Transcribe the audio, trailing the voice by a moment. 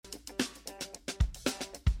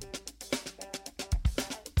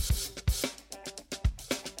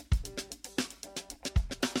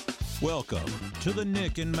Welcome to the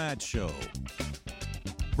Nick and Matt Show.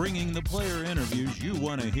 Bringing the player interviews you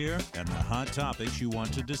want to hear and the hot topics you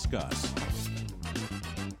want to discuss.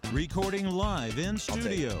 Recording live in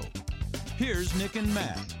studio. Here's Nick and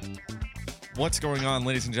Matt. What's going on,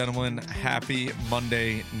 ladies and gentlemen? Happy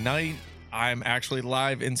Monday night. I'm actually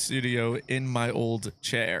live in studio in my old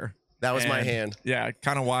chair. That was my hand. Yeah,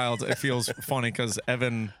 kind of wild. It feels funny because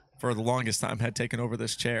Evan, for the longest time, had taken over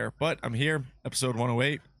this chair. But I'm here, episode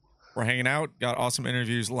 108. We're hanging out. Got awesome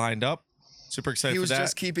interviews lined up. Super excited for that. He was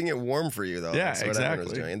just keeping it warm for you, though. Yeah, That's what exactly.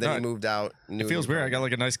 was doing. And then he moved out. It feels weird. I got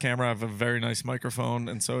like a nice camera. I have a very nice microphone.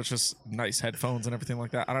 And so it's just nice headphones and everything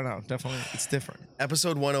like that. I don't know. Definitely, it's different.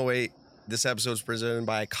 Episode 108. This episode is presented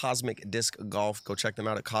by Cosmic Disc Golf. Go check them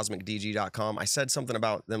out at cosmicdg.com. I said something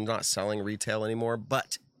about them not selling retail anymore,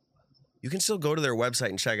 but you can still go to their website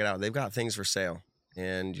and check it out. They've got things for sale,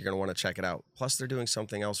 and you're going to want to check it out. Plus, they're doing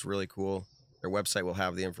something else really cool. Their website will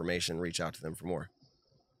have the information. Reach out to them for more.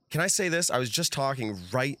 Can I say this? I was just talking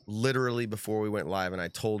literally before we went live, and I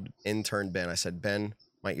told intern Ben, I said, Ben,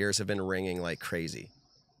 my ears have been ringing like crazy.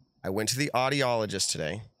 I went to the audiologist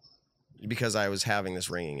today because I was having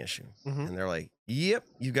this ringing issue. Mm-hmm. And they're like, yep,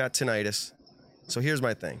 you got tinnitus. So here's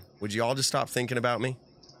my thing. Would you all just stop thinking about me?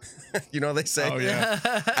 You know what they say? Oh, yeah.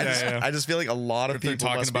 I just feel like a lot of people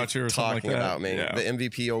talking must about be you or something talking like that. about me. Yeah. The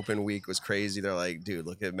MVP Open week was crazy. They're like, dude,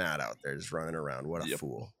 look at Matt out there just running around. What a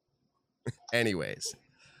fool. Anyways,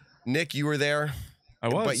 Nick, you were there. I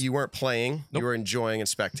was. But you weren't playing. Nope. You were enjoying and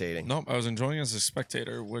spectating. Nope, I was enjoying as a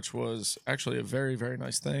spectator, which was actually a very, very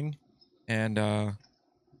nice thing. And no,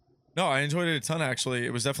 I enjoyed it a ton, actually.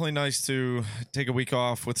 It was definitely nice to take a week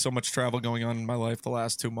off with so much travel going on in my life the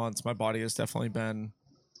last 2 months. My body has definitely been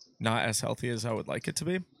not as healthy as I would like it to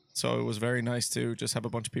be. So it was very nice to just have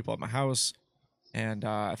a bunch of people at my house. And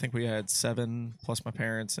I think we had 7 plus my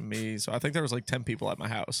parents and me. So I think there was like 10 people at my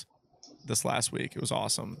house this last week. It was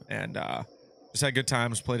awesome. And just had good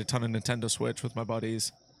times, played a ton of Nintendo Switch with my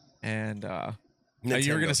buddies. And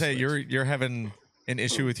you were going to say you're having an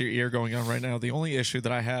issue with your ear going on right now. The only issue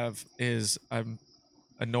that I have is I'm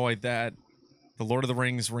annoyed that the Lord of the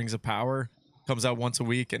Rings, Rings of Power comes out once a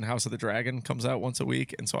week and House of the Dragon comes out once a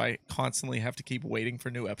week. And so I constantly have to keep waiting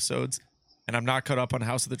for new episodes. And I'm not caught up on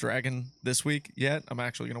House of the Dragon this week yet. I'm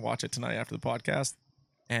actually going to watch it tonight after the podcast.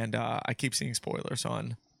 And I keep seeing spoilers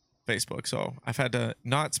on Facebook. So I've had to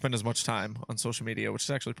not spend as much time on social media, which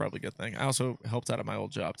is actually probably a good thing. I also helped out at my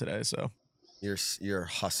old job today. So You're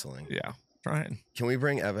hustling. Yeah. Trying. Can we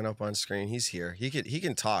bring Evan up on screen? He's here. He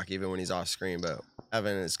can talk even when he's off screen. But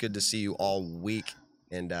Evan, it's good to see you all week.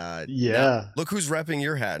 And yeah, look who's repping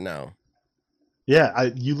your hat now. Yeah,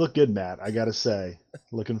 you look good, Matt. I gotta say,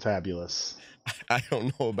 looking fabulous. I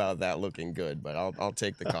don't know about that looking good, but I'll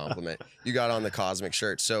take the compliment. You got on the Cosmic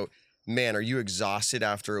shirt. So, man, are you exhausted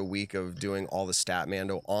after a week of doing all the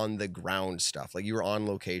Statmando on the ground stuff? Like you were on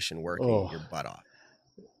location working your butt off.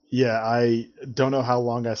 Yeah, I don't know how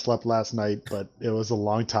long I slept last night, but it was a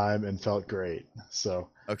long time and felt great. So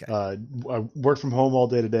okay. I worked from home all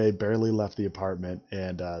day today, barely left the apartment,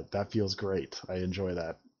 and that feels great. I enjoy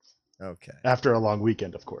that. Okay. After a long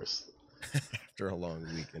weekend, of course. After a long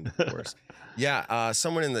weekend, of course. Yeah,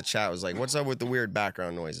 someone in the chat was like, what's up with the weird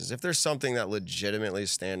background noises? If there's something that legitimately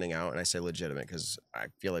is standing out, and I say legitimate because I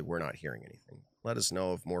feel like we're not hearing anything, let us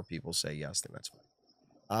know. If more people say yes, then that's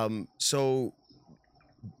fine. So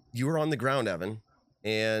you were on the ground, Evan,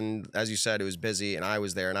 and as you said, it was busy, and I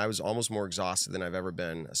was there, and I was almost more exhausted than I've ever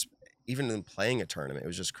been, even in playing a tournament. It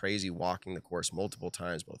was just crazy walking the course multiple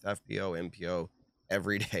times, both FPO, MPO,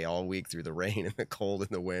 every day, all week through the rain and the cold and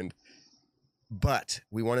the wind. But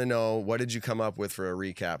we want to know, what did you come up with for a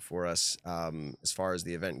recap for us as far as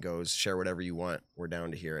the event goes? Share whatever you want. We're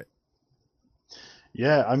down to hear it.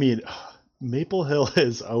 Yeah, I mean, Maple Hill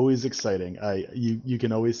is always exciting. You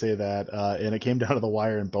can always say that, and it came down to the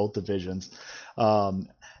wire in both divisions.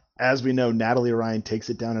 As we know, Natalie Ryan takes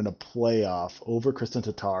it down in a playoff over Kristen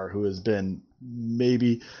Tatar, who has been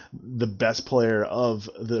maybe the best player of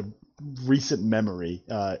the recent memory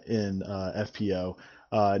in FPO.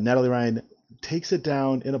 Natalie Ryan takes it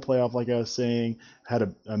down in a playoff, like I was saying, had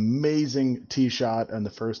an amazing tee shot on the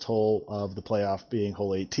first hole of the playoff, being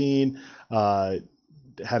hole 18.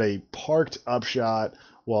 Had a parked upshot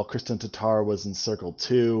while Kristen Tatar was in circle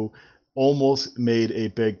 2, almost made a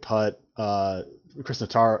big putt. Kristen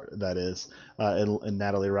Tatar, that is, and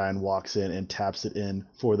Natalie Ryan walks in and taps it in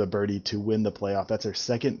for the birdie to win the playoff. That's her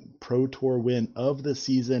second Pro Tour win of the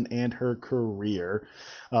season and her career.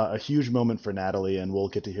 A huge moment for Natalie, and we'll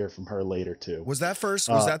get to hear from her later too. Was that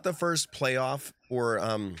the first playoff for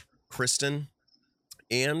Kristen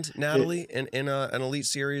and Natalie in an elite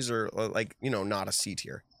series, or like, not a C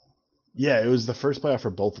tier? Yeah, it was the first playoff for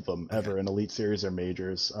both of them ever in Elite Series or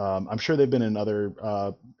Majors. I'm sure they've been in other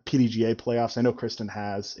PDGA playoffs. I know Kristen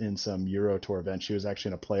has in some Euro Tour events. She was actually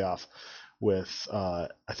in a playoff with, I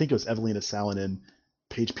think it was Evelina Salonen,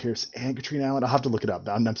 Paige Pierce, and Katrina Allen. I'll have to look it up.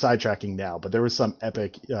 I'm sidetracking now, but there was some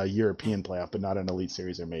epic European playoff, but not an Elite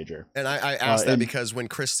Series or Major. And I asked that because when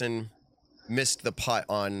Kristen missed the putt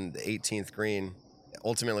on the 18th green,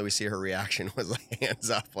 ultimately we see her reaction was like hands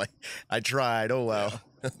up, like I tried. Oh well.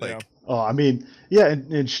 Like, oh, I mean, yeah,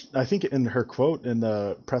 and I think in her quote in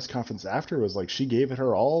the press conference after was like she gave it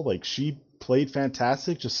her all. Like she played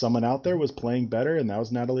fantastic. Just someone out there was playing better, and that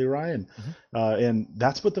was Natalie Ryan. And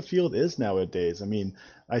that's what the field is nowadays. I mean,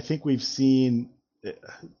 I think we've seen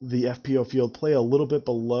the FPO field play a little bit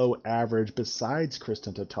below average besides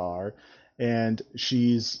Kristen Tatar, and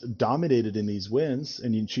she's dominated in these wins,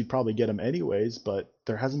 and she'd probably get them anyways, but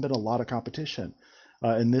there hasn't been a lot of competition.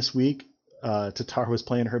 And this week, Tatar was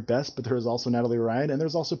playing her best, but there was also Natalie Ryan, and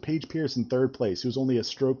there's also Paige Pierce in third place, who was only a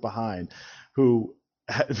stroke behind, who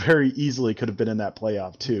very easily could have been in that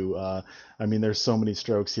playoff too. I mean, there's so many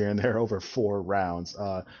strokes here and there over 4 rounds.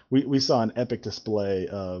 We saw an epic display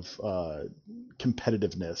of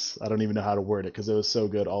competitiveness. I don't even know how to word it because it was so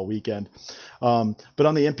good all weekend. But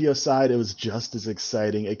on the MPO side, it was just as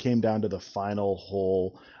exciting. It came down to the final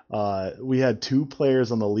hole. We had 2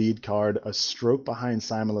 players on the lead card, a stroke behind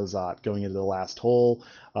Simon Lizotte going into the last hole.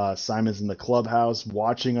 Simon's in the clubhouse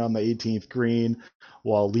watching on the 18th green,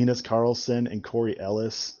 while Linus Carlson and Corey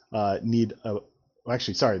Ellis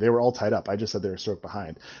actually, sorry, they were all tied up. I just said they were a stroke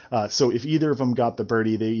behind. So if either of them got the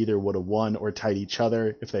birdie, they either would have won or tied each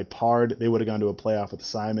other. If they parred, they would have gone to a playoff with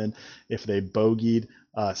Simon. If they bogeyed,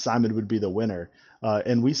 Simon would be the winner.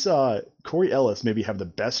 And we saw Corey Ellis maybe have the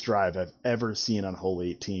best drive I've ever seen on hole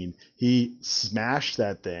 18. He smashed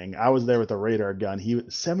that thing. I was there with a radar gun. He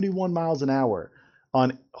was 71 miles an hour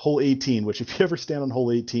on hole 18, which if you ever stand on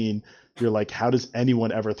hole 18, you're like, how does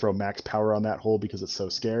anyone ever throw max power on that hole because it's so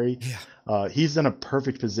scary? Yeah. He's in a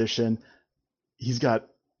perfect position. He's got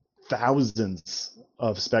thousands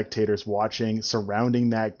of spectators watching,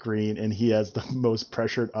 surrounding that green, and he has the most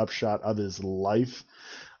pressured upshot of his life.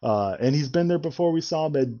 And he's been there before. We saw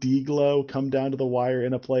him at D-Glow come down to the wire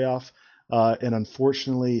in a playoff. And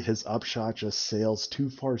unfortunately, his upshot just sails too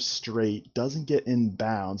far straight, doesn't get in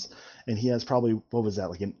bounds, and he has probably, what was that,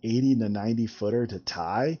 like an 80 to 90 footer to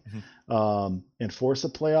tie and force a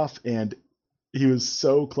playoff. And he was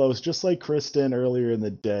so close, just like Kristen earlier in the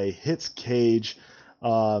day, hits cage,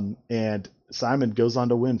 and Simon goes on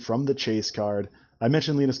to win from the chase card. I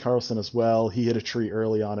mentioned Linus Carlson as well. He hit a tree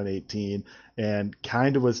early on in 18 and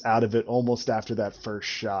kind of was out of it almost after that first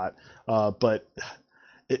shot. But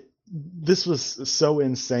this was so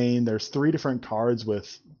insane. There's 3 different cards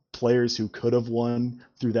with players who could have won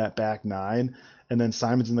through that back 9. And then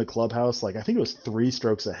Simon's in the clubhouse, like I think it was 3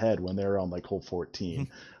 strokes ahead when they were on like hole 14.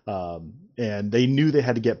 And they knew they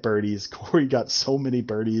had to get birdies. Corey got so many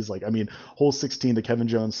birdies. Like, I mean, hole 16, the Kevin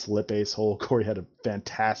Jones slip ace hole, Corey had a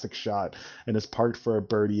fantastic shot and is parked for a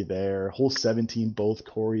birdie there. Hole 17, both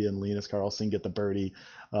Corey and Linus Carlson get the birdie.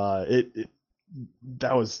 It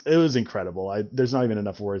was incredible. There's not even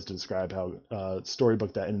enough words to describe how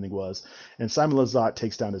storybook that inning was. And Simon Lizotte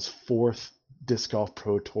takes down his 4th Disc Golf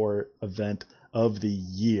Pro Tour event of the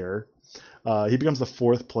year. He becomes the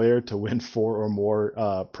 4th player to win 4 or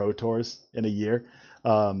more Pro Tours in a year,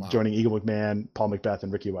 joining Eagle McMahon, Paul Macbeth,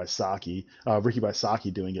 and Ricky Wysocki. Ricky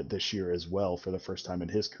Wysocki doing it this year as well for the first time in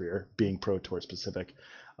his career, being Pro Tour specific.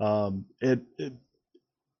 And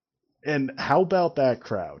how about that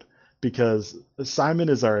crowd? Because Simon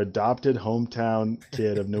is our adopted hometown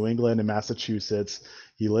kid of New England and Massachusetts.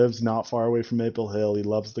 He lives not far away from Maple Hill. He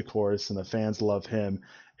loves the course, and the fans love him.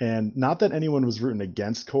 And not that anyone was rooting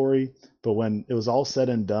against Corey, but when it was all said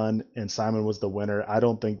and done and Simon was the winner, I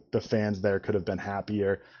don't think the fans there could have been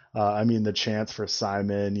happier. I mean, the chants for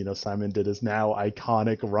Simon, Simon did his now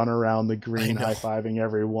iconic run around the green, high-fiving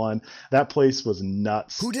everyone. That place was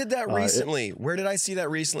nuts. Who did that recently? Where did I see that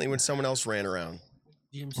recently when someone else ran around?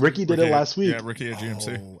 GMC. Ricky did it last week. Yeah, Ricky at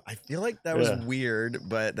GMC. Oh, I feel like that was weird,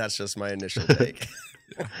 but that's just my initial take.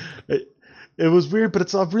 It was weird, but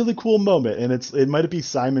it's a really cool moment, and it might be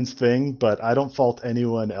Simon's thing, but I don't fault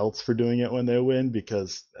anyone else for doing it when they win,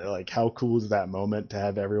 because like how cool is that moment to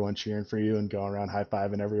have everyone cheering for you and going around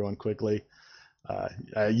high-fiving everyone quickly.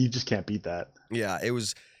 You just can't beat that. Yeah, it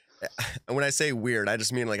was. When I say weird, I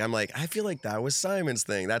just mean I feel like that was Simon's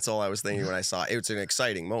thing. That's all I was thinking when I saw it. It's an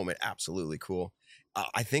exciting moment. Absolutely cool.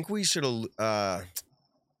 I think we should. I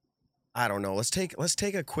don't know. Let's take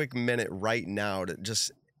a quick minute right now to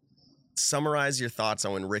just summarize your thoughts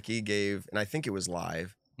on when Ricky gave, and I think it was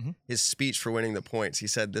live, his speech for winning the points. He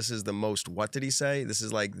said, "This is the most." What did he say? This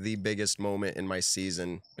is like the biggest moment in my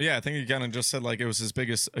season. Yeah, I think he kind of just said like it was his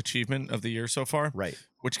biggest achievement of the year so far. Right.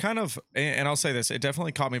 Which kind of, and I'll say this, it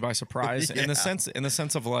definitely caught me by surprise in the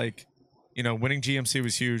sense of like, you know, winning GMC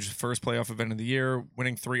was huge, first playoff event of the year.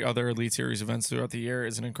 Winning 3 other Elite Series events throughout the year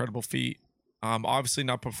is an incredible feat. Obviously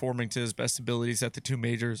not performing to his best abilities at the 3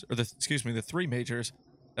 majors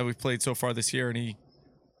that we've played so far this year, and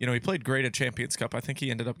he played great at Champions Cup. I think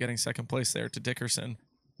he ended up getting second place there to Dickerson,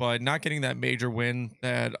 but not getting that major win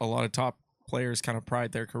that a lot of top players kind of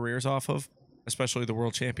pride their careers off of, especially the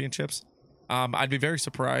World Championships. I'd be very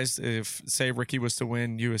surprised if, say, Ricky was to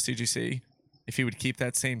win USDGC, if he would keep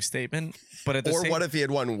that same statement. But at the what if he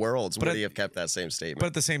had won Worlds? Would he have kept that same statement? But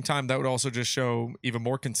at the same time, that would also just show even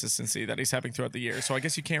more consistency that he's having throughout the year. So I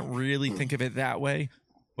guess you can't really think of it that way,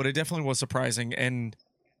 but it definitely was surprising. And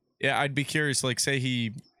yeah, I'd be curious, like,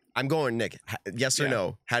 say I'm going, Nick, yes or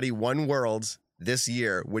no? Had he won Worlds this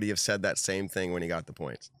year, would he have said that same thing when he got the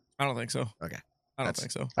points? I don't think so. Okay. I don't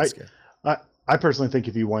think so. That's good. I personally think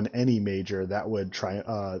if he won any major, that would triumph.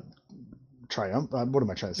 What am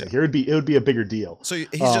I trying to say here? It would be a bigger deal. So he's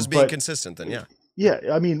just being consistent then, yeah. Yeah,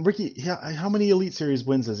 I mean, Ricky, how many Elite Series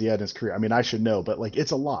wins has he had in his career? I mean, I should know, but like,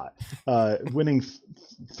 it's a lot. Winning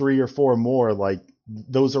 3 or 4 more, like,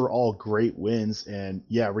 those are all great wins. And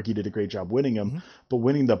yeah, Ricky did a great job winning them, but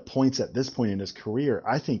winning the points at this point in his career,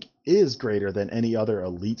 I think, is greater than any other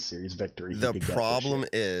Elite Series victory. The problem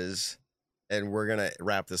is, and we're going to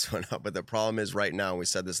wrap this one up, but the problem is right now, and we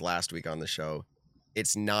said this last week on the show,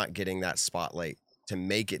 it's not getting that spotlight to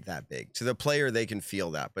make it that big. To the player, they can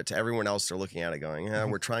feel that, but to everyone else, they're looking at it going,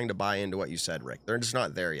 we're trying to buy into what you said, Rick. They're just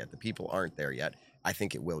not there yet. The people aren't there yet. I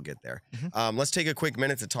think it will get there. Let's take a quick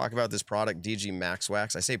minute to talk about this product, DG Max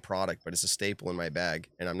Wax. I say product, but it's a staple in my bag,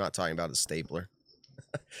 and I'm not talking about a stapler.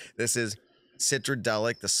 This is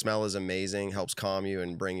citradelic. The smell is amazing, helps calm you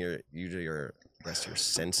and bring you to your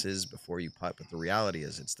senses before you putt. But the reality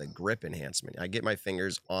is it's the grip enhancement. I get my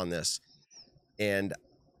fingers on this, and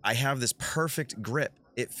I have this perfect grip.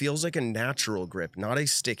 It feels like a natural grip, not a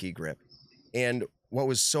sticky grip. And what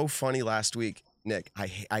was so funny last week, Nick,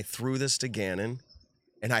 I threw this to Gannon,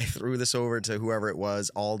 and I threw this over to whoever it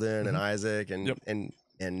was, Alden and Isaac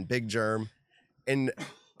and Big Germ. And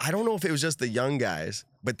I don't know if it was just the young guys,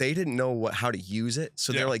 but they didn't know how to use it.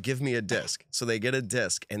 So they're like, give me a disc. So they get a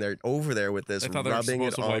disc, and they're over there with this, rubbing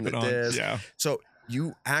it on the disc. Yeah. So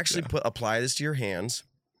you actually apply this to your hands,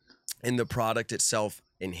 and the product itself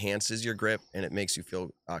enhances your grip, and it makes you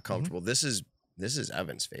feel comfortable. This is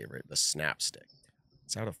Evan's favorite, the Snap Stick.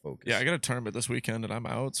 It's out of focus. Yeah, I got a tournament this weekend, and I'm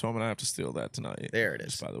out, so I'm going to have to steal that tonight. There it is.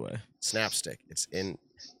 Just by the way. Snap Stick. It's in.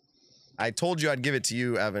 I told you I'd give it to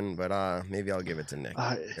you, Evan, but maybe I'll give it to Nick.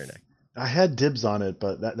 Here, Nick. I had dibs on it,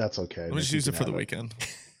 but that's okay. Let me just use it for the weekend.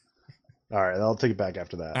 All right, I'll take it back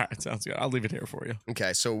after that. All right, sounds good. I'll leave it here for you.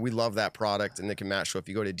 Okay, so we love that product, and Nick and Matt Show. If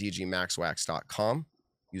you go to dgmaxwax.com,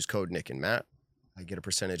 use code Nick and Matt, I get a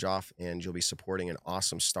percentage off, and you'll be supporting an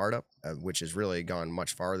awesome startup, which has really gone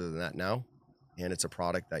much farther than that now. And it's a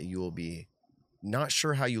product that you will be not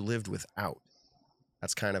sure how you lived without.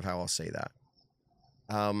 That's kind of how I'll say that.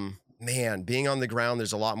 Man, being on the ground,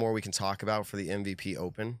 there's a lot more we can talk about for the MVP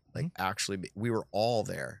Open. Like, actually, we were all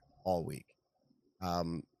there all week.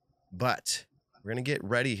 But we're going to get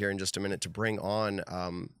ready here in just a minute to bring on,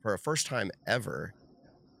 for a first time ever,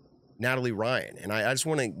 Natalie Ryan. And I just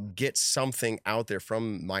want to get something out there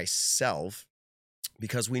from myself,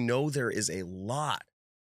 because we know there is a lot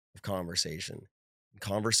of conversation.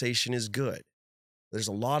 Conversation is good. There's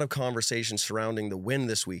a lot of conversation surrounding the win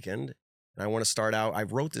this weekend. And I want to start out, I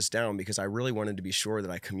wrote this down because I really wanted to be sure that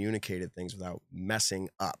I communicated things without messing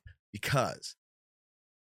up, because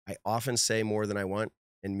I often say more than I want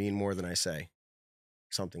and mean more than I say.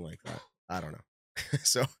 Something like that. I don't know.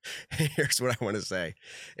 So here's what I want to say.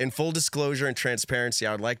 In full disclosure and transparency,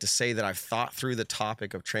 I would like to say that I've thought through the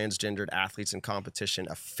topic of transgendered athletes in competition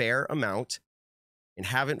a fair amount and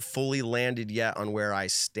haven't fully landed yet on where I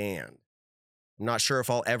stand. I'm not sure if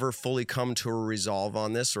I'll ever fully come to a resolve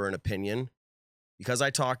on this or an opinion. Because I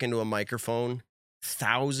talk into a microphone,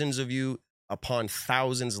 thousands of you upon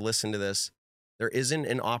thousands listen to this. There isn't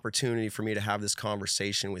an opportunity for me to have this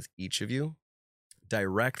conversation with each of you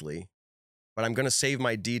directly, but I'm going to save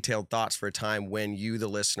my detailed thoughts for a time when you, the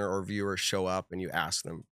listener or viewer, show up and you ask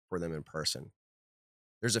them for them in person.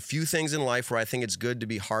 There's a few things in life where I think it's good to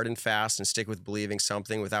be hard and fast and stick with believing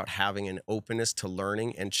something without having an openness to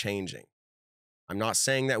learning and changing. I'm not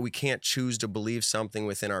saying that we can't choose to believe something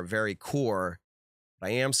within our very core,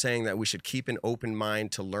 but I am saying that we should keep an open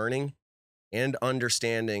mind to learning and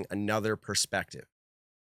understanding another perspective.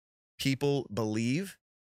 People believe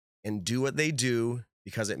and do what they do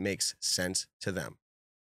because it makes sense to them.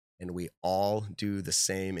 And we all do the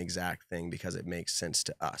same exact thing because it makes sense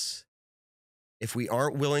to us. If we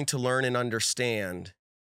aren't willing to learn and understand,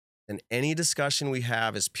 then any discussion we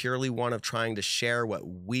have is purely one of trying to share what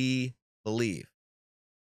we believe.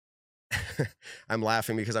 I'm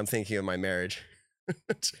laughing because I'm thinking of my marriage.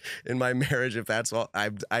 In my marriage, if that's all,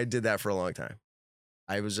 I did that for a long time.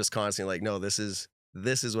 I was just constantly like, no, this is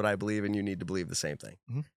what I believe, and you need to believe the same thing.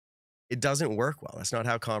 Mm-hmm. It doesn't work well. That's not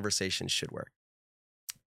how conversations should work.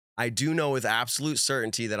 I do know with absolute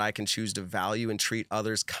certainty that I can choose to value and treat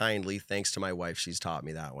others kindly. Thanks to my wife, she's taught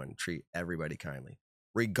me that one. Treat everybody kindly,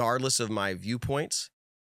 regardless of my viewpoints,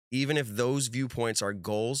 even if those viewpoints are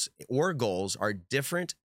goals are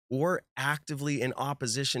different or actively in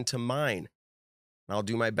opposition to mine. I'll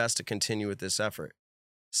do my best to continue with this effort.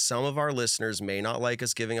 Some of our listeners may not like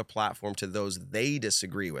us giving a platform to those they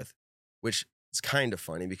disagree with, which is kind of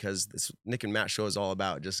funny because this Nick and Matt show is all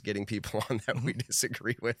about just getting people on that we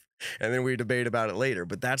disagree with, and then we debate about it later.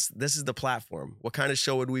 But this is the platform. What kind of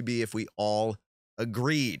show would we be if we all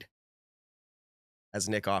agreed? As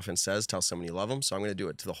Nick often says, tell someone you love them. So I'm going to do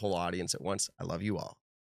it to the whole audience at once. I love you all.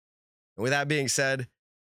 And with that being said,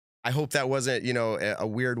 I hope that wasn't, a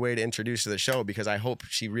weird way to introduce to the show, because I hope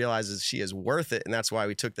she realizes she is worth it. And that's why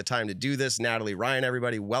we took the time to do this. Natalie, Ryan,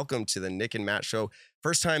 everybody, welcome to the Nick and Matt show.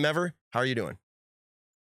 First time ever. How are you doing?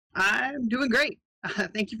 I'm doing great.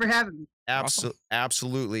 Thank you for having me. Awesome.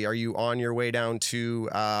 Absolutely. Are you on your way down to,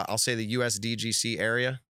 I'll say the USDGC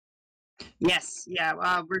area? Yes.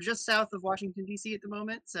 Yeah. We're just south of Washington, D.C. at the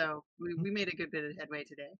moment. So we made a good bit of headway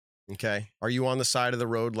today. Okay. Are you on the side of the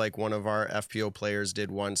road like one of our FPO players did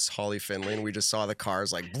once, Holly Finley, and we just saw the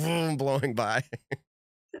cars like boom, blowing by?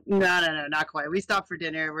 No, not quite. We stopped for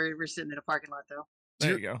dinner. We're sitting in a parking lot though.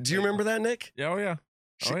 There you go. Do you remember that, Nick? Yeah, oh yeah.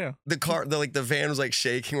 Oh yeah. The car, the van was like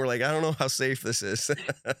shaking. We're like, I don't know how safe this is.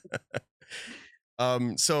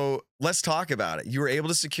 So let's talk about it. You were able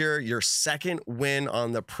to secure your second win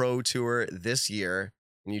on the Pro Tour this year,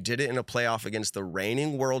 and you did it in a playoff against the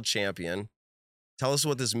reigning world champion. Tell us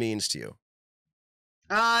what this means to you.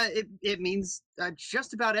 It means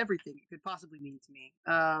just about everything it could possibly mean to me.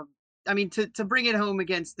 I mean, to bring it home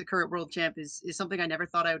against the current world champ is something I never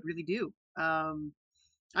thought I would really do.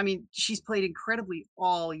 I mean, she's played incredibly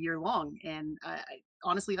all year long, and I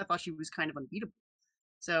honestly thought she was kind of unbeatable.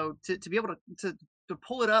 So to be able to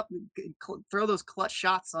pull it up, and throw those clutch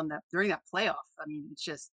shots on that during that playoff, I mean, it's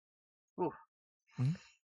just, oh. Mm-hmm.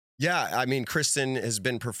 Yeah, I mean, Kristen has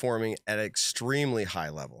been performing at an extremely high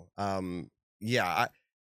level.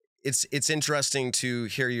 It's interesting to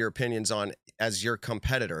hear your opinions on, as your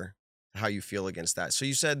competitor, how you feel against that. So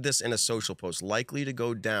you said this in a social post, likely to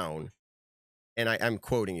go down, and I'm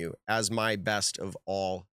quoting you, as my best of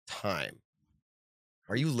all time.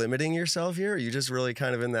 Are you limiting yourself here? Or are you just really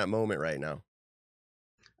kind of in that moment right now?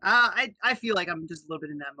 I feel like I'm just a little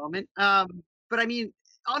bit in that moment. But I mean,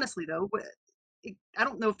 honestly though, I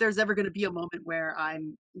don't know if there's ever going to be a moment where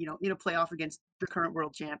I'm, in a playoff against the current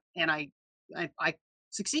world champ and I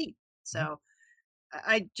succeed. So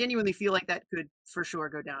I genuinely feel like that could for sure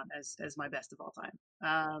go down as my best of all time.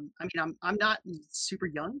 I mean, I'm not super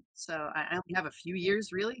young, so I only have a few years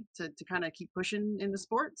really to kind of keep pushing in the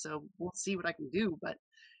sport. So we'll see what I can do, but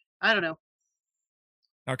I don't know.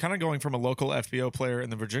 Now, kind of going from a local FBO player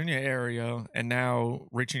in the Virginia area and now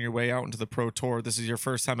reaching your way out into the Pro Tour, this is your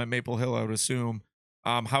first time at Maple Hill, I would assume.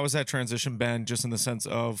 How has that transition been, just in the sense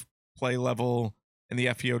of play level in the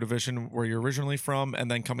FBO division where you're originally from,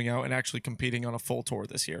 and then coming out and actually competing on a full tour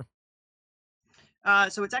this year?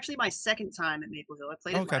 So it's actually my second time at Maple Hill. I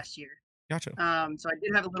played it last year. Gotcha. So I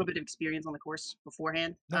did have a little bit of experience on the course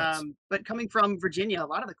beforehand. Nice. But coming from Virginia, a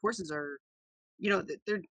lot of the courses are,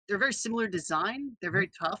 they're very similar design. They're very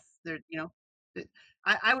tough. They're,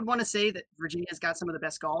 I would want to say that Virginia's got some of the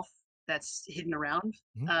best golf that's hidden around.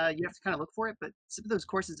 You have to kind of look for it, but some of those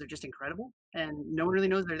courses are just incredible, and no one really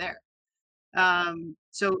knows they're there.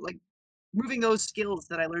 So like moving those skills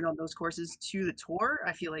that I learned on those courses to the tour,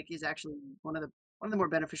 I feel like is actually one of the more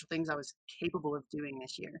beneficial things I was capable of doing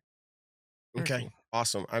this year. Okay,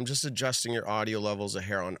 awesome. I'm just adjusting your audio levels a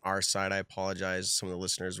hair on our side. I apologize. Some of the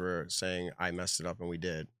listeners were saying I messed it up, and we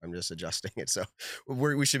did. I'm just adjusting it, so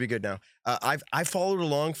we should be good now. I followed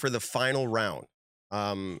along for the final round.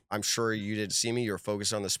 I'm sure you didn't see me. You were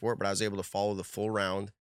focused on the sport, but I was able to follow the full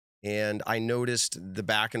round, and I noticed the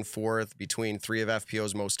back and forth between three of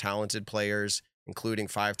FPO's most talented players, including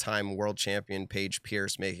 5-time world champion Paige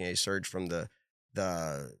Pierce, making a surge from the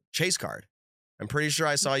chase card. I'm pretty sure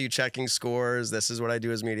I saw you checking scores. This is what I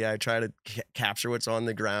do as media. I try to capture what's on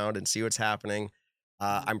the ground and see what's happening.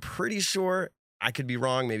 I'm pretty sure I could be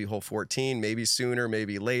wrong, maybe hole 14, maybe sooner,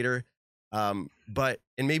 maybe later. And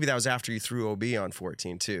maybe that was after you threw OB on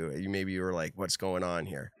 14 too. Maybe you were like, what's going on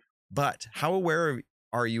here? But how aware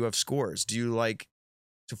are you of scores? Do you like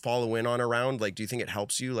to follow in on a round? Like, do you think it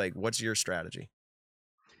helps you? Like, what's your strategy?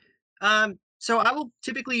 So I will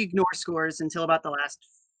typically ignore scores until about the last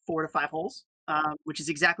 4 to 5 holes, which is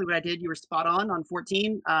exactly what I did. You were spot on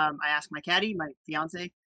 14. I asked my caddy, my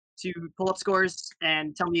fiance, to pull up scores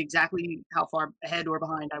and tell me exactly how far ahead or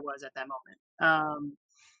behind I was at that moment.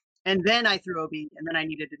 And then I threw OB, and then I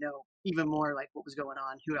needed to know even more like what was going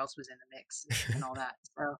on, who else was in the mix, and all that.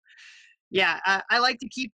 So yeah, I like to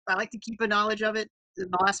keep a knowledge of it in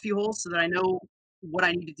the last few holes so that I know what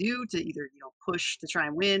I need to do to either push to try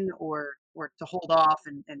and win or to hold off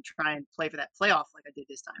and try and play for that playoff like I did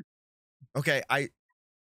this time. Okay,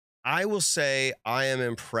 I will say I am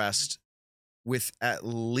impressed with at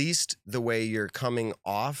least the way you're coming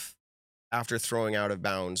off after throwing out of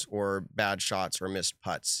bounds or bad shots or missed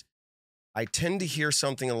putts. I tend to hear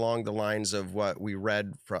something along the lines of what we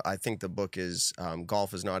read from, I think the book is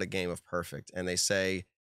Golf is Not a Game of Perfect. And they say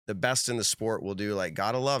the best in the sport will do like,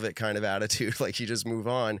 gotta love it kind of attitude. Like you just move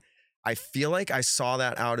on. I feel like I saw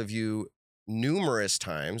that out of you numerous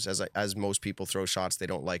times, as most people throw shots they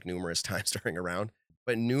don't like numerous times during a round,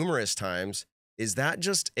 but numerous times. Is that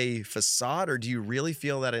just a facade, or do you really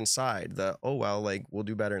feel that inside? Oh well, like we'll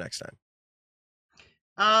do better next time.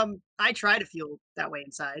 I try to feel that way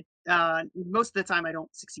inside. Most of the time I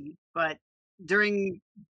don't succeed, but during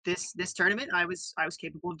this tournament, I was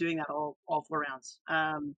capable of doing that all 4 rounds.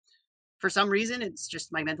 For some reason, it's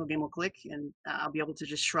just my mental game will click, and I'll be able to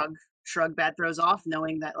just shrug bad throws off,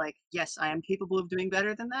 knowing that like, yes, I am capable of doing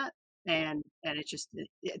better than that. And it's just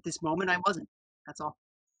at this moment I wasn't. That's all.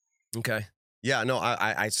 Okay. Yeah, no,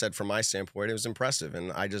 I said from my standpoint, it was impressive,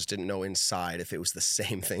 and I just didn't know inside if it was the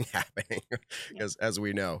same thing happening, as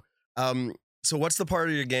we know. So what's the part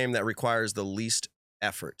of your game that requires the least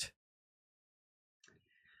effort?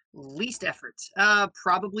 Least effort?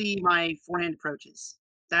 Probably my forehand approaches.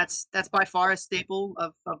 That's by far a staple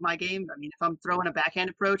of my game. I mean, if I'm throwing a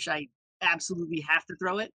backhand approach, I absolutely have to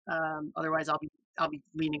throw it. Otherwise, I'll be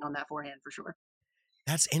leaning on that forehand for sure.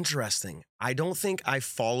 That's interesting. I don't think I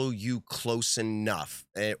follow you close enough.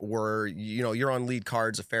 Or, you're on lead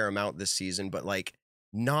cards a fair amount this season, but like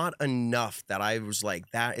not enough that I was like,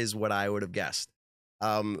 that is what I would have guessed.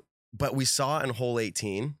 But we saw in hole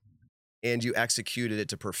 18 and you executed it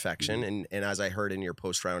to perfection. And as I heard in your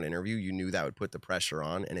post-round interview, you knew that would put the pressure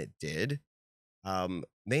on, and it did.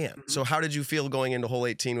 So how did you feel going into hole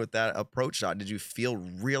 18 with that approach shot? Did you feel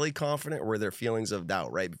really confident, or were there feelings of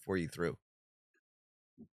doubt right before you threw?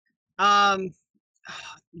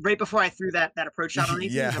 Right before I threw that approach shot on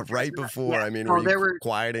 18. Yeah, right before. Yeah. I mean, were you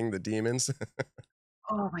quieting the demons?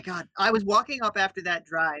 Oh my God. I was walking up after that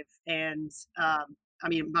drive, and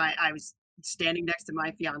I was standing next to my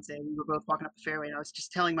fiance, and we were both walking up the fairway, and I was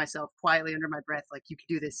just telling myself quietly under my breath, like, you can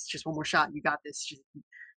do this, just one more shot, you got this,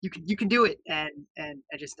 you can do it. And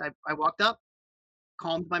I walked up,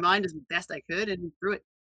 calmed my mind as best I could, and threw it,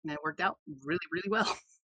 and it worked out really, really well.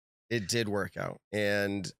 It did work out.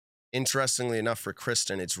 And interestingly enough, for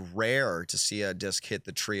Kristen, it's rare to see a disc hit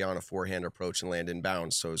the tree on a forehand approach and land in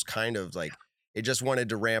bounds. So it was kind of like, it just wanted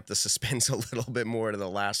to ramp the suspense a little bit more to the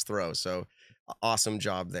last throw. So awesome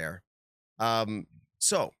job there.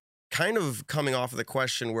 So kind of coming off of the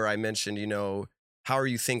question where I mentioned, how are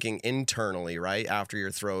you thinking internally, right, after your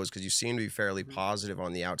throws? Because you seem to be fairly positive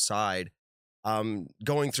on the outside.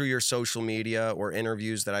 Going through your social media or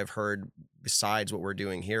interviews that I've heard, besides what we're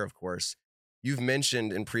doing here, of course, you've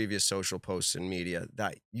mentioned in previous social posts and media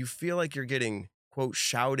that you feel like you're getting, quote,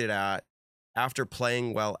 shouted at after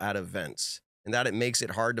playing well at events, and that it makes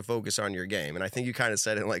it hard to focus on your game. And I think you kind of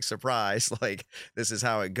said it like, surprise, like this is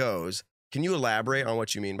how it goes. Can you elaborate on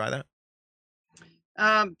what you mean by that?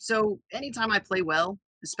 So anytime I play well,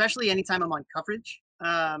 especially anytime I'm on coverage,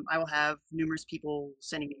 I will have numerous people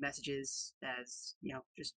sending me messages as,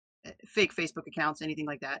 just fake Facebook accounts, anything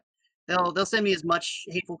like that. They'll send me as much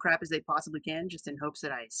hateful crap as they possibly can, just in hopes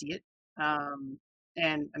that I see it.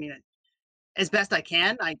 And I mean, as best I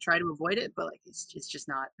can, I try to avoid it, but like it's just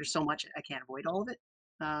not. There's so much I can't avoid all of it.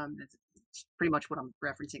 It's pretty much what I'm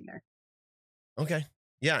referencing there. Okay.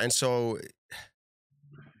 Yeah, and so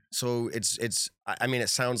it's I mean, it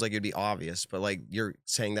sounds like it'd be obvious, but like you're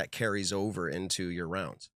saying that carries over into your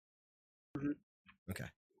rounds. Mm-hmm. Okay.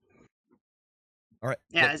 All right.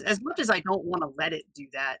 Yeah, as much as I don't want to let it do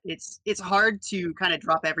that, it's hard to kind of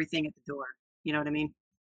drop everything at the door. You know what I mean?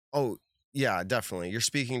 Oh, yeah, definitely. You're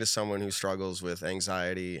speaking to someone who struggles with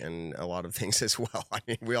anxiety and a lot of things as well. I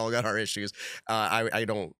mean, we all got our issues. I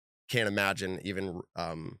don't can't imagine even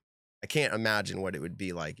I can't imagine what it would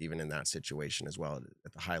be like even in that situation as well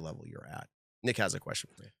at the high level you're at. Nick has a question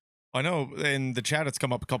for you. I know in the chat it's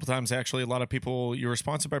come up a couple times actually. A lot of people, you were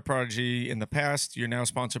sponsored by Prodigy in the past. You're now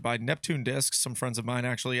sponsored by Neptune Discs. Some friends of mine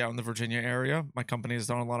actually out in the Virginia area. My company has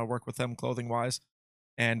done a lot of work with them clothing wise.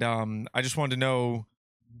 And I just wanted to know,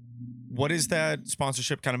 what does that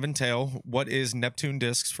sponsorship kind of entail? What is Neptune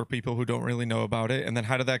Discs for people who don't really know about it? And then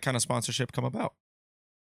how did that kind of sponsorship come about?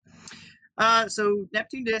 So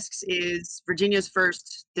Neptune Discs is Virginia's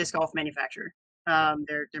first disc golf manufacturer.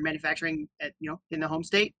 They're manufacturing at, in the home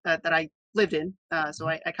state that I lived in. So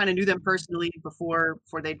I kind of knew them personally before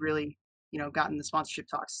they'd really, gotten the sponsorship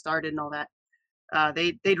talks started and all that.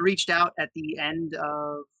 They'd reached out at the end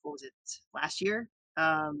of, what was it, last year?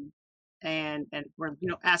 And were,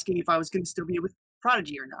 asking if I was going to still be with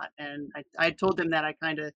Prodigy or not. And I told them that I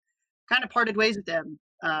kind of parted ways with them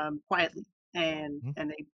quietly. And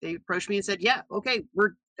they approached me and said, yeah, okay,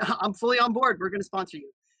 I'm fully on board. We're going to sponsor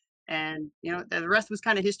you. And, the rest was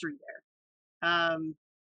kind of history there.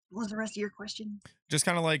 What was the rest of your question? Just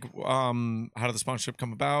kind of like, how did the sponsorship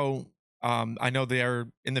come about? I know they are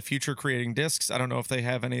in the future creating discs. I don't know if they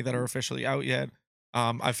have any that are officially out yet.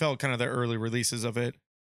 I felt kind of the early releases of it,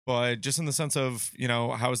 but just in the sense of,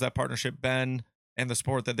 how has that partnership been and the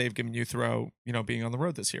support that they've given you throughout, being on the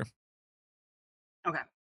road this year? Okay.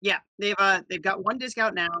 Yeah, they've got one disc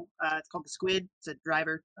out now. It's called the Squid. It's a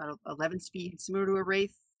driver, 11 speed, similar to a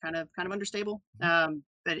Wraith, kind of understable. But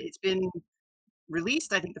it's been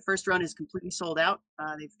released. I think the first run is completely sold out.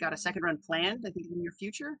 They've got a second run planned, I think, in the near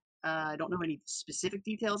future. I don't know any specific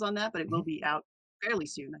details on that, but it will be out fairly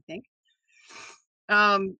soon, I think.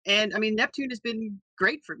 And I mean, Neptune has been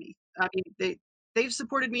great for me. I mean, they've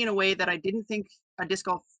supported me in a way that I didn't think a disc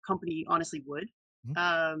golf company honestly would.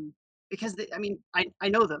 Because I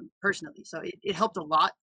know them personally, so it helped a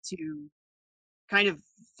lot to kind of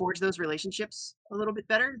forge those relationships a little bit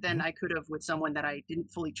better than I could have with someone that I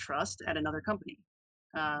didn't fully trust at another company.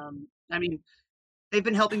 I mean, they've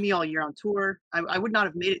been helping me all year on tour. I would not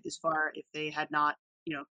have made it this far if they had not,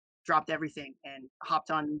 dropped everything and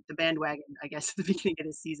hopped on the bandwagon, I guess, at the beginning of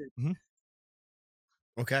this season.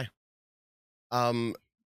 Okay.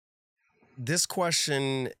 This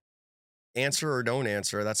question, answer or don't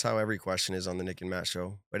answer, that's how every question is on the Nick and Matt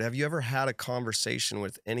show. But have you ever had a conversation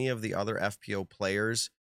with any of the other FPO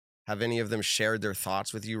players? Have any of them shared their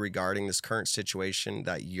thoughts with you regarding this current situation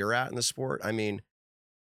that you're at in the sport? I mean,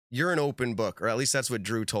 you're an open book, or at least that's what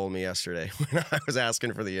Drew told me yesterday when I was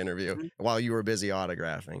asking for the interview while you were busy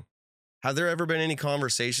autographing. Have there ever been any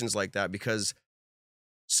conversations like that? Because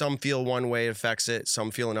some feel one way affects it,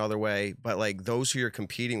 some feel another way, but like those who you're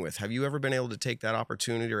competing with, have you ever been able to take that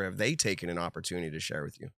opportunity, or have they taken an opportunity to share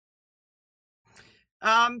with you?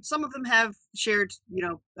 Some of them have shared,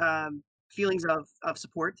 feelings of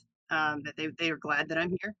support, that they are glad that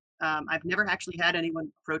I'm here. I've never actually had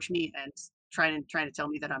anyone approach me and trying to tell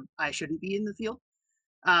me that I shouldn't be in the field.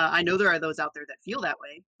 I know there are those out there that feel that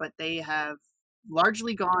way, but they have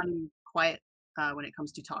largely gone quiet when it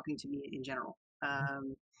comes to talking to me in general.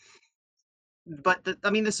 But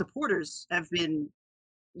the supporters have been,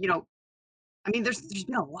 there's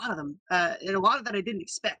been a lot of them, and a lot of that I didn't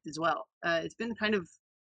expect as well. It's been kind of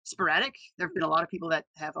sporadic. There have been a lot of people that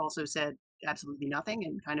have also said absolutely nothing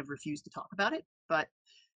and kind of refused to talk about it. But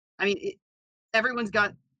I mean, everyone's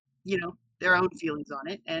got, their own feelings on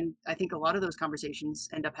it, and I think a lot of those conversations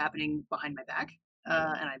end up happening behind my back,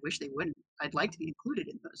 and I wish they wouldn't. I'd like to be included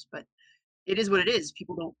in those, but it is what it is.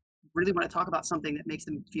 People don't really want to talk about something that makes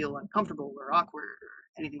them feel uncomfortable or awkward or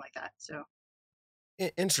anything like that. So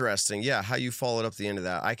interesting. Yeah, how you followed up the end of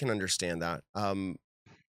that, I can understand that.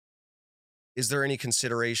 Is there any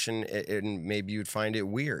consideration, and maybe you'd find it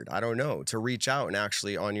weird, I don't know, to reach out and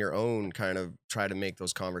actually on your own kind of try to make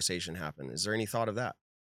those conversations happen? Is there any thought of that?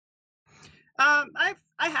 I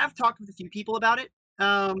have talked with a few people about it.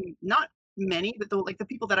 Not many, but the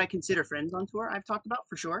people that I consider friends on tour, I've talked about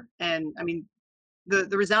for sure. And I mean, the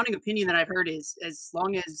resounding opinion that I've heard is, as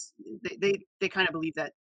long as they kind of believe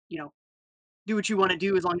that, do what you want to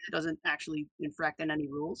do as long as it doesn't actually infract on any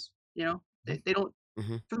rules. They don't.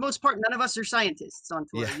 For the most part, none of us are scientists on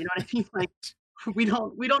tour. Yeah. You know what I mean? Like, we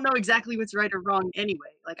don't know exactly what's right or wrong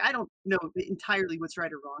anyway. Like, I don't know entirely what's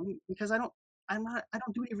right or wrong because I don't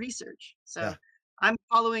do any research. So Yeah. I'm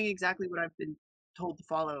following exactly what I've been told to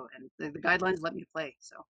follow, and the guidelines let me play.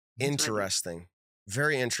 So Interesting.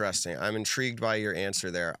 Very interesting. I'm intrigued by your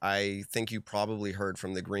answer there. I think you probably heard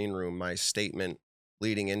from the green room my statement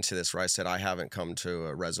leading into this, where I said I haven't come to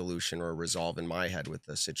a resolution or a resolve in my head with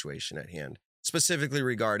the situation at hand, specifically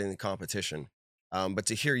regarding the competition. But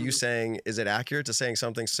to hear you saying, is it accurate to saying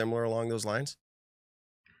something similar along those lines?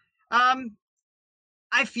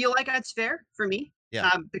 I feel like that's fair for me. Yeah.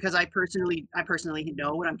 Because I personally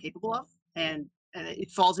know what I'm capable of, and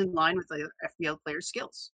it falls in line with the FPL player's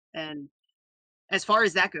skills. And as far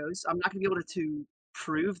as that goes, I'm not going to be able to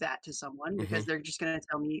prove that to someone because they're just going to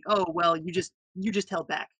tell me, "Oh, well, you just held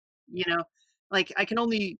back." You know, like I can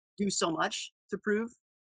only do so much to prove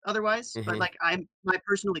otherwise. But like my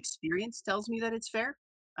personal experience tells me that it's fair.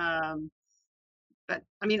 But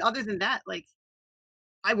I mean, other than that, like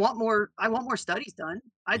I want more studies done.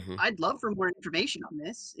 I'd love for more information on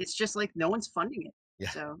this. It's just like no one's funding it. Yeah.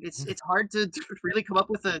 So it's hard to really come up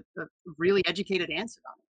with a really educated answer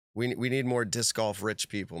on it. We need more disc golf rich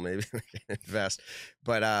people. Maybe we can invest.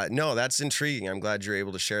 But no, that's intriguing. I'm glad you're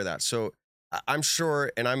able to share that. So I'm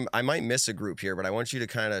sure, and I might miss a group here, but I want you to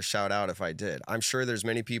kind of shout out if I did. I'm sure there's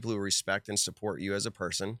many people who respect and support you as a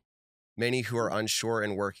person, many who are unsure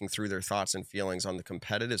and working through their thoughts and feelings on the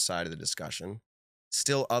competitive side of the discussion,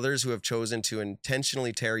 still others who have chosen to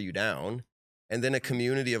intentionally tear you down, and then a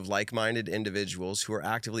community of like-minded individuals who are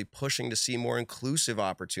actively pushing to see more inclusive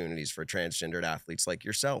opportunities for transgendered athletes like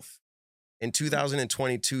yourself. In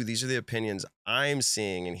 2022, these are the opinions I'm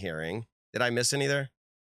seeing and hearing. Did I miss any there?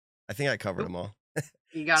 I think I covered them all.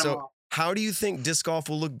 You got them all. So how do you think disc golf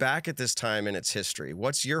will look back at this time in its history?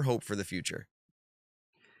 What's your hope for the future?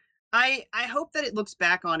 I hope that it looks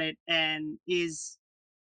back on it and is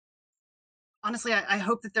honestly, I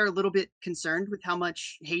hope that they're a little bit concerned with how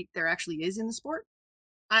much hate there actually is in the sport.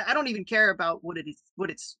 I don't even care about what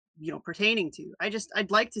it's pertaining to.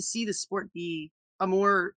 I'd like to see the sport be a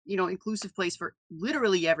more inclusive place for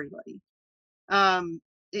literally everybody.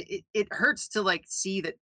 It hurts to like see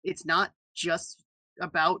that it's not just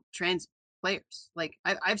about trans players. Like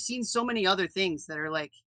I've seen so many other things that are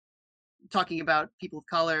like talking about people of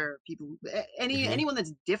color, people anyone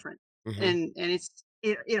that's different, and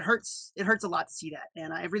it hurts a lot to see that,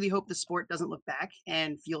 and I really hope the sport doesn't look back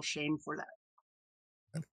and feel shame for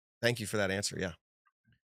that. Thank you for that answer. Yeah.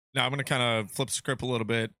 Now I'm going to kind of flip the script a little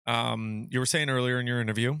bit. You were saying earlier in your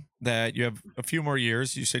interview that you have a few more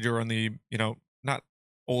years. You said you were on the, not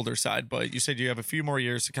older side, but you said you have a few more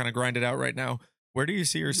years to kind of grind it out right now. Where do you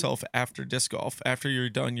see yourself after disc golf? After you're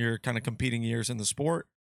done your kind of competing years in the sport?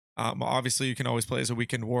 Obviously you can always play as a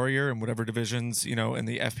weekend warrior in whatever divisions, in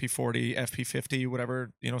the FP40, FP50,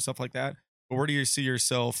 whatever, stuff like that. But where do you see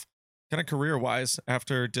yourself kind of career-wise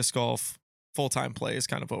after disc golf full-time play is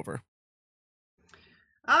kind of over?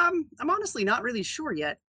 I'm honestly not really sure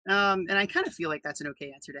yet. And I kind of feel like that's an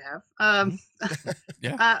okay answer to have.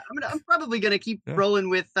 Yeah. I'm probably gonna keep rolling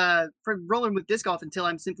with disc golf until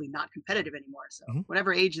I'm simply not competitive anymore. So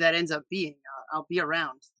whatever age that ends up being, I'll be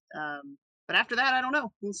around. But after that, I don't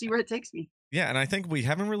know. We'll see where it takes me. Yeah, and I think we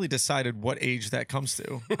haven't really decided what age that comes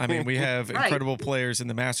to. I mean, we have incredible players in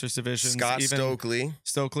the Masters divisions. Scott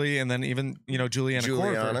Stokely, and then even Juliana.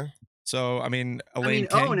 Korver. So I mean, Elaine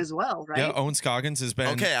King, Owen as well, right? Yeah, Owen Scoggins has been.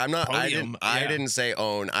 Okay, I'm not. I didn't say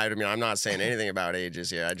Owen. I'm not saying anything about ages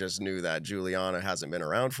here. I just knew that Juliana hasn't been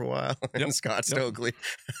around for a while, and Scott Stokely.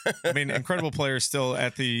 I mean, incredible players still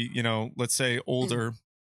at the let's say older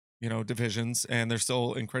divisions, and they're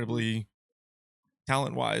still incredibly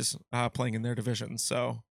talent-wise playing in their divisions.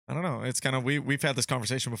 So I don't know. It's kind of we've had this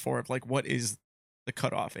conversation before of like what is the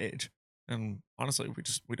cutoff age, and honestly,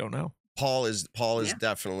 we don't know. Paul is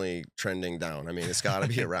definitely trending down. I mean, it's got to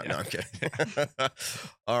be around. No, I'm kidding.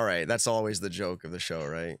 All right, that's always the joke of the show,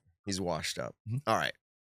 right? He's washed up. All right.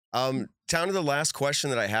 Down to the last question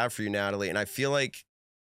that I have for you, Natalie, and I feel like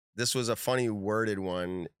this was a funny worded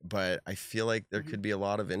one, but I feel like there could be a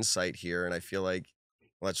lot of insight here, and I feel like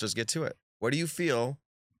let's just get to it. What do you feel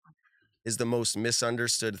is the most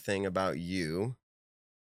misunderstood thing about you?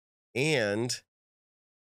 And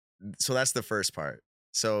so that's the first part.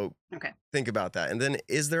 So think about that. And then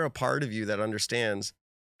is there a part of you that understands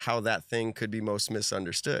how that thing could be most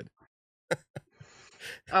misunderstood?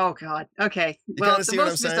 Oh, God. Okay. Well, the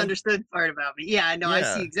most misunderstood part about me. Yeah, no, I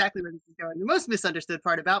see exactly where this is going. The most misunderstood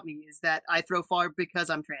part about me is that I throw far because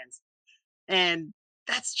I'm trans. And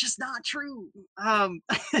that's just not true. I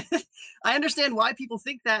understand why people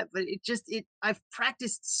think that, but I've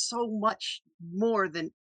practiced so much more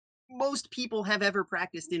than most people have ever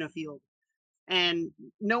practiced in a field. And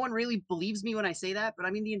no one really believes me when I say that, but I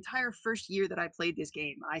mean, the entire first year that I played this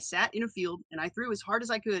game, I sat in a field and I threw as hard as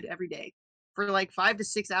I could every day for like 5 to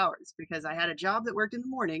 6 hours because I had a job that worked in the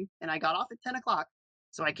morning and I got off at 10 o'clock.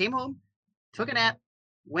 So I came home, took a nap,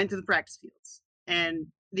 went to the practice fields. And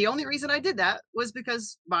the only reason I did that was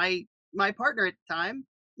because my partner at the time,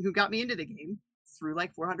 who got me into the game, threw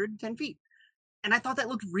like 410 feet. and I thought that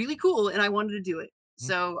looked really cool, and I wanted to do it.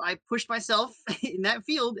 So I pushed myself in that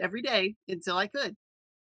field every day until I could,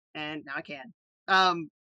 and now I can. Um,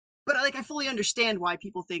 but like I fully understand why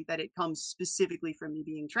people think that it comes specifically from me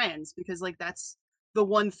being trans, because like that's the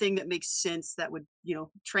one thing that makes sense that would,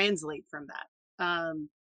 translate from that.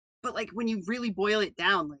 But like when you really boil it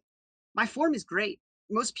down, like my form is great.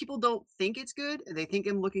 Most people don't think it's good. They think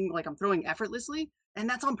I'm looking like I'm throwing effortlessly, and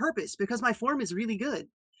that's on purpose because my form is really good.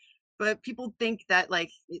 But people think that like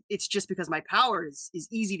it's just because my power is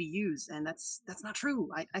easy to use, and that's not true.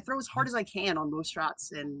 I throw as hard as I can on most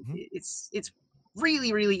shots, and it's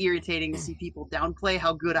really really irritating to see people downplay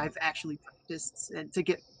how good I've actually practiced and to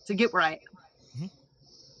get where I am.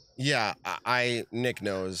 Yeah, Nick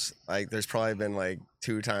knows. Like, there's probably been like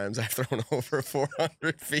 2 times I've thrown over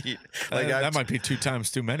 400 feet. Like that might be 2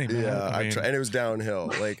 times too many, man. Yeah, and it was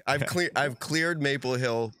downhill. Like I've cleared Maple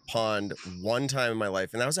Hill Pond 1 time in my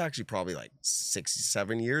life, and that was actually probably like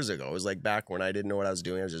 6-7 years ago. It was like back when I didn't know what I was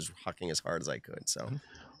doing. I was just hucking as hard as I could. So,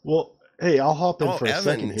 well, hey, I'll hop in for a Evan,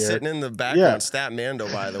 second here. sitting in the background, Stat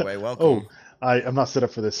Mando, by the way. Welcome. I'm not set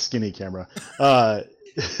up for this skinny camera.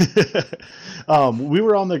 We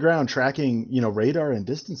were on the ground tracking, radar and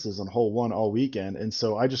distances on hole 1 all weekend, and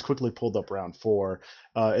so I just quickly pulled up round 4.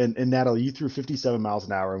 And Natalie, you threw 57 miles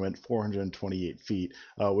an hour and went 428 feet,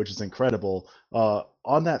 which is incredible.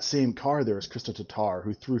 On that same car, there was Krista Tatar,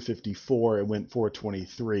 who threw 54 and went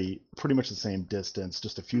 423, pretty much the same distance,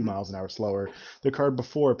 just a few miles an hour slower. The car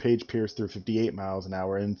before, Paige Pierce, threw 58 miles an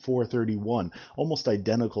hour and 431, almost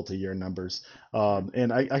identical to your numbers.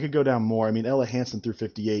 And I could go down more. I mean, Ella Hansen threw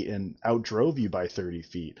 58 and outdrove you by 30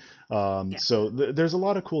 feet. So there's a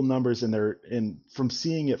lot of cool numbers in there. And from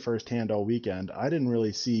seeing it firsthand all weekend, I didn't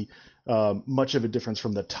really see much of a difference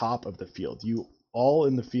from the top of the field. You all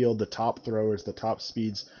in the field, the top throwers, the top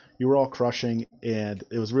speeds, you were all crushing, and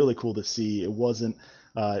it was really cool to see. It wasn't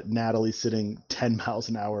Natalie sitting 10 miles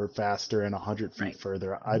an hour faster and 100 feet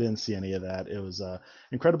further. I didn't see any of that. It was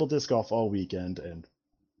incredible disc golf all weekend, and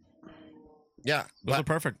yeah, those are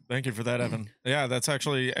perfect. Thank you for that, Evan. Yeah, that's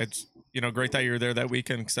actually, it's great that you're there that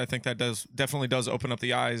weekend, because I think that definitely does open up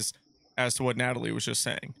the eyes as to what Natalie was just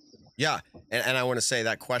saying. Yeah, and I want to say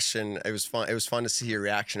that question, it was fun. It was fun to see your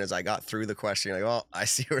reaction as I got through the question. Like, well, I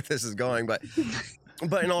see where this is going, but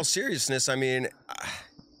in all seriousness, I mean,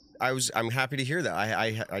 I'm happy to hear that.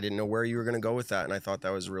 I didn't know where you were going to go with that, and I thought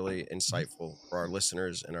that was really insightful for our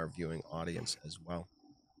listeners and our viewing audience as well.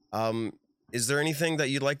 Is there anything that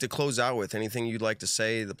you'd like to close out with? Anything you'd like to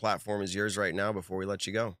say? The platform is yours right now before we let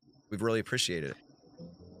you go. We've really appreciated it.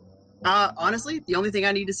 Honestly, the only thing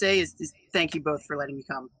I need to say is thank you both for letting me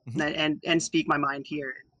come and speak my mind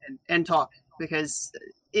here and talk, because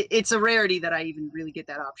it's a rarity that I even really get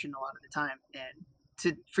that option a lot of the time,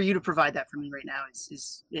 and for you to provide that for me right now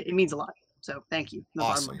it means a lot. So thank you from the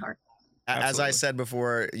bottom of my heart. As I said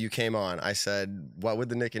before you came on, I said, what would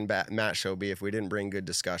the Nick and Matt show be if we didn't bring good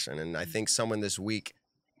discussion? And I think someone this week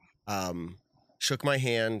shook my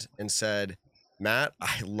hand and said, Matt,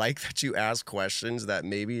 I like that you ask questions that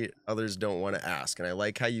maybe others don't want to ask. And I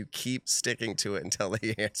like how you keep sticking to it until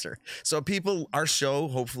they answer. So people, our show,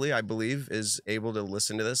 hopefully, I believe, is able to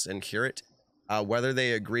listen to this and hear it. Whether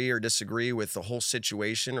they agree or disagree with the whole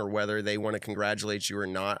situation, or whether they want to congratulate you or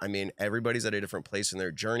not. I mean, everybody's at a different place in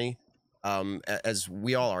their journey, as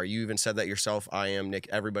we all are. You even said that yourself. I am, Nick.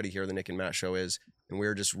 Everybody here, the Nick and Matt show is. And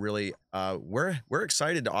we're just really, we're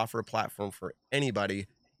excited to offer a platform for anybody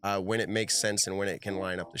when it makes sense and when it can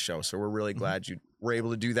line up the show. So we're really glad you were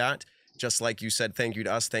able to do that. Just like you said, thank you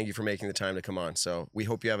to us. Thank you for making the time to come on. So we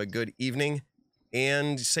hope you have a good evening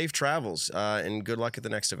and safe travels, and good luck at the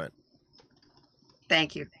next event.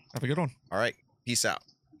 Thank you. Have a good one. All right. Peace out.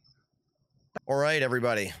 All right,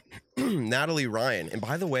 everybody. Natalie Ryan. And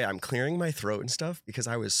by the way, I'm clearing my throat and stuff because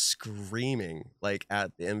I was screaming like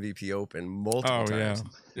at the MVP Open multiple times.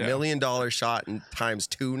 Yeah. $1 million shot in times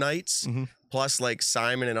 2 nights, plus like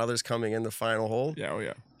Simon and others coming in the final hole. Yeah,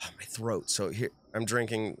 my throat. So here I'm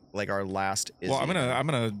drinking like our last. Well, I'm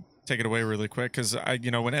gonna take it away really quick, because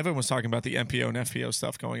when Evan was talking about the MPO and FPO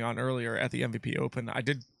stuff going on earlier at the MVP Open, I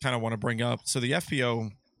did kind of want to bring up. So the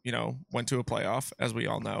FPO, went to a playoff, as we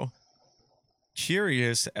all know.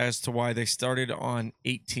 Curious as to why they started on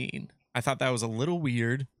 18. I thought that was a little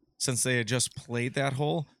weird, since they had just played that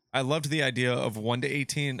hole. I loved the idea of 1 to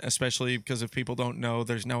 18, especially because if people don't know,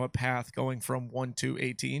 there's now a path going from 1 to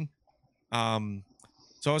 18. So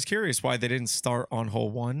I was curious why they didn't start on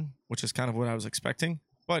hole 1, which is kind of what I was expecting.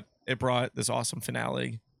 But it brought this awesome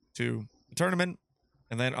finale to the tournament.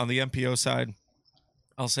 And then on the MPO side,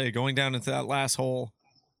 I'll say going down into that last hole,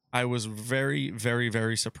 I was very, very,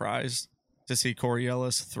 very surprised to see Corey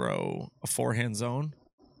Ellis throw a forehand zone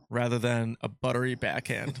rather than a buttery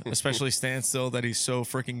backhand, especially standstill that he's so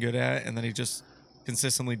freaking good at and that he just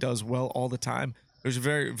consistently does well all the time. It was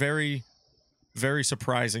very, very, very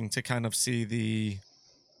surprising to kind of see the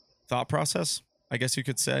thought process, I guess you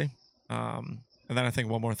could say. And then I think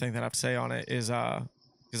one more thing that I have to say on it is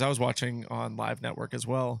because I was watching on Live Network as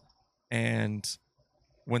well, and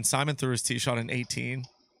when Simon threw his tee shot in 18,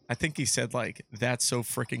 I think he said like, "That's so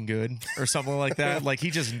freaking good" or something like that. Like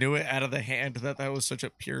he just knew it out of the hand that was such a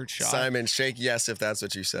pure shot. Simon, shake yes if that's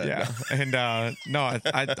what you said. Yeah, and no,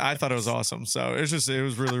 I thought it was awesome. So it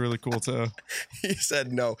was really, really cool to. He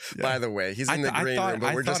said no. Yeah. By the way, he's in the green room,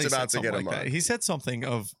 but we're just about to get him on. He said something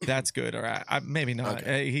of "That's good" or maybe not.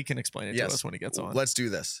 Okay. He can explain it to us when he gets on. Let's do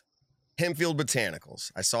this. Hempfield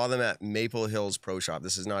Botanicals. I saw them at Maple Hills Pro Shop.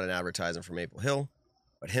 This is not an advertisement for Maple Hill.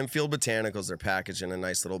 But Hempfield Botanicals, they're packaged in a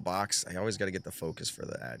nice little box. I always got to get the focus for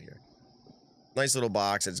the ad here. Nice little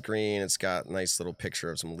box. It's green. It's got a nice little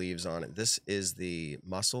picture of some leaves on it. This is the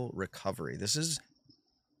Muscle Recovery. This is,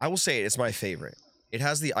 I will say it's my favorite. It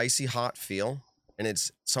has the icy hot feel, and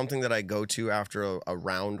it's something that I go to after a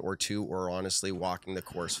round or two, or honestly walking the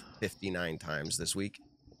course 59 times this week.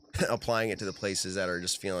 Applying it to the places that are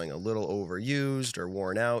just feeling a little overused or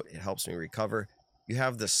worn out. It helps me recover. You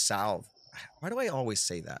have the salve. Why do I always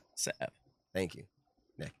say that? Salve. Thank you,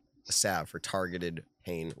 Nick. A salve for targeted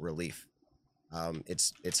pain relief.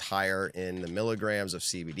 It's higher in the milligrams of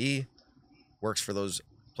CBD. Works for those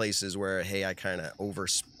places where, hey, I kind of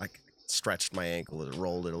stretched my ankle,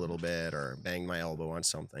 rolled it a little bit, or banged my elbow on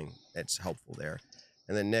something. It's helpful there.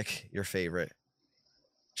 And then Nick, your favorite.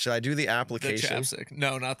 Should I do the application? The chapstick.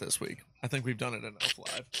 No, not this week. I think we've done it enough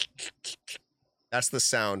live. That's the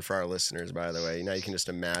sound for our listeners, by the way. Now you can just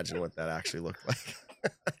imagine what that actually looked like.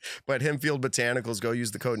 But Hempfield Botanicals, go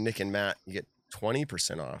use the code Nick and Matt. You get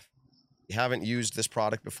 20% off. If you haven't used this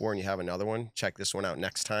product before and you have another one, check this one out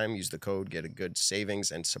next time. Use the code, get a good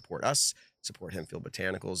savings, and support us. Support Hempfield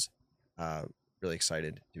Botanicals. Really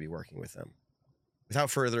excited to be working with them. Without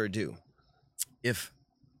further ado, if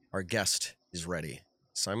our guest is ready,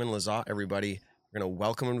 Simon Lizotte, everybody. We're going to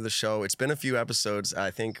welcome him to the show. It's been a few episodes.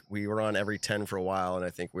 I think we were on every 10 for a while, and I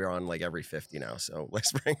think we're on like every 50 now. So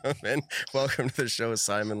let's bring him in. Welcome to the show,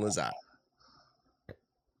 Simon Lizotte.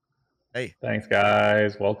 Hey. Thanks,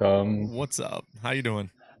 guys. Welcome. What's up? How you doing?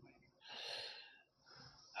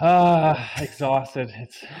 Exhausted.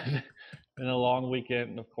 It's been a long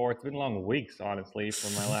weekend, of course. It's been long weeks, honestly,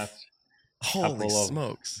 for my last Holy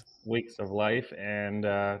smokes. Weeks of life. And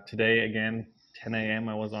today, again, 10 a.m.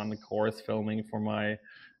 I was on the course filming for my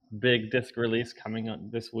big disc release coming up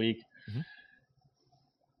this week.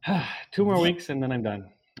 Mm-hmm. 2 more weeks and then I'm done.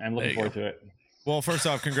 I'm looking forward to it. Well, first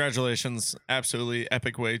off, congratulations. Absolutely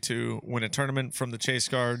epic way to win a tournament from the Chase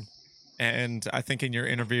Guard. And I think in your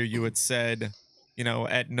interview you had said, you know,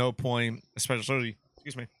 at no point, especially,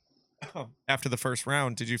 after the first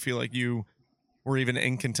round, did you feel like you were even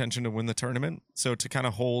in contention to win the tournament? So to kind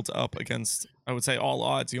of hold up against, I would say, all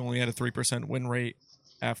odds, you only had a 3% win rate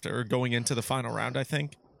after going into the final round, I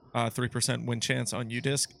think. 3% win chance on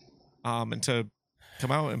UDisc. And to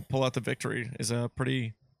come out and pull out the victory is a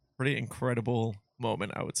pretty incredible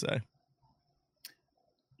moment, I would say.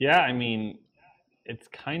 Yeah, I mean, it's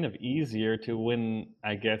kind of easier to win,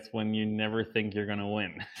 I guess, when you never think you're going to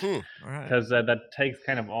win. Because that takes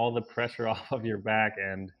kind of all the pressure off of your back,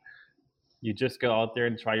 and you just go out there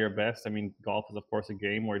and try your best. I mean, golf is, of course, a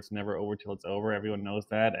game where it's never over till it's over. Everyone knows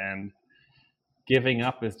that. And giving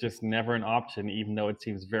up is just never an option, even though it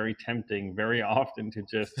seems very tempting very often to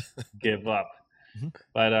just give up. Mm-hmm.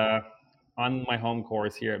 But on my home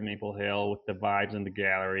course here at Maple Hill with the vibes in the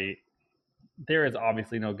gallery, there is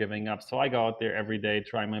obviously no giving up. So I go out there every day,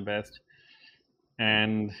 try my best.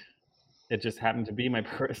 And it just happened to be my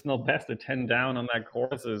personal best. A 10 down on that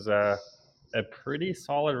course is a pretty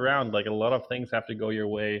solid round. Like, a lot of things have to go your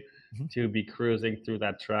way to be cruising through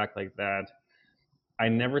that track like that. I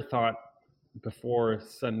never thought before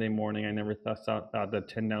Sunday morning, I never thought that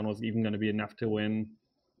 10 down was even going to be enough to win.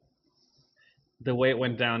 The way it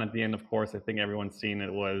went down at the end, of course, I think everyone's seen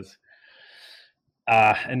it, was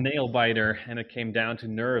a nail biter, and it came down to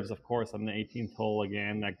nerves, of course, on the 18th hole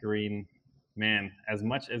again. That green, man, as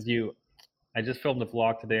much as I just filmed the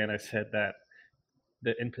vlog today, and I said that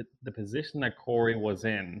the position that Corey was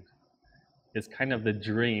in is kind of the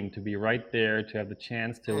dream, to be right there, to have the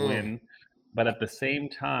chance to win. But at the same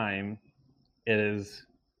time, it is,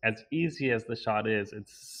 as easy as the shot is,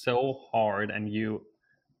 it's so hard, and you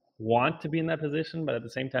want to be in that position, but at the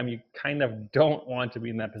same time, you kind of don't want to be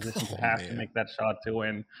in that position to have to make that shot to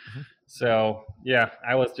win. So, yeah,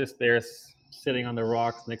 I was just there sitting on the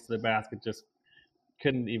rocks next to the basket, just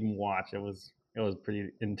couldn't even watch. It was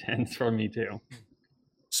pretty intense for me too.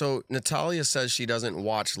 So Natalia says she doesn't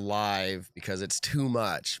watch live because it's too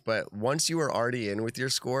much. But once you were already in with your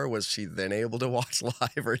score, was she then able to watch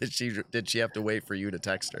live, or did she have to wait for you to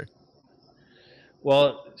text her?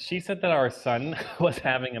 Well, she said that our son was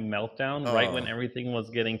having a meltdown right when everything was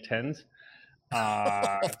getting tense.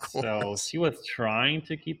 So she was trying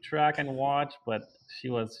to keep track and watch, but she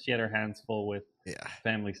had her hands full with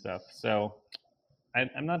family stuff. So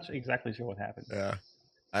I'm not exactly sure what happened. Yeah.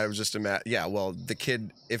 I was just well,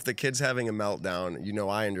 if the kid's having a meltdown,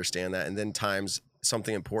 I understand that. And then times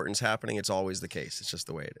something important's happening, it's always the case. It's just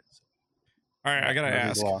the way it is. All right, I got to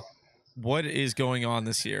ask, what is going on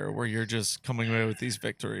this year where you're just coming away with these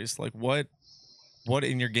victories? Like what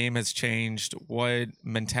in your game has changed? What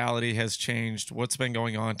mentality has changed? What's been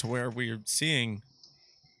going on to where we're seeing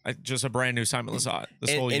just a brand new Simon Lizotte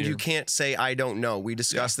this whole year? And you can't say, I don't know. We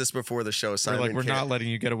discussed this before the show, Simon. We're not letting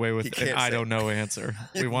you get away with an I don't know answer.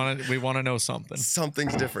 We want to know something.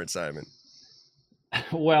 Something's different, Simon.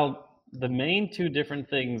 Well, the main two different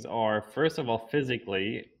things are, first of all,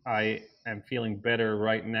 physically, I am feeling better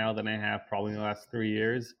right now than I have probably in the last 3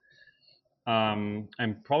 years. I'm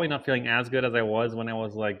probably not feeling as good as I was when I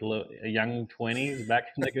was like a young 20s back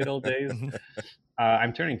in the good old days.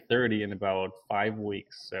 I'm turning 30 in about 5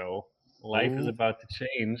 weeks, so life is about to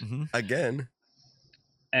change again.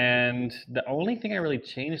 And the only thing I really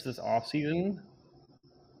changed this off season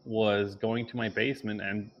was going to my basement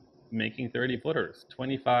and making 30 footers,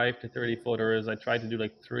 25 to 30 footers. I tried to do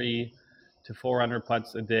like 300 to 400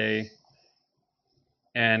 putts a day,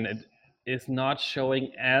 and it is not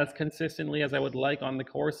showing as consistently as I would like on the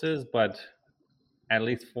courses, but at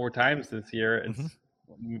least 4 times this year,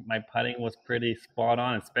 my putting was pretty spot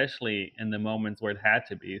on, especially in the moments where it had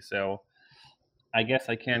to be. So I guess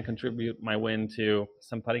I can contribute my win to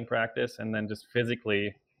some putting practice, and then just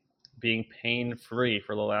physically being pain-free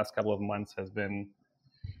for the last couple of months has been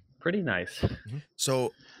pretty nice.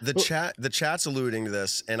 So the chat's alluding to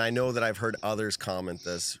this, and I know that I've heard others comment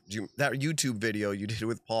this. That YouTube video you did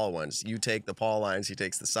with Paul once, you take the Paul lines, he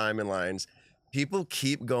takes the Simon lines. People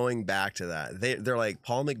keep going back to that. They're like,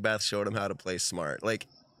 Paul Macbeth showed him how to play smart. Like,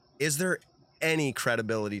 is there any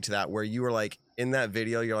credibility to that where you were like, in that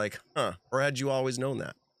video, you're like, huh, or had you always known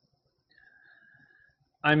that?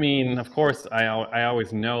 I mean, of course, I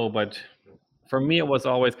always know, but for me, it was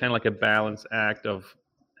always kind of like a balance act of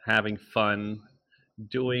having fun,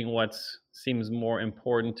 doing what seems more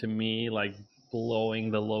important to me, like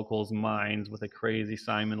blowing the locals' minds with a crazy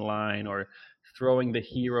Simon line, or throwing the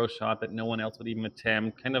hero shot that no one else would even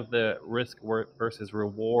attempt, kind of the risk versus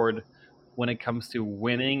reward when it comes to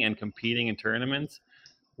winning and competing in tournaments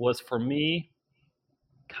was, for me,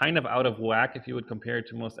 kind of out of whack if you would compare it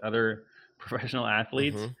to most other professional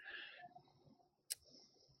athletes.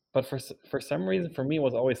 But for some reason, for me, it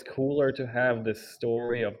was always cooler to have this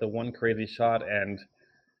story of the one crazy shot. And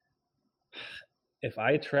if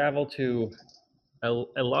I travel to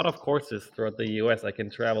a lot of courses throughout the US I can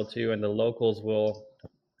travel to, and the locals will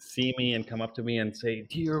see me and come up to me and say,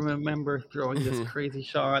 do you remember throwing this crazy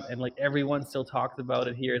shot? And like everyone still talks about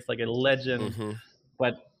it here. It's like a legend.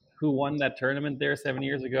 But who won that tournament there 7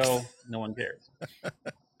 years ago? No one cares.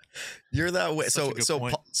 You're that way.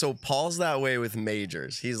 So Paul's that way with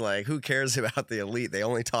majors. He's like, who cares about the elite? They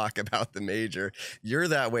only talk about the major. You're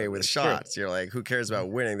that way with shots. You're like, who cares about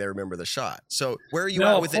winning? They remember the shot. So where are you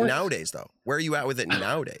at with it nowadays, though? Where are you at with it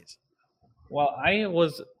nowadays? Well,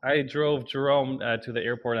 I drove Jerome to the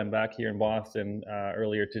airport. I'm back here in Boston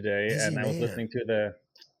earlier today, and I was listening to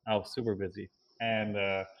I was super busy, and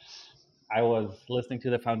I was listening to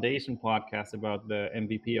the Foundation podcast about the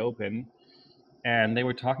MVP Open. And they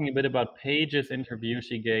were talking a bit about Paige's interview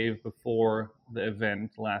she gave before the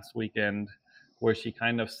event last weekend, where she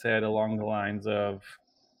kind of said along the lines of,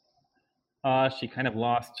 she kind of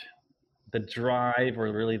lost the drive,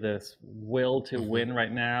 or really this will to win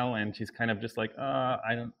right now. And she's kind of just like,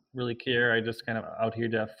 I don't really care. I just kind of out here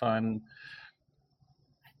to have fun.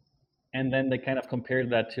 And then they kind of compared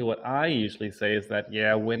that to what I usually say is that,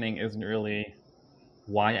 yeah, winning isn't really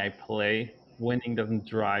why I play. Winning doesn't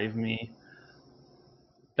drive me.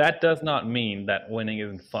 That does not mean that winning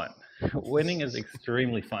isn't fun. Winning is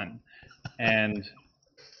extremely fun. And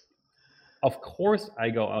of course I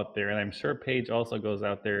go out there, and I'm sure Paige also goes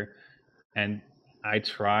out there, and I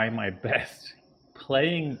try my best.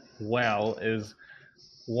 Playing well is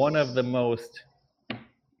one of the most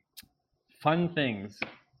fun things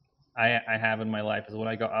I have in my life, is when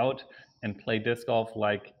I go out and play disc golf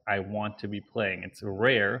like I want to be playing. It's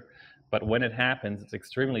rare, but when it happens, it's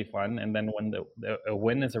extremely fun. And then when a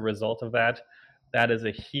win is a result of that, that is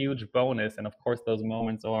a huge bonus. And of course, those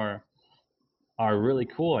moments are really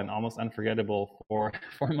cool and almost unforgettable for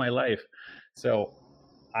my life. So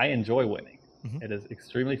I enjoy winning. It is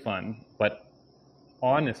extremely fun, but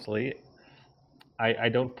honestly, I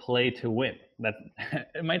don't play to win. That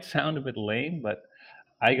it might sound a bit lame, but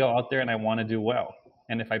I go out there and I want to do well.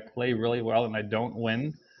 And if I play really well and I don't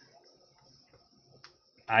win,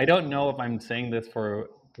 I don't know if I'm saying this for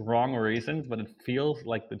wrong reasons, but it feels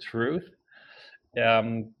like the truth.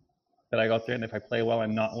 That I go out there and if I play well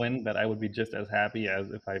and not win, that I would be just as happy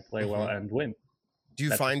as if I play well and win. Do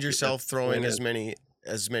you find yourself throwing as many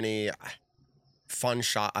fun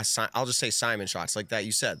shots? I'll just say Simon shots like that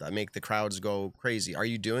you said that make the crowds go crazy. Are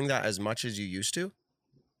you doing that as much as you used to?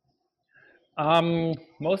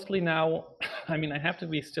 Mostly now. I mean, I have to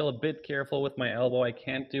be still a bit careful with my elbow. I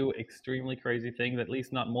can't do extremely crazy things, at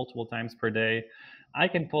least not multiple times per day. I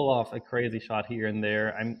can pull off a crazy shot here and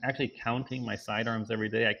there. I'm actually counting my sidearms every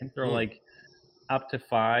day. I can throw like up to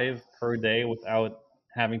 5 per day without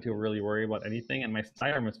having to really worry about anything. And my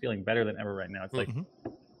sidearm is feeling better than ever right now. It's like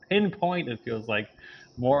pinpoint, it feels like,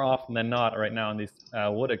 more often than not right now in these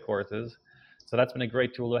wooded courses. So that's been a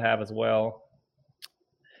great tool to have as well.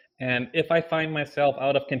 And if I find myself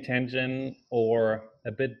out of contention or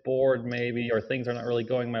a bit bored maybe, or things are not really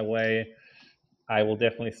going my way, I will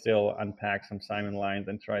definitely still unpack some Simon lines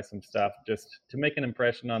and try some stuff just to make an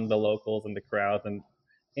impression on the locals and the crowd and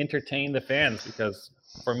entertain the fans, because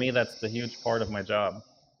for me, that's the huge part of my job.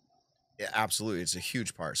 Yeah, absolutely. It's a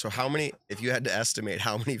huge part. So how many, if you had to estimate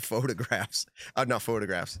how many photographs, not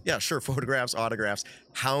photographs. Yeah, sure. Photographs, autographs.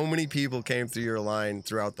 How many people came through your line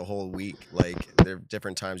throughout the whole week? Like there are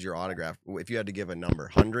different times you're autographed. If you had to give a number,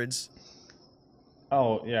 hundreds?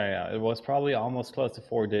 Oh, yeah. It was probably almost close to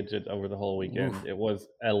 4 digits over the whole weekend. Oof. It was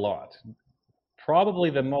a lot.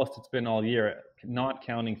 Probably the most it's been all year, not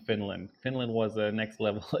counting Finland. Finland was a next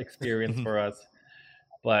level experience for us.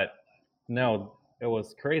 But no, it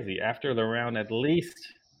was crazy. After the round, I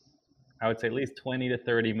would say at least 20 to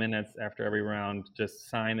 30 minutes after every round, just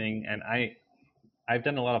signing. And I've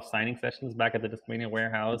done a lot of signing sessions back at the Discmania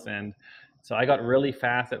warehouse. And so I got really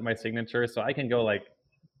fast at my signature. So I can go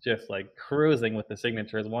just cruising with the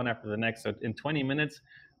signatures one after the next. So in 20 minutes,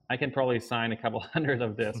 I can probably sign a couple hundred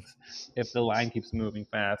of discs if the line keeps moving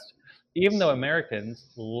fast. Even though Americans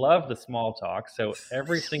love the small talk, so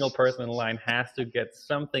every single person in the line has to get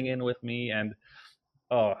something in with me. And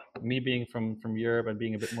me being from Europe and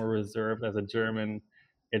being a bit more reserved as a German,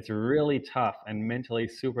 it's really tough and mentally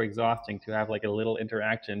super exhausting to have a little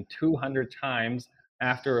interaction 200 times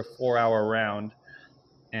after a 4-hour round.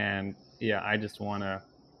 And yeah, I just want to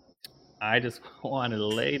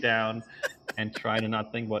lay down and try to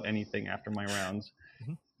not think about anything after my rounds,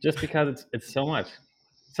 just because it's so much.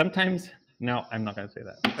 Sometimes, no, I'm not going to say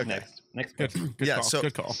that. Okay. Next question. Good call. So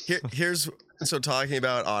good call. So talking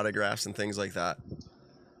about autographs and things like that.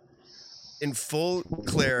 In full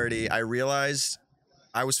clarity, I realized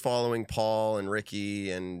I was following Paul and Ricky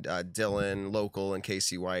and Dylan, Local, and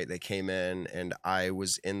Casey White. They came in, and I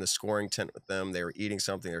was in the scoring tent with them. They were eating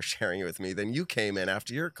something. They were sharing it with me. Then you came in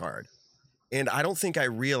after your card. And I don't think I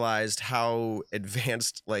realized how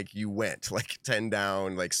advanced you went, 10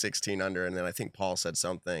 down, 16 under. And then I think Paul said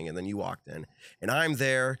something, and then you walked in. And I'm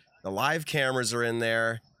there. The live cameras are in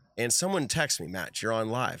there. And someone texts me, Matt, you're on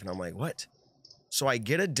live. And I'm like, what? So I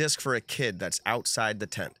get a disc for a kid that's outside the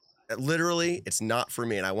tent. Literally, it's not for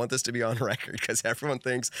me. And I want this to be on record because everyone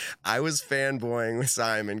thinks I was fanboying with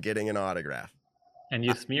Simon getting an autograph. And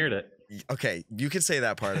you smeared it. Okay, you could say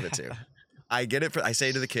that part of it too. I get it. I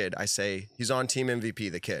say to the kid, he's on team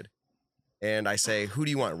MVP, the kid. And I say, who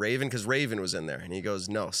do you want? Raven? Because Raven was in there. And he goes,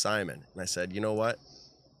 no, Simon. And I said, you know what?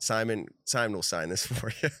 Simon will sign this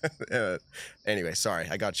for you. Anyway, sorry,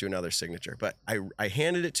 I got you another signature. But I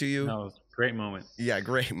handed it to you. No, it was a great moment. Yeah,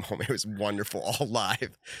 great moment. It was wonderful, all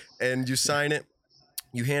live. And you sign it.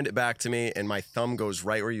 You hand it back to me, and my thumb goes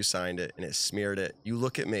right where you signed it, and it smeared it. You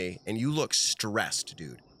look at me, and you look stressed,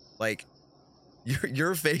 dude.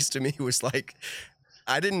 Your face to me was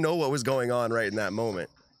I didn't know what was going on right in that moment.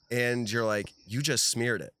 And you're like, you just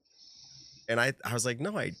smeared it. And I was like,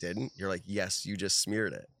 no, I didn't. You're like, yes, you just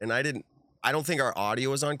smeared it. And I don't think our audio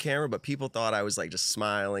was on camera, but people thought I was just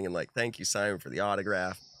smiling and thank you, Simon, for the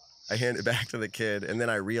autograph. I hand it back to the kid. And then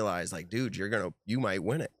I realized dude, you might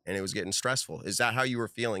win it. And it was getting stressful. Is that how you were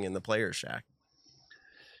feeling in the Players Shack?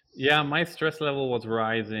 Yeah, my stress level was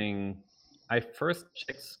rising. I first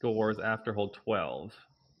checked scores after hole 12.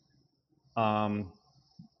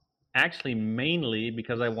 Actually, mainly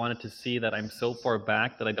because I wanted to see that I'm so far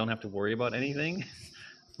back that I don't have to worry about anything.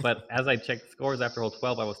 But as I checked scores after hole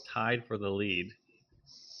 12, I was tied for the lead.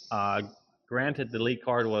 Granted, the lead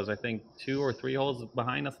card was, I think, 2 or 3 holes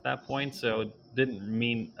behind us at that point, so it didn't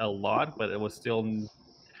mean a lot, but it was still,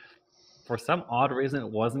 for some odd reason,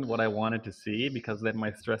 it wasn't what I wanted to see, because then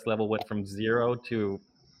my stress level went from 0 to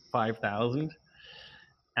 5,000.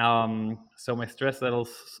 So my stress level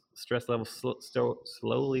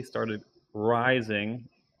slowly started rising.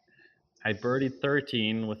 I birdied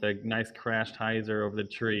 13 with a nice crashed hyzer over the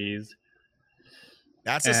trees.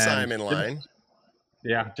 That's a Simon line.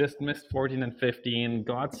 Yeah, just missed 14 and 15,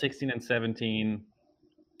 got 16 and 17,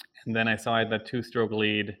 and then I saw I had that 2-stroke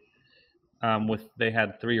lead. They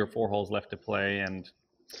had 3 or 4 holes left to play, and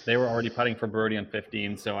they were already putting for birdie on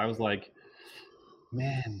 15. So I was like,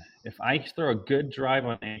 man, if I throw a good drive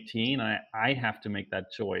on 18, I have to make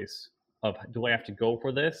that choice of, do I have to go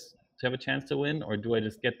for this to have a chance to win, or do I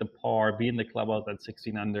just get the par, be in the clubhouse at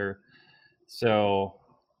 16 under? So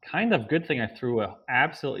kind of good thing I threw a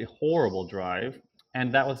absolutely horrible drive. And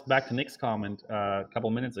that was back to Nick's comment a couple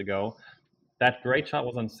minutes ago. That great shot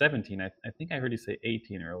was on 17. I think I heard you say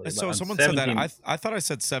 18 earlier. So someone 17, said that. I thought I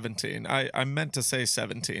said 17. I meant to say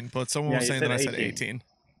 17, but someone was saying that 18. I said 18.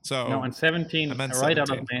 So no, on 17, right 17. Out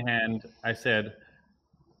of my hand, I said,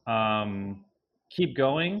 keep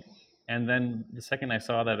going. And then the second I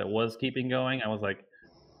saw that it was keeping going, I was like,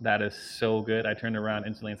 that is so good. I turned around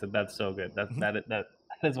instantly and said, that's so good. That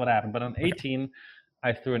is what happened. But on 18,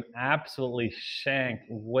 I threw an absolutely shank,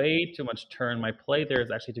 way too much turn. My play there is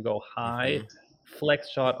actually to go high, flex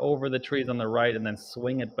shot over the trees on the right, and then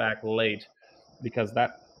swing it back late, because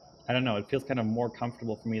that, I don't know, it feels kind of more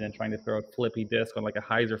comfortable for me than trying to throw a flippy disc on like a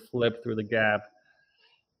hyzer flip through the gap.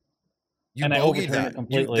 You and bogeyed that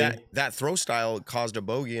completely. That throw style caused a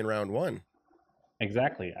bogey in round 1.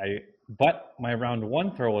 Exactly. But my round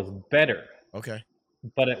 1 throw was better. Okay.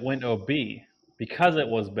 But it went OB because it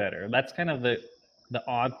was better. That's kind of the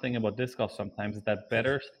odd thing about disc golf sometimes, is that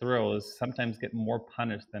better throws sometimes get more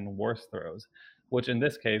punished than worse throws, which in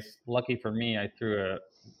this case, lucky for me, I threw a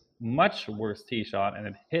much worse tee shot and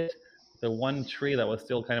it hit the one tree that was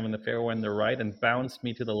still kind of in the fairway on the right and bounced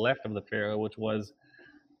me to the left of the fairway, which was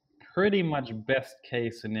pretty much best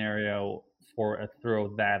case scenario for a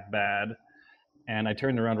throw that bad. And I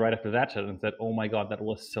turned around right after that shot and said, oh my God, that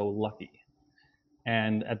was so lucky.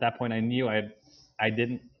 And at that point I knew I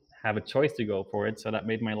didn't have a choice to go for it, so that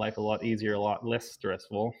made my life a lot easier, a lot less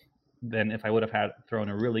stressful than if I would have thrown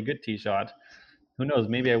a really good tee shot. Who knows,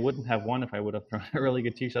 maybe I wouldn't have won if I would have thrown a really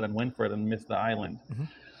good tee shot and went for it and missed the island.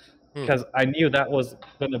 Because I knew that was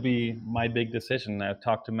going to be my big decision. I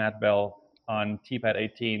talked to Matt Bell on T-Pad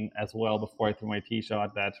 18 as well before I threw my tee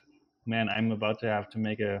shot that, man, I'm about to have to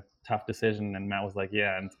make a tough decision. And Matt was like,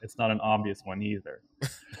 yeah, and it's not an obvious one either.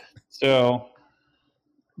 So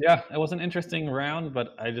yeah, it was an interesting round,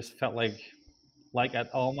 but I just felt like at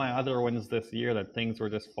all my other wins this year, that things were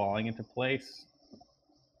just falling into place.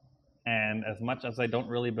 And as much as I don't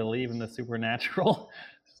really believe in the supernatural,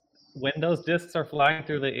 when those discs are flying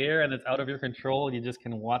through the air and it's out of your control, you just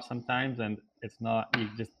can watch sometimes, and it's not,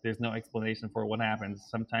 there's no explanation for what happens.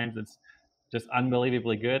 Sometimes it's just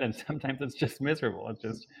unbelievably good, and sometimes it's just miserable.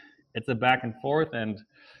 It's a back and forth. And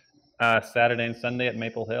Saturday and Sunday at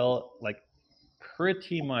Maple Hill, like,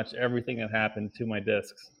 pretty much everything that happened to my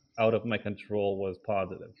discs out of my control was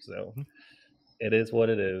positive. So it is what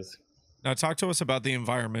it is. Now, talk to us about the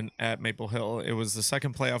environment at Maple Hill. It was the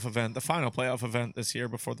second playoff event, the final playoff event this year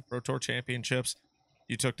before the Pro Tour Championships.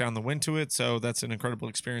 You took down the wind to it, so that's an incredible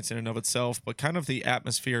experience in and of itself, but kind of the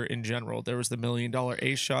atmosphere in general. There was the $1 million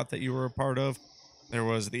ace shot that you were a part of. There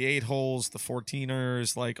was the 8 holes, the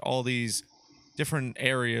 14ers, like all these different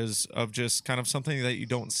areas of just kind of something that you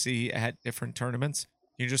don't see at different tournaments.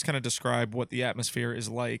 Can you just kind of describe what the atmosphere is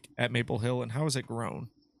like at Maple Hill and how has it grown?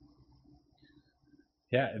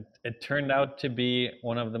 Yeah, it turned out to be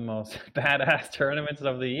one of the most badass tournaments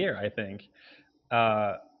of the year, I think.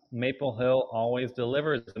 Maple Hill always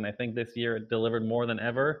delivers, and I think this year it delivered more than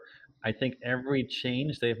ever. I think every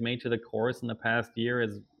change they've made to the course in the past year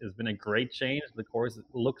has been a great change. The course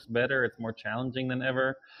looks better, it's more challenging than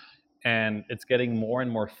ever, and it's getting more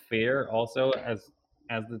and more fair also as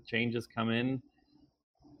the changes come in.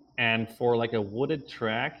 And for like a wooded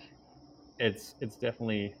track, it's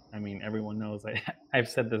definitely, I mean, everyone knows I've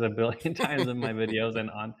said this a billion times in my videos and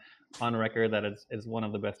on record that it's one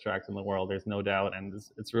of the best tracks in the world. There's no doubt, and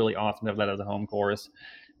it's really awesome to have that as a home course.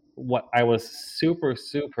 What I was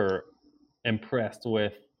super impressed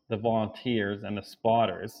with the volunteers and the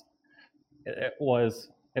spotters.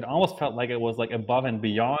 It almost felt like it was like above and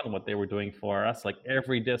beyond what they were doing for us. Like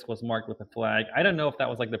every disc was marked with a flag. I don't know if that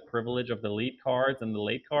was like the privilege of the lead cards and the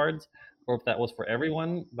late cards, or if that was for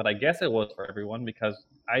everyone, but I guess it was for everyone because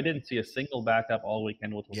I didn't see a single backup all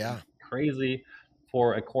weekend, which was crazy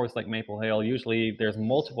for a course like Maple Hill. Usually there's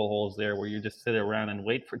multiple holes there where you just sit around and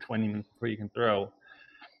wait for 20 minutes before you can throw.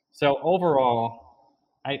 So overall,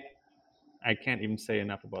 I can't even say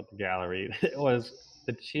enough about the gallery. It was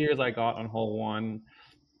the cheers I got on hole 1,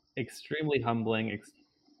 extremely humbling.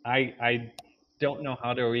 I don't know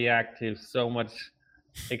how to react to so much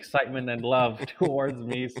excitement and love towards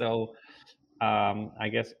me. So I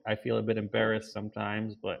guess I feel a bit embarrassed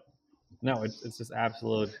sometimes, but no, it's just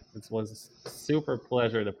absolute. It was a super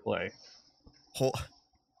pleasure to play.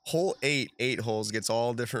 Hole 8 holes gets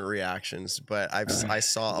all different reactions, but I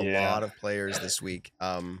saw a lot of players this week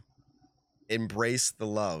embrace the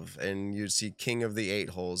love, and you'd see king of the 8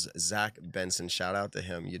 holes, Zach Benson. Shout out to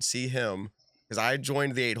him. You'd see him because I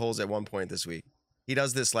joined the 8 holes at one point this week. He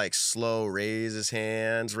does this like slow raise his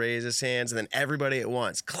hands, and then everybody at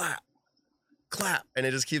once clap, and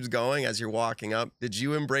it just keeps going as you're walking up. Did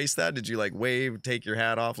you embrace that? Did you like wave, take your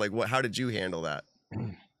hat off? Like how did you handle that?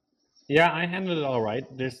 Yeah, I handled it all right.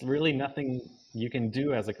 There's really nothing you can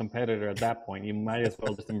do as a competitor at that point. You might as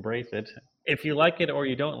well just embrace it. If you like it or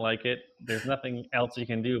you don't like it, there's nothing else you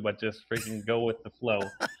can do but just freaking go with the flow.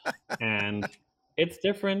 And it's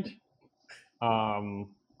different.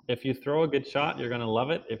 If you throw a good shot, you're going to love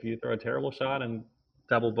it. If you throw a terrible shot and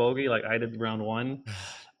double bogey like I did round 1,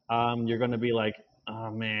 you're going to be like, oh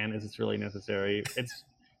man, is this really necessary?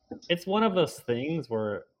 It's one of those things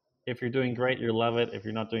where if you're doing great, you love it. If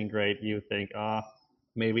you're not doing great, you think,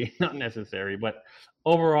 maybe not necessary. But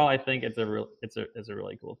overall, I think it's a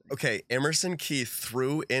really cool thing. Okay, Emerson Keith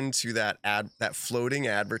threw into that floating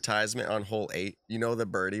advertisement on hole 8. You know, the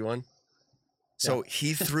birdie one. So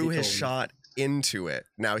he threw his shot into it.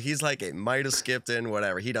 Now he's like, it might have skipped in,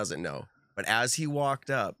 whatever. He doesn't know. But as he walked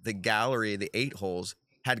up, the gallery, the 8 holes,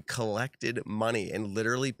 had collected money and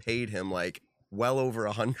literally paid him like well over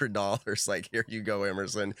 $100. Like, here you go,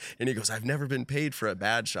 Emerson. And he goes, I've never been paid for a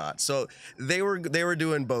bad shot. So they were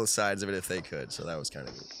doing both sides of it if they could. So that was kind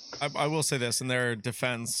of neat. I will say this in their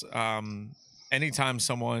defense. Anytime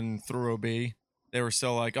someone threw a B, they were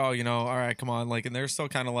still like, oh, all right, come on. Like, and they're still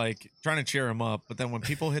kind of like trying to cheer him up. But then when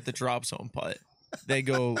people hit the drop zone putt, they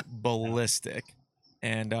go ballistic.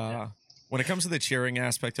 And when it comes to the cheering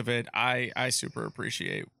aspect of it, I super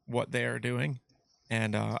appreciate what they are doing.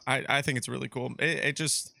 And I think it's really cool. It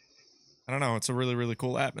just, I don't know, it's a really, really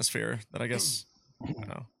cool atmosphere that I guess,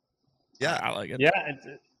 I like it. Yeah,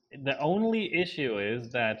 the only issue is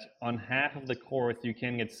that on half of the course, you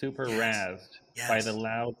can get super razzed by the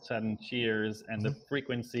loud, sudden cheers and the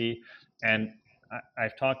frequency. And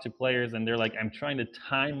I've talked to players and they're like, I'm trying to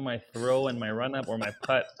time my throw and my run up or my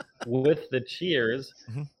putt with the cheers.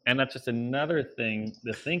 And that's just another thing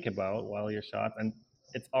to think about while you're shot. And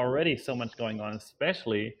it's already so much going on,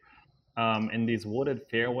 especially in these wooded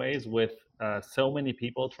fairways with so many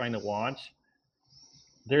people trying to watch.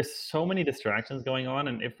 There's so many distractions going on.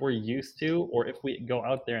 And if we're used to, or if we go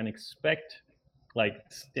out there and expect like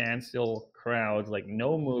standstill crowds, like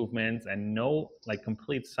no movements and no like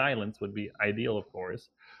complete silence would be ideal, of course,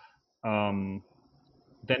 then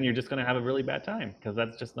you're just going to have a really bad time because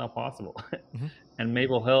that's just not possible. And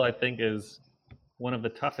Maple Hill, I think, is one of the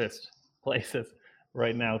toughest places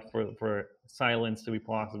right now for silence to be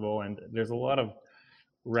possible. And there's a lot of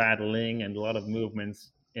rattling and a lot of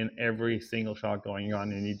movements in every single shot going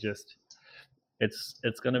on. And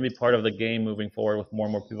it's going to be part of the game moving forward with more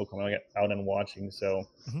and more people coming out and watching. So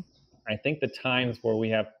I think the times where we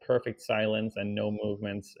have perfect silence and no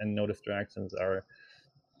movements and no distractions are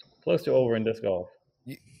close to over in disc golf.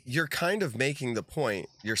 You're kind of making the point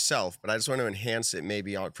yourself, but I just want to enhance it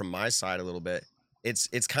maybe from my side a little bit. It's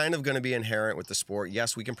kind of going to be inherent with the sport.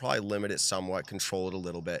 Yes, we can probably limit it somewhat, control it a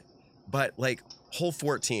little bit. But like hole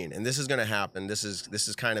 14, and this is going to happen. This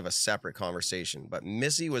is kind of a separate conversation. But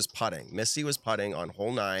Missy was putting on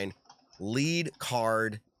hole 9, lead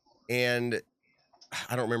card, and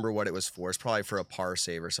I don't remember what it was for. It's probably for a par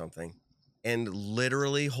save or something. And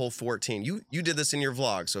literally hole 14, you did this in your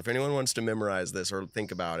vlog. So if anyone wants to memorize this or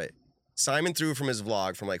think about it, Simon threw from his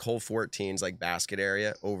vlog from like hole 14's like basket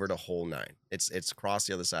area over to hole 9. It's across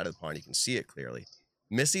the other side of the pond. You can see it clearly.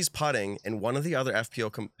 Missy's putting, and one of the other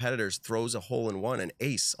FPO competitors throws a hole-in-one, an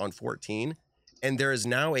ace on 14, and there is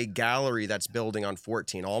now a gallery that's building on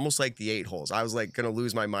 14, almost like the 8 holes. I was like going to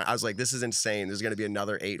lose my mind. I was like, this is insane. There's going to be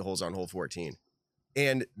another 8 holes on hole 14.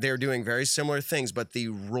 And they're doing very similar things, but the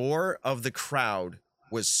roar of the crowd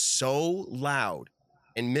was so loud,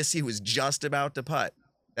 and Missy was just about to putt,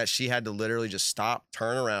 that she had to literally just stop,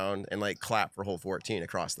 turn around, and like clap for hole 14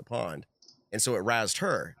 across the pond. And so it razzed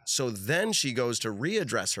her. So then she goes to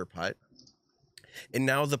readdress her putt, And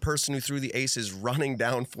now the person who threw the ace is running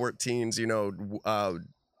down 14's,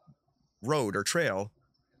 road or trail.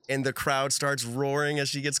 And the crowd starts roaring as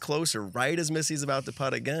she gets closer, right as Missy's about to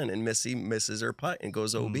putt again. And Missy misses her putt and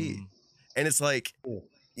goes OB. And it's like,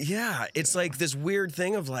 yeah, it's like this weird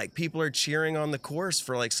thing of like people are cheering on the course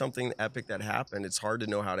for like something epic that happened. It's hard to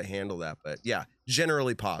know how to handle that. But yeah,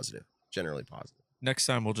 generally positive. Generally positive. Next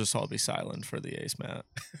time we'll just all be silent for the ace, Matt.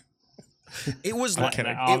 It was I'm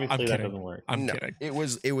kidding. Obviously, that doesn't work. I'm kidding. It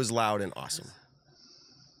was loud and awesome.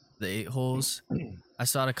 The 8 holes, I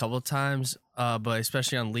saw it a couple of times, but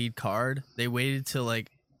especially on lead card, they waited till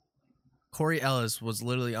like Corey Ellis was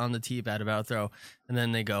literally on the tee pad about to throw, and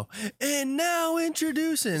then they go, and now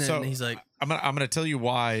introducing, and he's like, I'm gonna tell you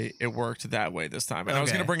why it worked that way this time. And I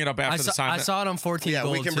was gonna bring it up after the Simon. I saw it on 14 Yeah,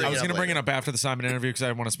 gold we can too. bring I was it gonna up bring it later. up after the Simon interview because I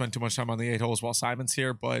didn't want to spend too much time on the 8 holes while Simon's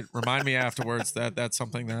here. But remind me afterwards that that's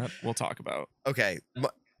something that we'll talk about. Okay.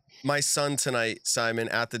 My son tonight, Simon,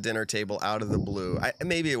 at the dinner table, out of the blue.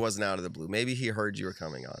 Maybe it wasn't out of the blue. Maybe he heard you were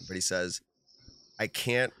coming on, but he says, I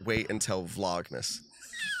can't wait until Vlogmas.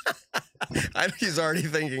 He's already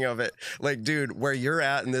thinking of it. Like, dude, where you're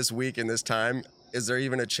at in this week and this time, is there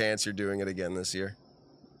even a chance you're doing it again this year?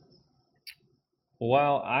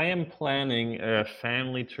 Well, I am planning a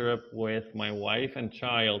family trip with my wife and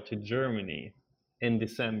child to Germany in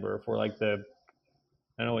December for like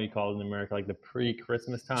I don't know what you call it in America, like the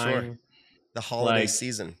pre-Christmas time. Sure. The holiday Like,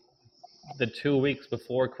 season. The 2 weeks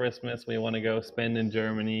before Christmas, we want to go spend in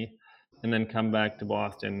Germany and then come back to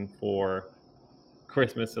Boston for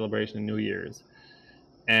Christmas celebration and New Year's.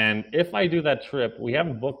 And if I do that trip, we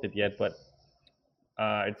haven't booked it yet, but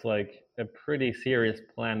it's like a pretty serious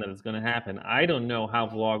plan that is going to happen. I don't know how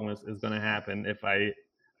Vlogmas is going to happen if I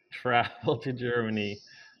travel to Germany.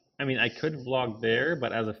 I mean, I could vlog there,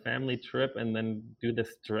 but as a family trip and then do the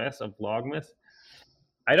stress of Vlogmas,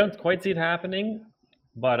 I don't quite see it happening.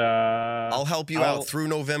 But I'll help you out through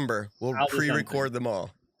November. We'll pre-record them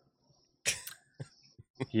all.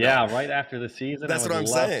 Yeah, right after the season. That's what I'm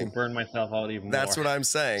love saying. To burn myself out even more. That's what I'm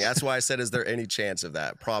saying. That's why I said, is there any chance of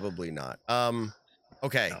that? Probably not.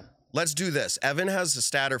 Okay, No. Let's do this. Evan has a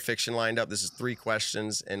stat or fiction lined up. This is 3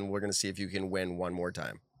 questions, and we're going to see if you can win one more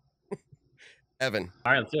time. Evan.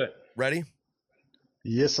 All right, let's do it. Ready?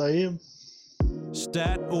 Yes, I am.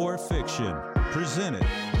 Stat or fiction, presented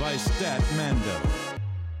by Statmando.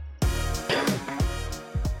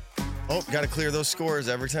 Oh, got to clear those scores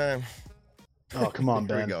every time. Oh, come on,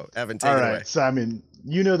 Ben. Here we go. Evan, take All it right, away. Simon,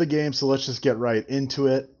 you know the game, so let's just get right into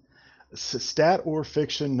it. Stat or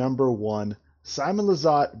fiction number 1. Simon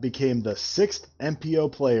Lizotte became the 6th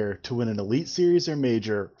MPO player to win an Elite Series or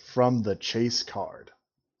Major from the Chase card.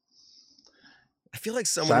 I feel like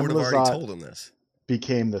someone Simon would have already Lizotte told him this.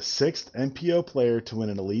 Became the 6th MPO player to win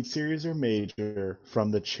an Elite Series or Major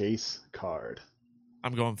from the Chase card.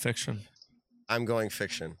 I'm going fiction. I'm going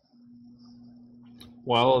fiction.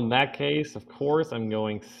 Well, in that case, of course, I'm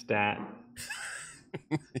going stat.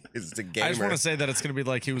 It's the gamer. I just want to say that it's going to be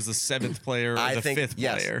like he was the 7th player or the 5th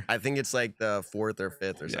player. I think it's like the 4th or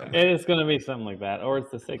 5th or something. It is going to be something like that, or it's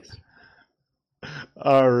the 6th.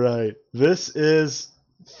 All right. This is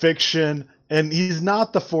fiction, and he's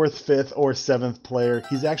not the 4th, 5th, or 7th player.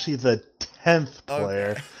 He's actually the 10th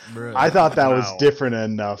player. Bro. I thought that was different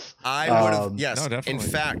enough. I would have, yes. No, In definitely.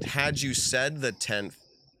 fact, had you said the 10th,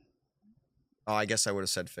 oh, I guess I would have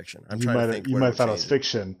said fiction. I'm You trying might to think. you what might it have thought it would was change.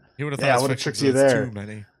 fiction. He would have Yeah, thought I it was would've fiction, tricked you so it's there. Too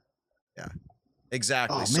many.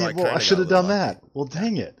 Exactly. Oh So man, well, I kinda should have got a done little that. lucky. Well,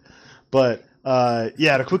 dang it. But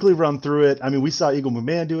yeah, to quickly run through it, I mean, we saw Eagle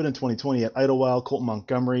McMahon do it in 2020 at Idlewild, Colton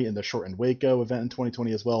Montgomery in the Shortened Waco event in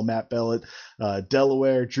 2020 as well, Matt Bellett,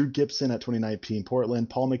 Delaware, Drew Gibson at 2019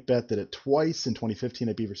 Portland, Paul McBeth did it twice in 2015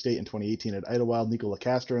 at Beaver State, in 2018 at Idlewild, Nico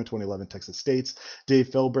LaCastro in 2011 Texas States, Dave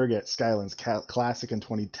Felberg at Skylands Classic in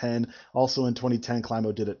 2010. Also in 2010,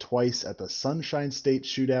 Climo did it twice at the Sunshine State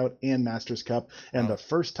Shootout and Masters Cup, and the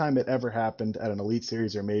first time it ever happened at an Elite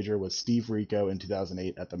Series or Major was Steve Rico in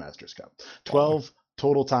 2008 at the Masters Cup. 12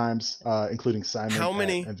 total times, including Simon How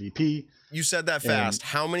many? at MVP. You said that fast.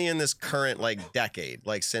 How many in this current like decade?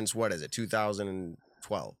 Like since what is it?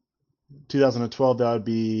 2012. 2012, that would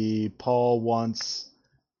be Paul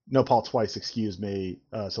twice, excuse me.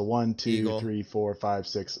 So 1, 2, Eagle. 3, 4, 5,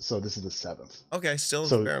 6. So this is the 7th. Okay, still a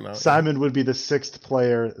So fair amount. Simon would be the 6th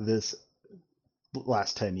player this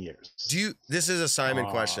last 10 years. This is a Simon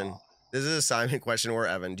question. This is a Simon question or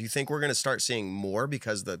Evan. Do you think we're going to start seeing more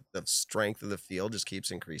because the strength of the field just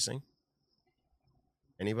keeps increasing?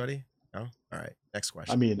 Anybody? No? All right. Next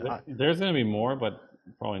question. I mean, There's going to be more, but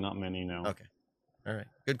probably not many now. Okay. All right.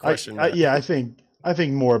 Good question. Matt. yeah, I think I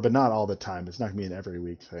think more, but not all the time. It's not gonna be an every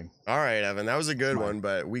week thing. All right, Evan, that was a good one,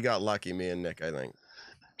 but we got lucky, me and Nick, I think.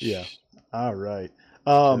 Yeah. All right.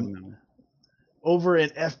 Should've known. Over in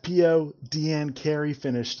FPO, Deanne Carey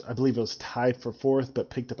finished, I believe it was tied for 4th, but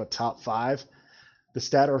picked up a top 5. The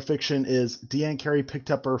stat or fiction is Deanne Carey picked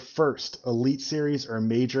up her first Elite Series or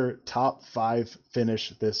Major top 5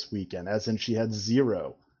 finish this weekend, as in she had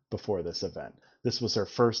 0 before this event. This was her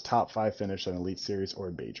first top 5 finish in Elite Series or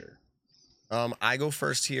Major. I go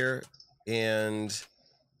first here, and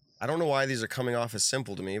I don't know why these are coming off as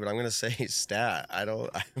simple to me, but I'm going to say stat.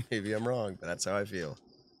 Maybe I'm wrong, but that's how I feel.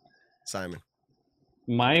 Simon.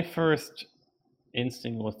 My first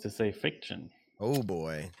instinct was to say fiction, Oh,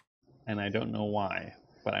 boy. and I don't know why,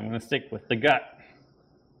 but I'm going to stick with the gut.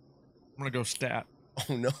 I'm gonna go stat.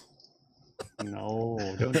 Oh, no.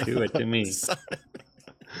 No, don't do it to me.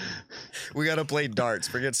 We got to play darts.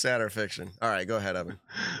 Forget stat or fiction. All right, go ahead, Evan.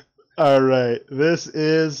 All right. This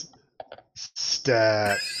is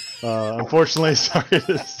stat. Unfortunately, sorry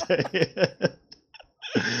to say it.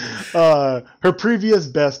 Her previous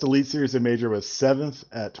best Elite Series and Major was 7th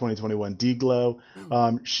at 2021 D-Glow.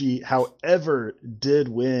 She, however, did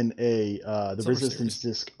win the Silver Resistance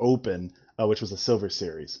Disc Open, which was a Silver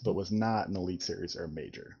Series, but was not an Elite Series or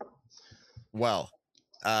Major. Well,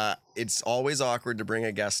 it's always awkward to bring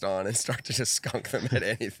a guest on and start to just skunk them at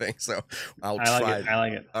anything, so I'll try. I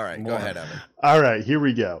like it. All right, go ahead, Evan. All right, here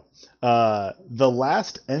we go. The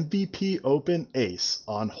last MVP Open ace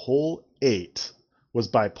on hole 8 was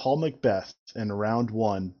by Paul Macbeth in round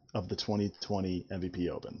 1 of the 2020 MVP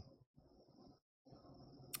Open.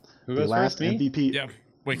 Who The goes last first? Me? MVP. Yeah.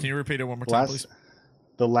 Wait, can you repeat it one more time, please?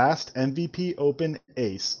 The last MVP Open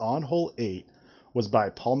ace on hole 8 was by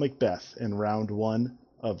Paul Macbeth in round 1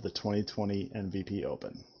 of the 2020 MVP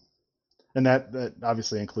Open. And that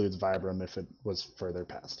obviously includes Vibram if it was further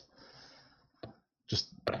past. Just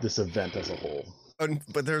this event as a whole.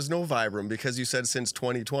 But there's no Vibram because you said since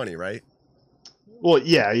 2020, right? Well,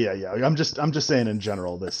 yeah. I'm just saying in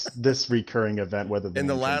general this recurring event, whether In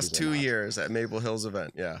the name last changes or 2 not. years at Maple Hills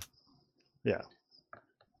event, yeah. Yeah.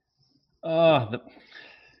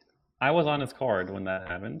 I was on his card when that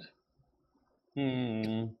happened.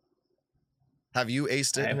 Have you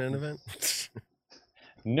aced it in an event?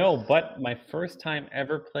 No, but my first time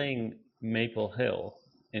ever playing Maple Hill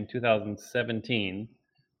in 2017,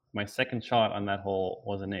 my second shot on that hole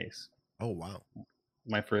was an ace. Oh, wow.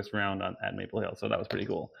 My first round at Maple Hill, so that was pretty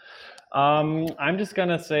cool. I'm just going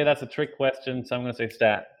to say that's a trick question, so I'm going to say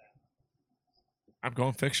stat. I'm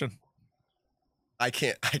going fiction. I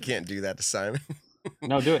can't do that to Simon.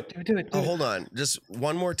 No, do it. Do it. Oh, hold on. Just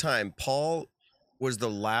one more time. Paul was the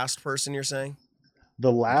last person you're saying?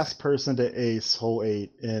 The last person to ace hole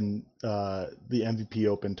 8 in the MVP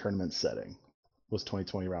Open tournament setting was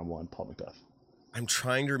 2020 round 1, Paul Macbeth. I'm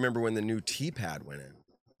trying to remember when the new T-pad went in.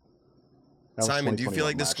 That was Simon, do you feel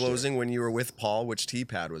like 2021 last year. disclosing when you were with Paul which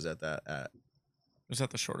T-pad was at that at? Was that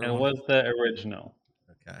the shorter It one? was the original.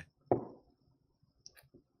 Okay.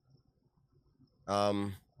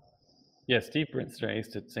 Yeah, Steve Brinster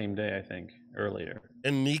aced it same day, I think, earlier.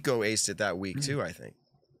 And Nico aced it that week too, I think.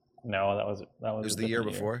 No, that was It a was the year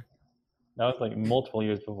different before. That was like multiple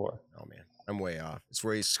years before. Oh man, I'm way off. It's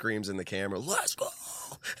where he screams in the camera, "Let's go!"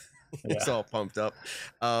 It's Yeah. all pumped up.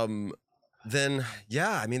 Then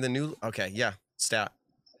yeah, I mean the new. Okay, yeah, stat.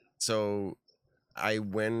 So I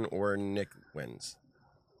win or Nick wins.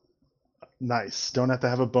 Nice. Don't have to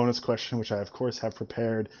have a bonus question, which I of course have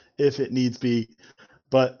prepared if it needs be.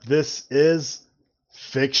 But this is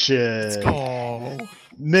fiction. Let's go.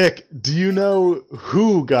 Nick, do you know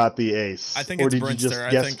who got the ace? I think or it's did you Brinster. just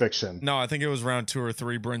I guess think- fiction? No, I think it was round 2 or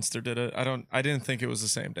 3. Brinster did it. I didn't think it was the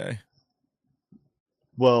same day.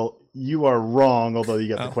 Well, you are wrong, although you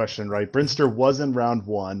got the Oh. question right. Brinster was in round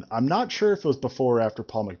 1. I'm not sure if it was before or after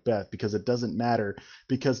Paul Macbeth because it doesn't matter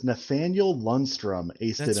because Nathaniel Lundstrom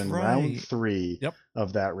aced That's it in right. round 3 Yep.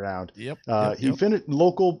 of that round. Yep. He finished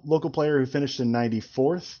local player who finished in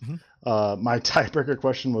 94th. Mhm. My tiebreaker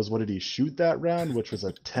question was, what did he shoot that round? Which was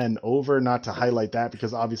a 10 over. Not to highlight that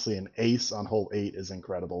because obviously an ace on hole 8 is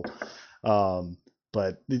incredible.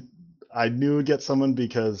 But I knew it'd get someone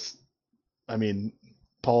because, I mean,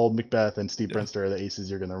 Paul Macbeth and Steve Brinster are the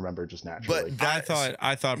aces you're going to remember just naturally. But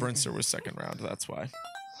I thought Brinster was second round. That's why.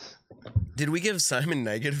 did we give Simon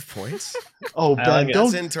negative points? Oh, I Ben, like it.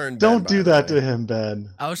 That's don't intern Ben, don't by do the that way. to him, Ben.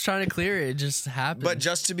 I was trying to clear it. It just happened. But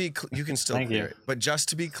just to be, you can still Thank clear you. it. But just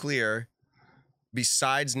to be clear,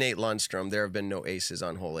 besides Nate Lundstrom, there have been no aces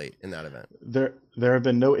on hole 8 in that event. There have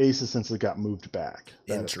been no aces since it got moved back.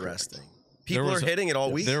 That is correct. Interesting. There People are was hitting it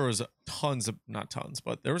all week. There was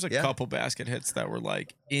but there was a couple basket hits that were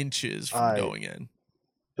like inches from going in.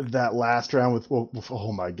 That last round with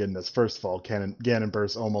oh my goodness! First of all, Gannon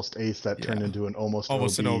Burst almost ace that turned into an almost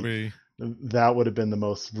an OB. That would have been the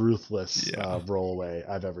most ruthless roll away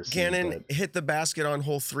I've ever seen. Gannon hit the basket on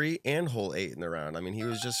hole 3 and hole 8 in the round. I mean, he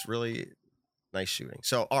was just really nice shooting.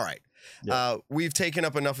 So, all right. We've taken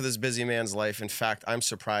up enough of this busy man's life. In fact, I'm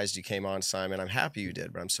surprised you came on, Simon. I'm happy you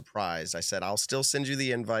did, but I'm surprised. I said, I'll still send you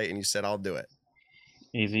the invite, and you said, I'll do it.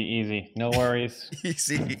 Easy. No worries.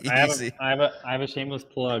 easy. I have a shameless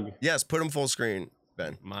plug. Yes, put him full screen,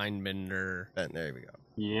 Ben. Mindbender. Ben, there we go.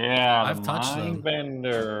 Yeah, I've touched them.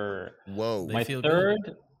 Mindbender. Whoa. They feel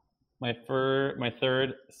good. My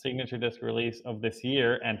third signature disc release of this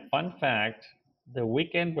year. And fun fact, the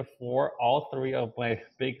weekend before all 3 of my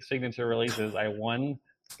big signature releases, I won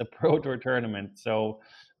the Pro Tour tournament. So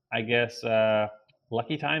I guess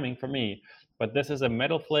lucky timing for me. But this is a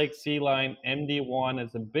Metal Flake C-Line MD1.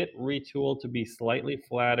 It's a bit retooled to be slightly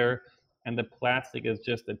flatter, and the plastic is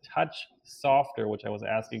just a touch softer, which I was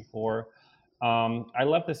asking for. I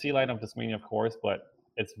love the C-Line of Tasmania, of course, but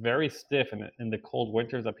it's very stiff in the cold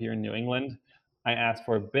winters up here in New England. I asked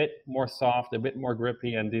for a bit more soft, a bit more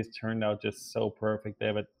grippy, and these turned out just so perfect.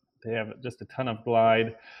 They have just a ton of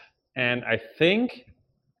glide, and I think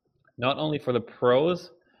not only for the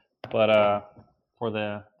pros, but for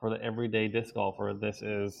the everyday disc golfer, this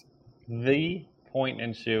is the point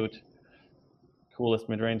and shoot coolest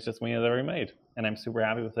mid-range disc I've ever made, and I'm super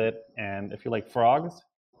happy with it. And if you like frogs,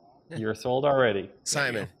 you're sold already.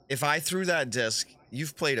 Simon, if I threw that disc,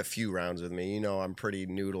 you've played a few rounds with me. You know I'm pretty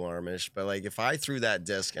noodle armish, but like if I threw that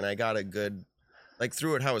disc and I got a good, like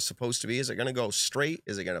threw it how it's supposed to be, is it going to go straight?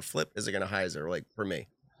 Is it going to flip? Is it going to hyzer? Like for me?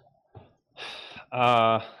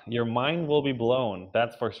 Your mind will be blown.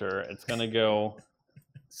 That's for sure. It's going to go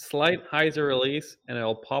slight hyzer release, and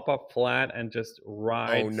it'll pop up flat and just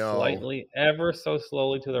ride slightly, ever so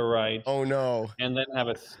slowly to the right. Oh no! And then have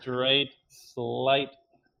a straight, slight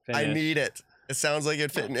finish. I need it. It sounds like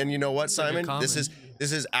it fit. And you know what, Simon? This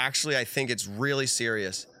is actually, I think it's really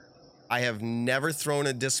serious. I have never thrown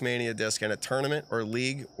a Discmania disc in a tournament or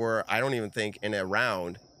league, or I don't even think in a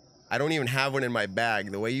round. I don't even have one in my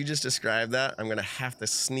bag. The way you just described that, I'm going to have to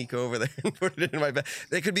sneak over there and put it in my bag.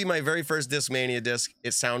 That could be my very first Discmania disc.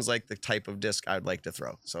 It sounds like the type of disc I'd like to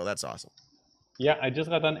throw. So that's awesome. Yeah, I just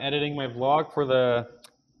got done editing my vlog for the,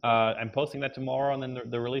 I'm posting that tomorrow, and then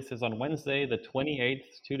the release is on Wednesday, the 28th,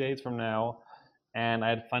 2 days from now. And I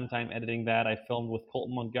had a fun time editing that. I filmed with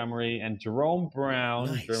Colton Montgomery and Jerome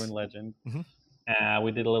Brown, German legend.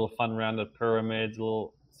 We did a little fun round at Pyramids,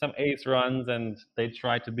 some ace runs, and they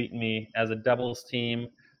tried to beat me as a doubles team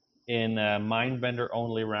in a Mindbender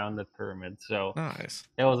only round at Pyramids. So nice.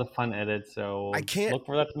 It was a fun edit. So look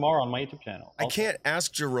for that tomorrow on my YouTube channel. I can't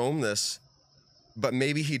ask Jerome this, but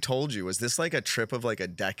maybe he told you. Was this like a trip of like a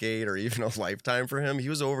decade or even a lifetime for him? He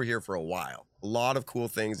was over here for a while. A lot of cool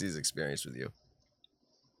things he's experienced with you.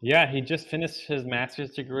 Yeah, he just finished his master's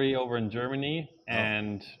degree over in Germany,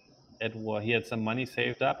 and he had some money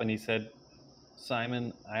saved up, and he said,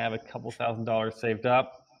 Simon, I have a couple $1,000s saved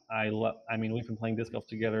up. I mean, we've been playing disc golf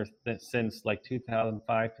together since like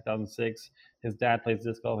 2005, 2006. His dad plays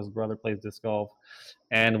disc golf. His brother plays disc golf.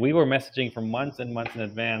 And we were messaging for months and months in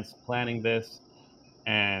advance, planning this.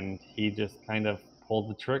 And he just kind of pulled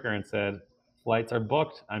the trigger and said, flights are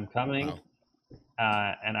booked. I'm coming.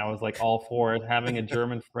 Wow. And I was like all for it. Having a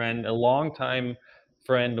German friend, a longtime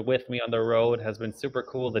friend with me on the road has been super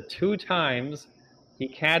cool. The 2 times he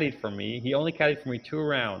caddied for me. He only caddied for me 2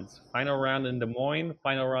 rounds. Final round in Des Moines,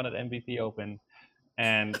 final round at MVP Open.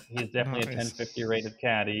 And he's definitely a 1050 rated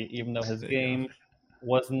caddy, even though his game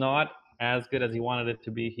was not as good as he wanted it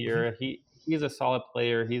to be here. He's a solid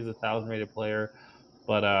player. He's a 1,000 rated player.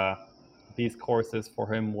 But these courses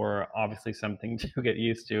for him were obviously something to get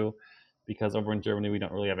used to, because over in Germany, we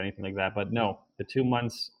don't really have anything like that. But no, the 2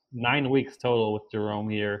 months, 9 weeks total with Jerome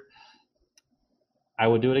here, I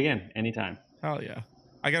would do it again anytime. Hell yeah.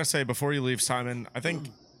 I got to say, before you leave, Simon, I think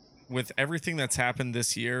with everything that's happened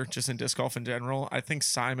this year, just in disc golf in general, I think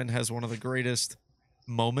Simon has one of the greatest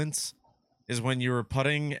moments is when you were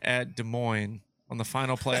putting at Des Moines on the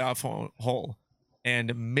final playoff hole,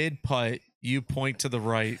 and mid-putt, you point to the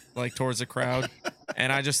right, like towards the crowd.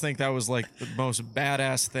 And I just think that was like the most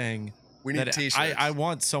badass thing. We need t-shirts. I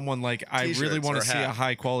want someone like, I really want to see a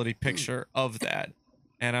high quality picture of that.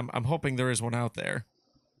 And I'm hoping there is one out there.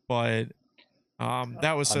 But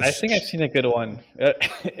that was I think I've seen a good one.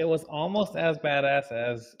 It was almost as badass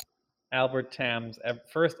as Albert Tam's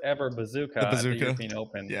first ever bazooka at the European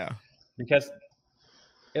Open. Yeah. Because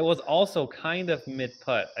it was also kind of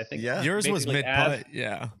mid-putt. I think yours was mid-putt,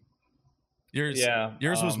 yeah.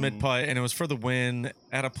 Yours was mid putt, and it was for the win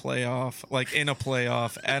at a playoff, like in a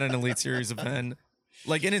playoff at an Elite Series event,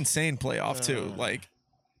 like an insane playoff too. Like,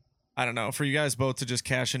 I don't know, for you guys both to just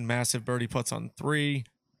cash in massive birdie putts on 3,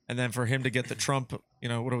 and then for him to get the Trump, you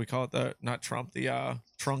know, what do we call it? The not Trump, the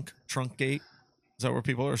trunk gate. Is that where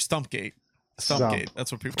people are? Stump gate. Stump gate.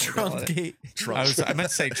 That's what people call it. Gate. I meant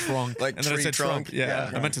to say trunk, like and then I said trunk. Trump.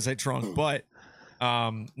 Yeah, I meant to say trunk, but.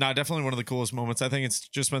 Definitely one of the coolest moments. I think it's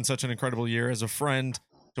just been such an incredible year as a friend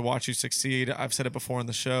to watch you succeed. I've said it before in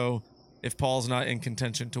the show. If Paul's not in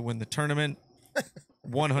contention to win the tournament,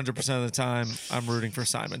 100% of the time, I'm rooting for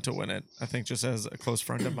Simon to win it. I think just as a close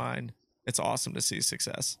friend of mine, it's awesome to see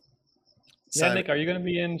success. Yeah, Nick, are you going to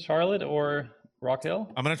be in Charlotte or Rock Hill?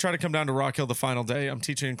 I'm going to try to come down to Rock Hill the final day. I'm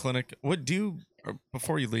teaching in clinic. What do you,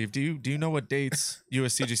 before you leave, do you know what dates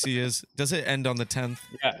USCGC is? Does it end on the 10th?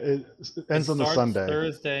 Yeah. It ends on the Sunday.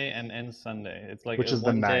 Thursday and ends Sunday. It's like which is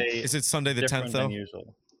the 9th. Is it Sunday the 10th though?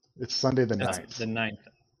 Usual. It's Sunday the 9th. It's the 9th.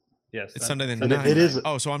 Yes. It's Sunday the 9th. It is.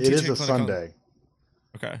 Oh, so I'm it teaching is a clinic Sunday.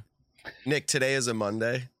 Okay. Nick, today is a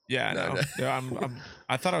Monday. Yeah, no. Yeah,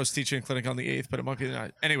 I thought I was teaching a clinic on the 8th, but it might be the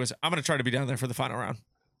 9th. Anyways, I'm going to try to be down there for the final round.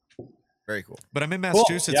 Very cool. But I'm in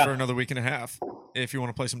Massachusetts for another week and a half if you want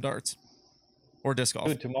to play some darts or disc golf.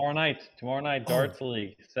 Dude, tomorrow night, Darts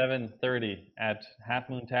League, 7:30 at Half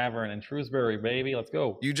Moon Tavern in Shrewsbury, baby. Let's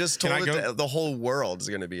go. You just told it the whole world is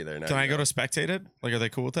going to be there now. Can I go to spectate it? Like, are they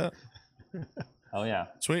cool with that? Oh, yeah.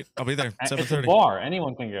 Sweet. I'll be there. 7:30. It's a bar.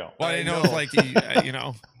 Anyone can go. Well, I know, like, you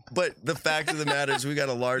know. But the fact of the matter is we got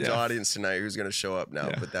a large audience tonight who's going to show up now,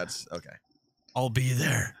 but that's okay. I'll be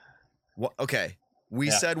there. Well, okay. We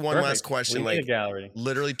said one last question like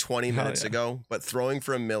literally 20 minutes ago, but throwing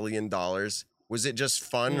for $1 million, was it just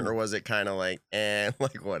fun or was it kind of like,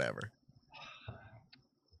 like whatever?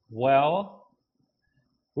 Well,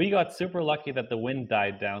 we got super lucky that the wind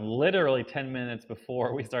died down literally 10 minutes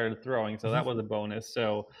before we started throwing. So that was a bonus.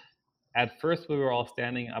 So at first we were all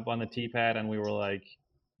standing up on the tee pad and we were like,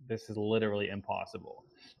 this is literally impossible,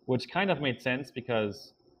 which kind of made sense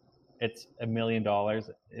because it's $1 million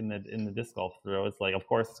in the disc golf throw. It's like, of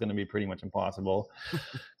course, it's going to be pretty much impossible.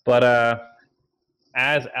 But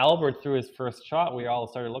as Albert threw his first shot, we all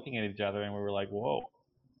started looking at each other and we were like, whoa,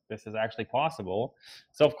 this is actually possible.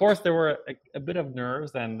 So, of course, there were a bit of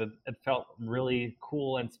nerves and it felt really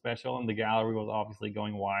cool and special. And the gallery was obviously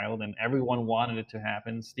going wild and everyone wanted it to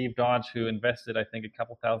happen. Steve Dodge, who invested, I think, a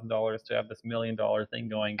couple $1,000s to have this $1 million thing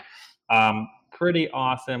going, pretty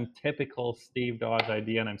awesome, typical Steve Dodge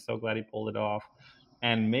idea, and I'm so glad he pulled it off.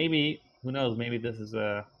 And maybe, who knows, maybe this is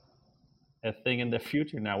a thing in the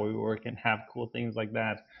future now where we can have cool things like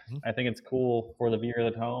that. I think it's cool for the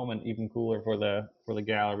viewers at home and even cooler for the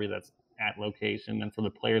gallery that's at location and for the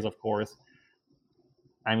players, of course.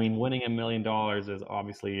 I mean, winning $1 million is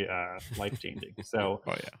obviously life-changing. So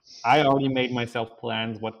I already made myself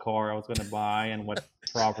plans what car I was going to buy and what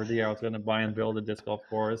property I was going to buy and build a disc golf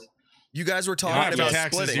course. You guys were talking about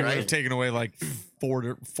taxes, splitting, you right? would have taken away like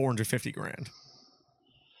 $450,000.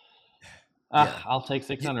 I'll take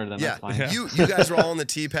 600 then. That's fine. You guys were all on the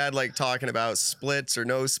tee pad like talking about splits or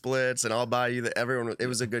no splits, and I'll buy you everyone. It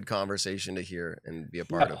was a good conversation to hear and be a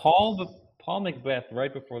part of. Paul Macbeth,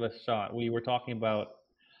 right before the shot, we were talking about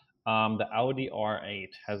the Audi R8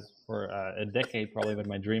 has for a decade probably been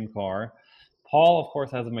my dream car. Paul, of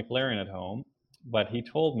course, has a McLaren at home, but he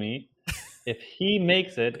told me if he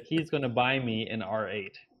makes it, he's going to buy me an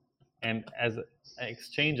R8. And as an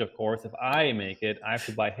exchange, of course, if I make it, I have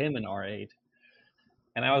to buy him an R8.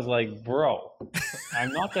 And I was like, bro,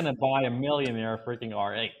 I'm not going to buy a millionaire freaking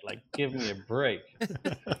R8. Like, give me a break.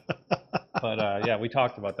 But yeah, we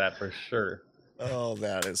talked about that for sure. Oh,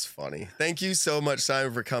 that is funny. Thank you so much,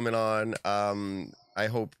 Simon, for coming on. I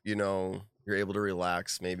hope, you're able to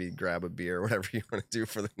relax, maybe grab a beer, whatever you want to do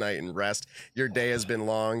for the night and rest. Your day has been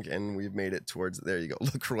long and we've made it towards, there you go.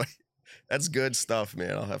 Look, Roy, that's good stuff,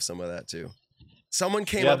 man. I'll have some of that too. Someone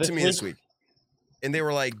came up to me this week and they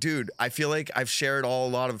were like, dude, I feel like I've shared a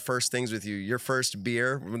lot of first things with you. Your first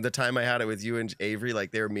beer, the time I had it with you and Avery, like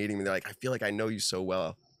they were meeting me. They're like, I feel like I know you so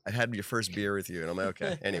well. I had your first beer with you. And I'm like,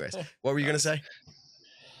 okay. Anyways, what were you going to say?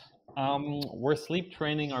 We're sleep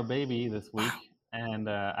training our baby this week. And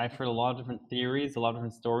I've heard a lot of different theories, a lot of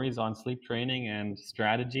different stories on sleep training and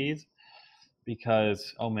strategies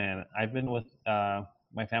because, oh man, I've been with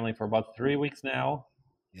my family for about 3 weeks now.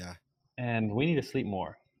 Yeah. And we need to sleep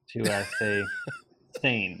more to stay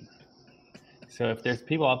sane. So if there's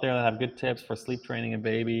people out there that have good tips for sleep training a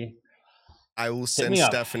baby, I will send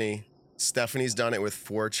Stephanie. Stephanie's done it with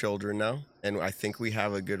 4 children now. And I think we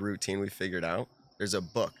have a good routine we figured out. There's a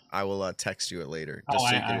book. I will text you it later. Just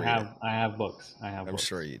so you can read it. I have books. I'm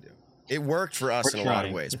sure you do. It worked for us in a lot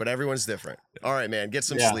of ways, but everyone's different. All right, man. Get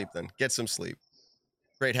some sleep then. Get some sleep.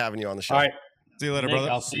 Great having you on the show. All right. See you later, Nick,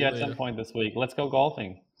 brother. I'll see you at some point this week. Let's go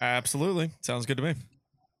golfing. Absolutely. Sounds good to me.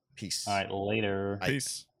 Peace. All right, later.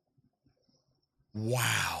 Peace.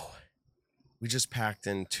 Wow. We just packed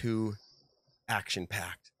in 2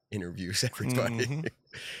 action-packed interviews, everybody.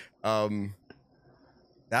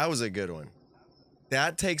 That was a good one.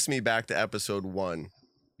 That takes me back to episode 1.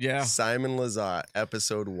 Yeah. Simon Lizotte,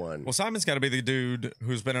 episode 1. Well, Simon's got to be the dude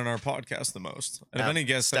who's been on our podcast the most. And if any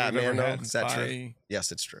guest that we've ever had, is that true?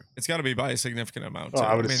 Yes, it's true. It's got to be by a significant amount. Oh,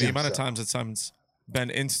 I would mean, the assume amount of so. times that Simon's been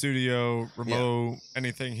in studio, remote,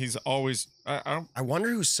 anything, he's always. I wonder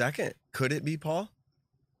who's second. Could it be Paul?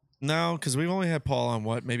 No, because we've only had Paul on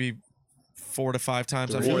what, maybe 4 to 5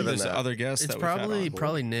 times. I feel like there's other guests. It's that we've had on.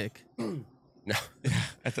 probably Nick. No.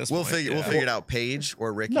 At this we'll point, figure it out. Paige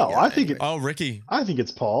or Ricky? No, I think Oh, Ricky. I think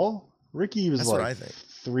it's Paul. Ricky was That's what I like think.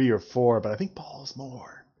 3 or 4, but I think Paul's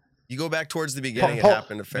more. You go back towards the beginning, Paul- it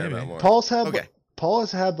happened a fair amount more. Paul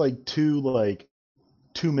has had like 2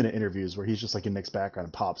 2-minute interviews where he's just like in Nick's background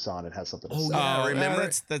and pops on and has something to say. Yeah,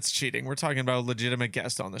 remember? That's cheating. We're talking about a legitimate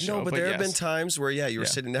guest on the show. No, but there have been times where you were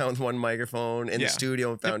sitting down with one microphone in the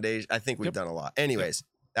studio and foundation. I think we've done a lot. Anyways,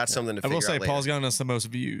 that's something to figure out. I will say later. Paul's gotten us the most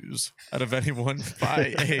views out of anyone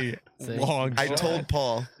by a long shot.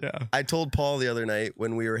 I told Paul the other night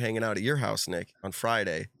when we were hanging out at your house, Nick, on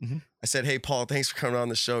Friday. I said, "Hey, Paul, thanks for coming on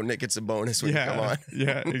the show. Nick gets a bonus when you come on."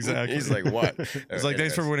 Yeah, exactly. He's like, "What?" He's like,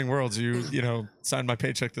 "Thanks for winning worlds. You signed my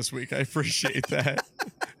paycheck this week. I appreciate that."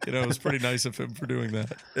 It was pretty nice of him for doing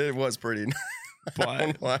that. It was pretty. I don't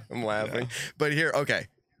know why I'm laughing, but here, okay,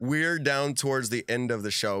 we're down towards the end of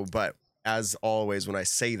the show, but as always, when I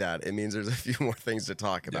say that, it means there's a few more things to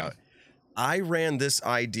talk about. I ran this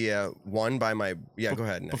idea by my go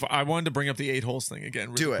ahead, Nick. I wanted to bring up the 8 holes thing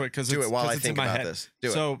again really quick because do it while I it's think in my about head. this. Do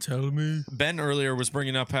so it. Tell me. Ben earlier was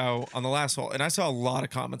bringing up how on the last hole, and I saw a lot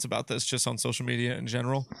of comments about this just on social media in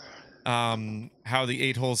general, how the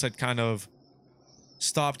 8 holes had kind of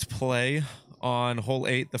stopped play on hole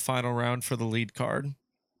 8, the final round for the lead card,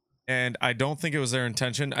 and I don't think it was their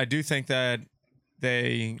intention. I do think that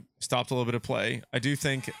they stopped a little bit of play. I do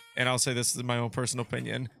think, and I'll say this is my own personal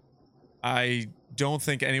opinion, I don't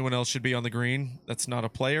think anyone else should be on the green that's not a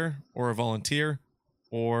player or a volunteer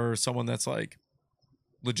or someone that's like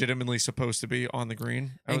legitimately supposed to be on the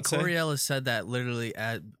green. And Corey Ellis said that literally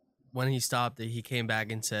when he stopped it, he came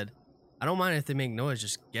back and said, "I don't mind if they make noise,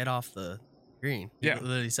 just get off the green." He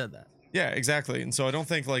literally said that. Yeah, exactly. And so I don't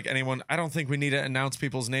think I don't think we need to announce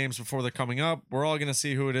people's names before they're coming up. We're all going to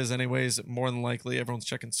see who it is anyways. More than likely, everyone's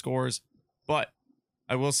checking scores. But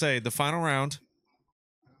I will say the final round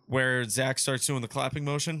where Zach starts doing the clapping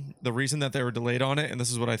motion, the reason that they were delayed on it, and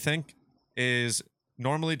this is what I think, is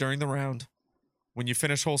normally during the round, when you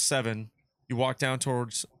finish hole 7, you walk down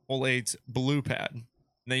towards hole 8's blue pad. And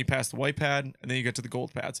then you pass the white pad, and then you get to the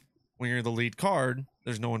gold pads. When you're the lead card,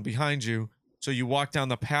 there's no one behind you. So you walk down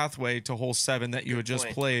the pathway to hole 7 that you had just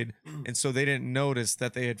played. And so they didn't notice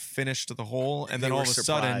that they had finished the hole. And then all of a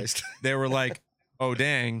sudden, they were like, oh,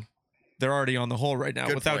 dang, they're already on the hole right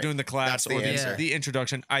now without doing the claps or the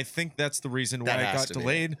introduction. I think that's the reason why it got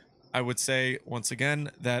delayed. I would say, once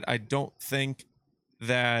again, that I don't think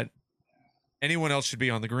that anyone else should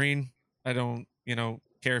be on the green. I don't,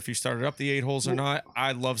 care if you started up the 8 holes or not.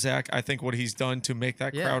 I love Zach. I think what he's done to make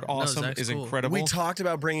that crowd awesome is incredible. We talked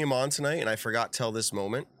about bringing him on tonight, and I forgot till this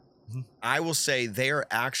moment. I will say they're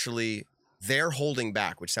holding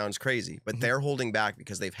back, which sounds crazy, but they're holding back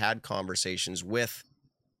because they've had conversations with,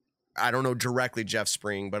 I don't know directly Jeff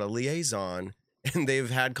Spring, but a liaison, and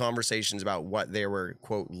they've had conversations about what they were,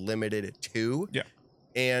 quote, limited to. Yeah.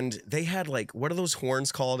 And they had what are those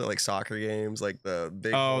horns called at soccer games? Like the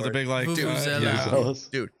big the big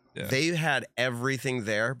dude. Yeah. They had everything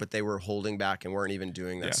there, but they were holding back and weren't even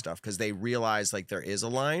doing that stuff because they realized there is a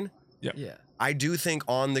line. Yeah. I do think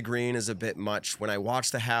on the green is a bit much. When I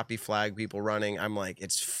watch the happy flag people running, I'm like,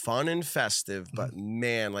 it's fun and festive, but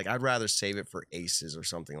man, I'd rather save it for aces or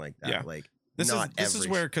something like that. Yeah. This is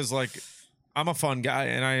where, because I'm a fun guy,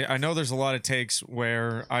 and I know there's a lot of takes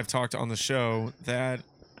where I've talked on the show that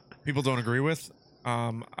people don't agree with.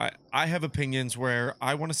 I have opinions where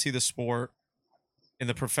I want to see the sport in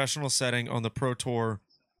the professional setting on the Pro Tour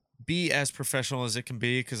be as professional as it can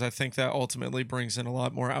be, because I think that ultimately brings in a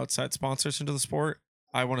lot more outside sponsors into the sport.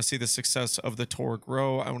 I want to see the success of the tour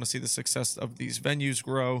grow. I want to see the success of these venues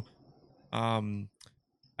grow. I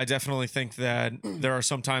definitely think that there are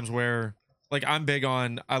some times where I'm big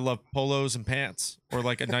on, I love polos and pants or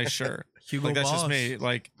a nice shirt. Hugo that's Boss. just me.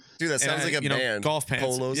 Dude, that sounds like a band. Golf pants.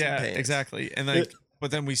 Polos and pants. Exactly. And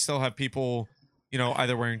but then we still have people you know,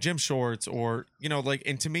 either wearing gym shorts or, you know, like,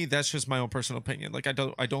 and to me, that's just my own personal opinion. Like, I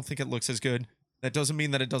don't think it looks as good. That doesn't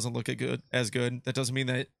mean that it doesn't look as good. That doesn't mean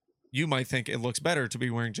that you might think it looks better to be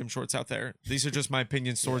wearing gym shorts out there. These are just my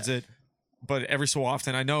opinions towards it. But every so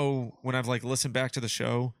often, I know when I've like listened back to the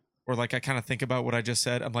show or like I kind of think about what I just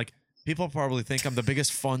said, I'm like, people probably think I'm the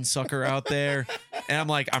biggest fun sucker out there. And I'm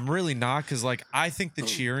like, I'm really not, because like I think the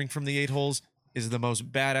cheering from the 8 holes is the most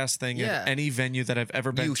badass thing in any venue that I've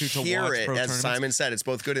ever been to watch pro tournaments. As Simon said, it's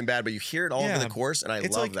both good and bad, but you hear it all over the course, and I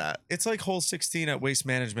love that. It's like hole 16 at Waste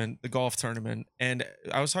Management, the golf tournament. And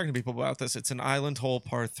I was talking to people about this. It's an island hole,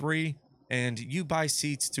 par 3, and you buy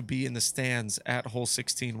seats to be in the stands at hole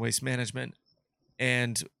 16 Waste Management.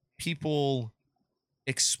 And people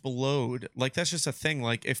explode. Like, that's just a thing.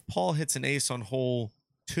 Like, if Paul hits an ace on hole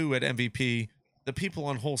 2 at MVP, the people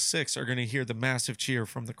on hole 6 are going to hear the massive cheer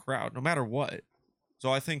from the crowd, no matter what.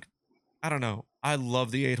 So I think, I don't know, I love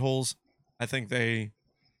the 8 holes. I think they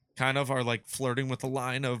kind of are like flirting with the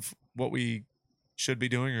line of what we should be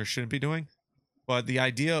doing or shouldn't be doing. But the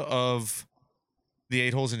idea of the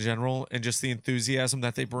 8 holes in general and just the enthusiasm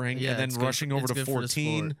that they bring, and then rushing over to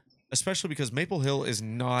 14, especially because Maple Hill is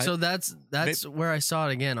not. So that's where I saw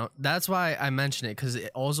it again. That's why I mentioned it, because it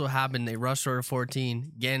also happened. They rushed over to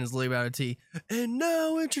 14. Gannon's leave out of tee, and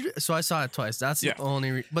now introduce. So I saw it twice. That's the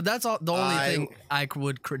only. But that's the only thing I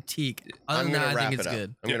would critique. Other than that, I think it's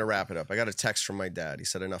good. I'm gonna wrap it up. I got a text from my dad. He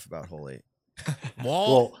said enough about hole 8.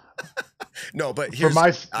 Well, no, but here's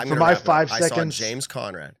for my 5 seconds. I saw James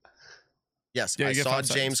Conrad. Yes, I saw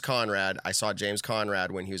James Conrad. I saw James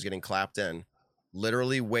Conrad when he was getting clapped in.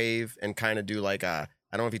 Literally wave and kind of do like I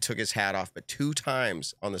don't know if he took his hat off, but 2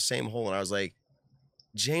 times on the same hole. And I was like,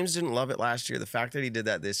 James didn't love it last year. The fact that he did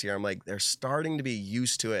that this year, I'm like, they're starting to be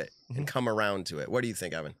used to it and come around to it. What do you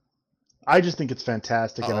think, Evan? I just think it's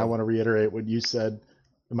fantastic. And I want to reiterate what you said.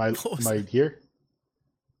 Am I here?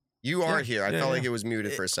 You are here. I felt like it was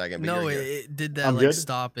muted for a second. But no, it did that like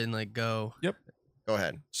stop and like go. Yep. Go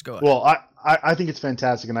ahead. Just go ahead. Well, I think it's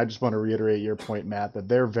fantastic, and I just want to reiterate your point, Matt, that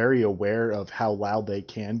they're very aware of how loud they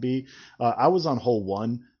can be. I was on hole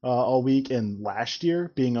 1 all week, and last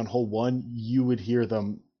year, being on hole 1, you would hear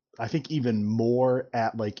them, I think, even more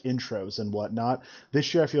at like intros and whatnot.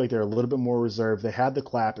 This year, I feel like they're a little bit more reserved. They had the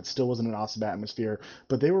clap. It still wasn't an awesome atmosphere,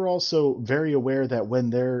 but they were also very aware that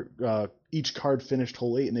when their each card finished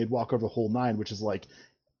hole 8 and they'd walk over hole 9, which is like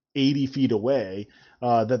 80 feet away,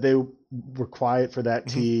 that they were quiet for that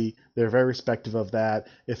tee. They're very respectful of that.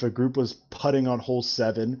 If a group was putting on hole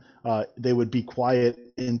 7, they would be quiet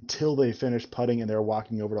until they finished putting and they're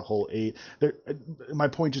walking over to hole 8. My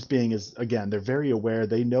point just being is, again, they're very aware.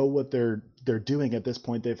 They know what they're doing at this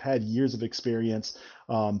point. They've had years of experience.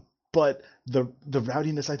 But the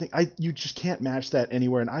rowdiness, I think you just can't match that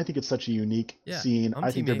anywhere. And I think it's such a unique scene.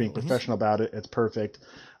 I think they're being professional about it. It's perfect.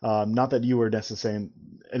 Not that you were necessarily saying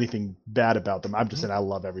anything bad about them. I'm just saying I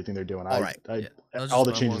love everything they're doing. All right. All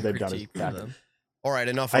the changes they've done is fabulous. All right,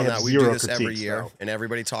 enough on that. We do this every year, and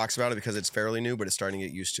everybody talks about it because it's fairly new, but it's starting to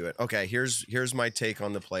get used to it. Okay, here's my take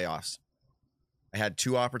on the playoffs. I had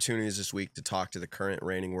 2 opportunities this week to talk to the current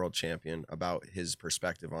reigning world champion about his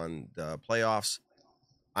perspective on the playoffs.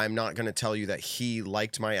 I'm not going to tell you that he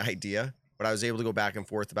liked my idea, but I was able to go back and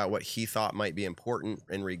forth about what he thought might be important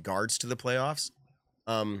in regards to the playoffs.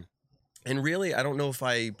 And really, I don't know if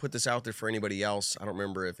I put this out there for anybody else. I don't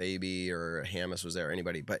remember if AB or Hamas was there or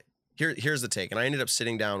anybody, but here's the take. And I ended up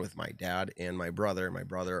sitting down with my dad and my brother. My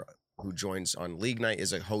brother, who joins on League Night,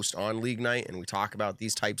 is a host on League Night, and we talk about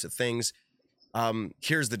these types of things.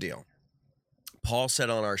 Here's the deal. Paul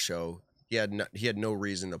said on our show he had no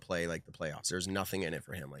reason to play like the playoffs. There's nothing in it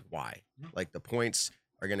for him. Like, why? Like, the points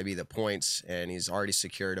are going to be the points, and he's already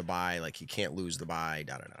secured a bye. Like, he can't lose the bye.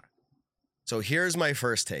 So here's my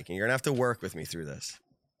first take, and you're gonna have to work with me through this.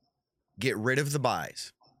 Get rid of the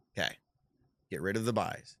buys. Okay. Get rid of the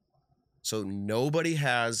buys. So nobody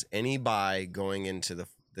has any bye going into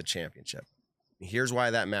the championship. Here's why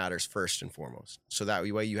that matters first and foremost. So that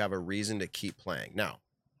way you have a reason to keep playing. Now,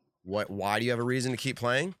 why do you have a reason to keep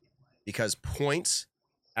playing? Because points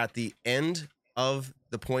at the end of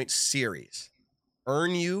the point series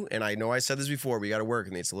earn you, and I know I said this before, but you got to work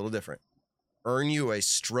with me. It's a little different. Earn you a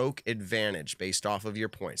stroke advantage based off of your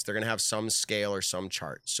points. They're going to have some scale or some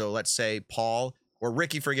chart. So let's say Paul or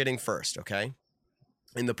Ricky for getting first, okay?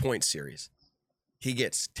 In the point series, he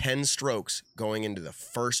gets 10 strokes going into the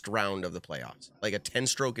first round of the playoffs, like a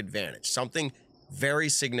 10-stroke advantage, something very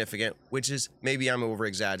significant, which is, maybe I'm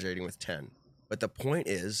over-exaggerating with 10. But the point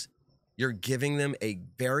is, you're giving them a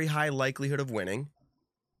very high likelihood of winning,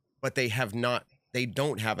 but they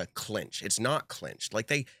don't have a clinch. It's not clinched. Like,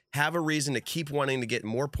 have a reason to keep wanting to get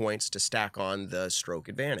more points to stack on the stroke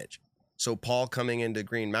advantage. So Paul coming into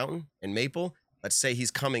Green Mountain and Maple, let's say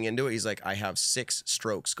he's coming into it. He's like, I have 6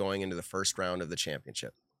 strokes going into the first round of the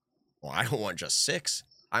championship. Well, I don't want just 6.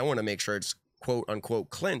 I want to make sure it's quote unquote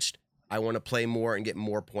clinched. I want to play more and get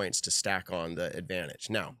more points to stack on the advantage.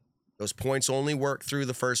 Now, those points only work through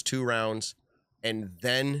the first 2 rounds, and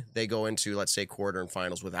then they go into, let's say, quarter and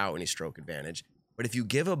finals without any stroke advantage. But if you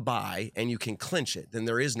give a bye and you can clinch it, then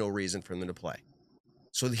there is no reason for them to play.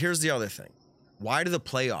 So here's the other thing. Why do the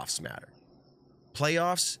playoffs matter?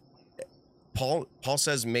 Playoffs, Paul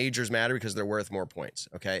says majors matter because they're worth more points,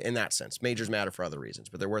 okay? In that sense, majors matter for other reasons,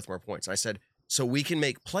 but they're worth more points. I said, so we can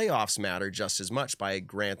make playoffs matter just as much by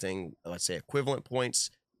granting, let's say, equivalent points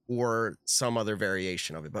or some other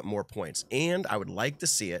variation of it, but more points. And I would like to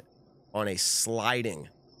see it on a sliding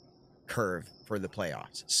curve for the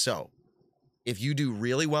playoffs. So if you do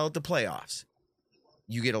really well at the playoffs,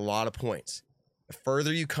 you get a lot of points. The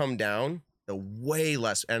further you come down, the way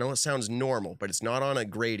less. I know it sounds normal, but it's not on a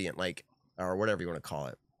gradient, like, or whatever you want to call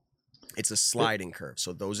it. It's a sliding curve.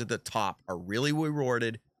 So those at the top are really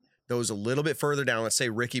rewarded. Those a little bit further down, let's say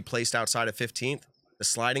Ricky placed outside of 15th, the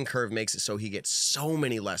sliding curve makes it so he gets so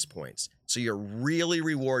many less points. So you're really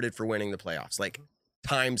rewarded for winning the playoffs, like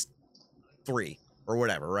times 3 or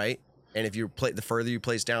whatever, right? And if you play, the further you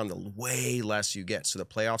place down, the way less you get. So the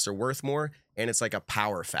playoffs are worth more, and it's like a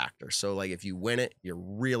power factor. So like if you win it, you're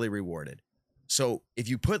really rewarded. So if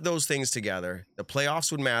you put those things together, the playoffs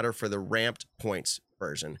would matter for the ramped points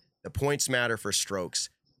version. The points matter for strokes,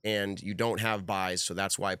 and you don't have buys. So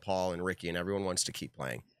that's why Paul and Ricky and everyone wants to keep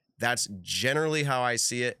playing. That's generally how I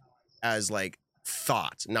see it as like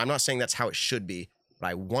thoughts. Now, I'm not saying that's how it should be, but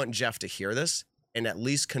I want Jeff to hear this and at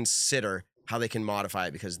least consider how they can modify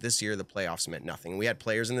it, because this year the playoffs meant nothing. We had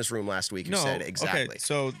players in this room last week who said exactly. Okay,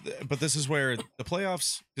 so, but this is where the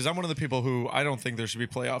playoffs, because I'm one of the people who I don't think there should be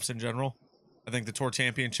playoffs in general. I think the Tour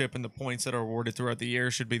Championship and the points that are awarded throughout the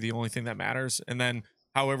year should be the only thing that matters. And then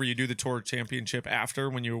however you do the Tour Championship after,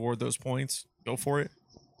 when you award those points, go for it.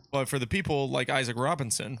 But for the people like Isaac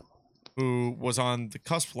Robinson, who was on the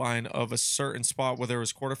cusp line of a certain spot, whether it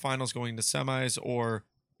was quarterfinals going to semis or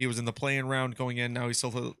he was in the play-in round going in, now he's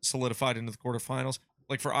solidified into the quarterfinals.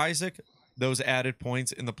 Like for Isaac, those added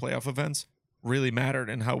points in the playoff events really mattered,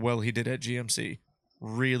 and how well he did at GMC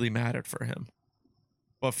really mattered for him.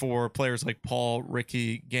 But for players like Paul,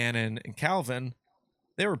 Ricky, Gannon, and Calvin,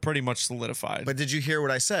 they were pretty much solidified. But did you hear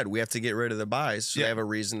what I said? We have to get rid of the buys so they have a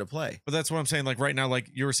reason to play. But that's what I'm saying. Like right now, like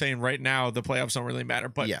you were saying right now, the playoffs don't really matter.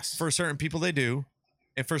 But yes, for certain people, they do.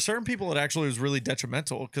 And for certain people, it actually was really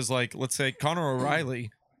detrimental. Because like, let's say Conor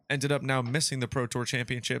O'Reilly ended up now missing the Pro Tour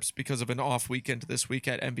Championships because of an off weekend this week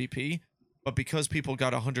at MVP. But because people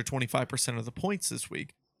got 125% of the points this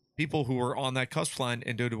week, people who were on that cusp line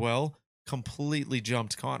and did well completely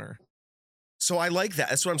jumped Conor. So I like that.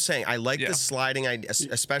 That's what I'm saying. I like the sliding idea,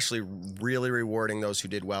 especially really rewarding those who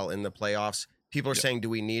did well in the playoffs. People are saying, do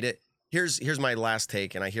we need it? Here's my last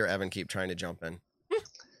take, and I hear Evan keep trying to jump in.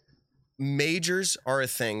 Majors are a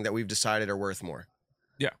thing that we've decided are worth more.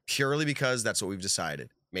 Yeah. Purely because that's what we've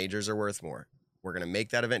decided. Majors are worth more. We're going to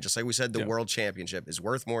make that event, just like we said, the World Championship is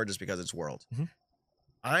worth more just because it's World. Mm-hmm.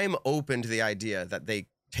 I'm open to the idea that they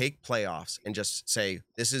take playoffs and just say,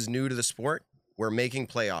 this is new to the sport. We're making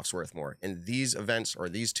playoffs worth more. And these events, or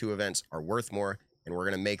these 2 events, are worth more, and we're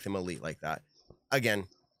going to make them elite like that. Again,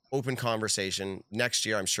 open conversation. Next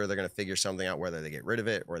year, I'm sure they're going to figure something out, whether they get rid of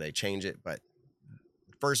it or they change it. But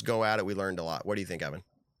first go at it, we learned a lot. What do you think, Evan?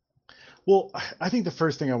 Well, I think the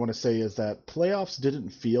first thing I want to say is that playoffs didn't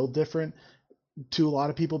feel different to a lot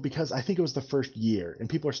of people because I think it was the first year and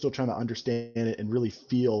people are still trying to understand it and really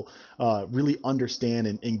feel, really understand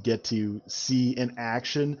and get to see in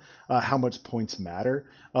action how much points matter.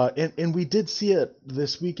 And we did see it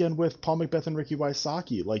this weekend with Paul McBeth and Ricky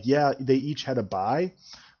Wysocki. Like, yeah, they each had a bye,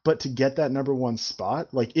 but to get that number 1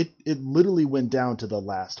 spot, like it literally went down to the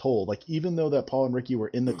last hole. Like, even though that Paul and Ricky were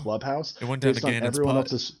in the clubhouse, it went down to Gannon's everyone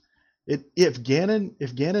else's. If Gannon,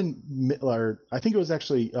 or I think it was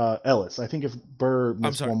actually Ellis. I think if Burr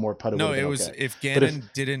missed one more putt, no, it was okay. If Gannon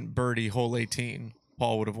didn't birdie hole 18,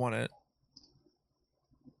 Paul would have won it.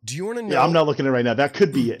 Do you want to know? Yeah, I'm not looking at it right now. That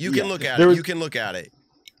could be it. You can look at it. You can look at it.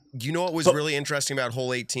 Do you know what was really interesting about hole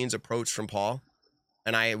 18's approach from Paul?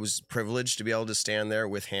 And I was privileged to be able to stand there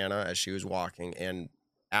with Hannah as she was walking. And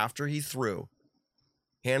after he threw,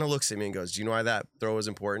 Hannah looks at me and goes, "Do you know why that throw is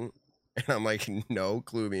important?" And I'm like, "No,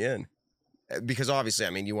 clue me in." Because obviously, I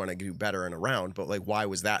mean, you want to do better in a round, but like, why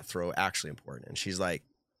was that throw actually important? And she's like,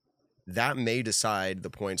 that may decide the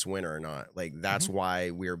points winner or not. Like, that's why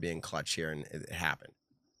we're being clutch here, and it happened.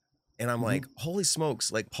 And I'm like, holy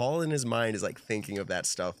smokes. Like Paul in his mind is like thinking of that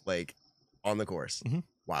stuff like on the course.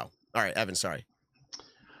 Wow. All right, Evan, sorry.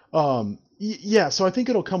 Yeah, so I think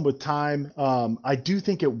it'll come with time. I do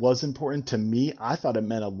think it was important to me. I thought it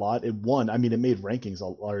meant a lot. It made rankings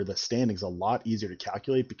or the standings a lot easier to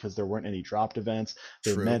calculate because there weren't any dropped events.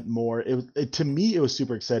 They meant more. To me, it was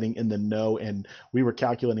super exciting in the know, and we were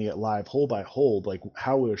calculating it live, hole by hole, like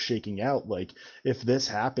how it was shaking out. Like if this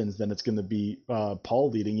happens, then it's going to be Paul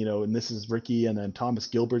leading, and this is Ricky, and then Thomas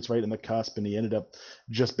Gilbert's right in the cusp, and he ended up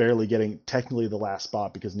just barely getting technically the last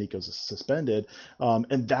spot because Nico's suspended,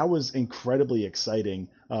 and that was incredibly exciting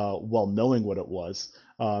while knowing what it was.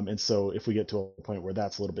 And so if we get to a point where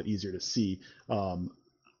that's a little bit easier to see,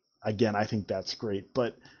 again, I think that's great.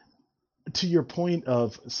 But to your point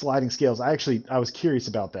of sliding scales, I was curious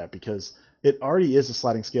about that because it already is a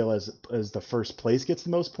sliding scale as the first place gets the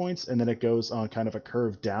most points, and then it goes on kind of a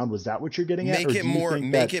curve down. Was that what you're getting at?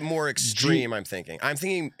 Make it more extreme. I'm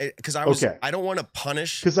thinking because I don't want to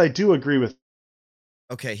punish, because I do agree with.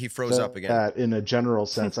 Okay, he froze up again. That in a general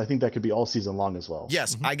sense, I think that could be all season long as well.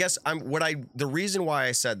 Yes, I guess the reason why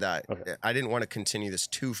I said that, I didn't want to continue this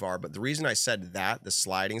too far, but the reason I said that, the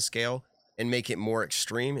sliding scale, and make it more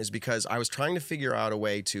extreme is because I was trying to figure out a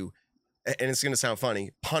way to, and it's going to sound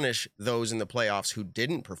funny, punish those in the playoffs who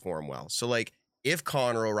didn't perform well. So like if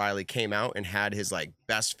Connor O'Reilly came out and had his like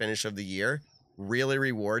best finish of the year, really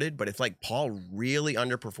rewarded, but if like Paul really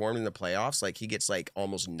underperformed in the playoffs, like he gets like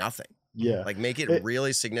almost nothing. Yeah. Like make it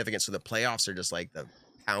really significant so the playoffs are just like the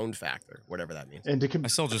pound factor, whatever that means. And I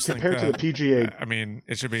still just compared to the PGA, I mean,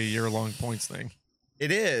 it should be a year-long points thing.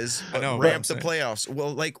 It is, but ramp the playoffs.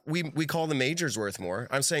 Well, like we call the majors worth more.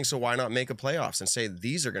 I'm saying, so why not make a playoffs and say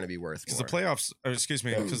these are going to be worth more? Because the playoffs,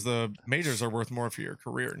 because the majors are worth more for your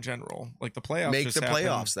career in general. Like the playoffs, make the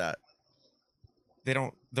playoffs that. They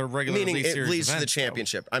don't. They're regular. Meaning it leads to the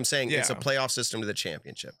championship. I'm saying it's a playoff system to the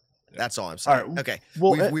championship. That's all I'm saying. All right. Okay.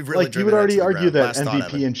 Well, we've really like you would already argue that Last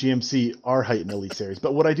MVP and GMC are heightened Elite Series,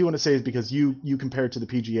 but what I do want to say is because you compare it to the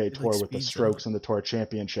PGA Tour with the Strokes and the Tour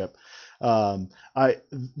Championship,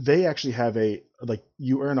 they actually have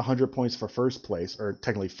you earn 100 points for first place, or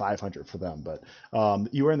technically 500 for them, but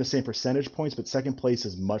you earn the same percentage points, but second place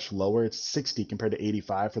is much lower. It's 60 compared to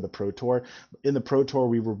 85 for the Pro Tour. In the Pro Tour,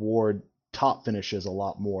 we reward top finishes a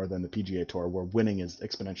lot more than the PGA Tour, where winning is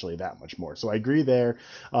exponentially that much more. So I agree there.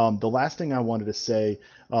 The last thing I wanted to say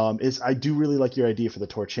is I do really like your idea for the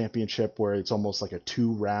Tour Championship, where it's almost like a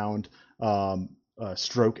 2-round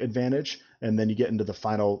stroke advantage, and then you get into the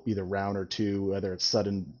final either round or two, whether it's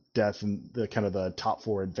sudden death and the kind of the top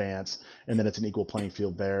 4 advance, and then it's an equal playing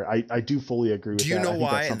field there. I do fully agree with that. Do you know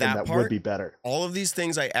why that part would be better? All of these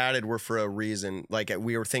things I added were for a reason. Like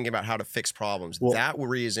we were thinking about how to fix problems. Well, that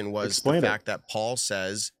reason was the fact that Paul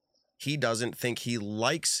says he doesn't think he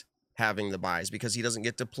likes having the buys because he doesn't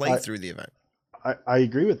get to play through the event. I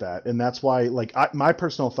agree with that, and that's why my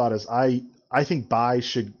personal thought is I think buys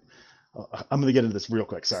should. I'm going to get into this real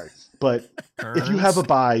quick, sorry. But if you have a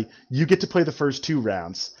bye, you get to play the first 2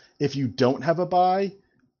 rounds. If you don't have a bye,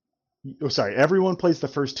 everyone plays the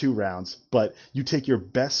first 2 rounds, but you take your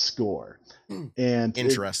best score. And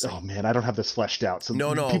interesting. Oh man, I don't have this fleshed out. So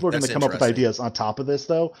no, people are going to come up with ideas on top of this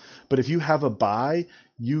though. But if you have a bye,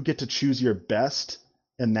 you get to choose your best,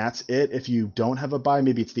 and that's it. If you don't have a bye,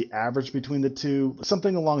 maybe it's the average between the two,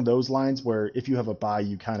 something along those lines, where if you have a bye,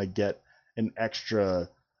 you kind of get an extra,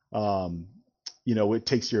 it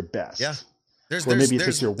takes your best. Yeah. Maybe it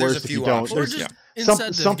takes your worst if you don't.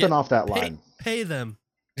 There's something off that line. Pay them.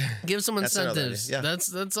 Give some incentives. Yeah.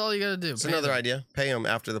 That's all you got to do. It's another idea. Pay them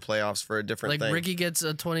after the playoffs for a different thing. Like Ricky gets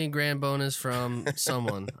a 20 grand bonus from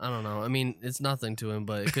someone. I don't know. I mean, it's nothing to him,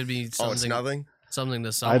 but it could be something. Oh, it's nothing? Something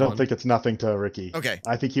to someone. I don't think it's nothing to Ricky. Okay.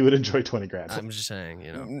 I think he would enjoy 20 grand. I'm just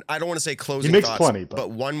saying, I don't want to say closing he makes thoughts, plenty,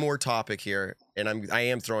 but one more topic here, and I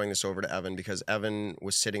am throwing this over to Evan because Evan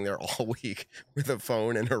was sitting there all week with a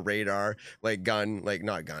phone and a radar, not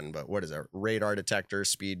gun, but what is that? Radar detector,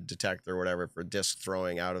 speed detector, whatever, for disc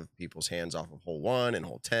throwing out of people's hands off of hole 1 and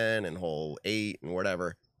hole 10 and hole 8 and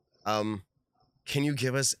whatever. Can you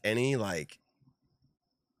give us any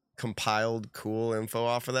compiled cool info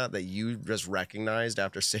off of that you just recognized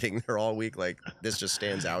after sitting there all week? Like, this just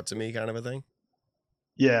stands out to me, kind of a thing.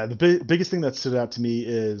 Yeah, the biggest thing that stood out to me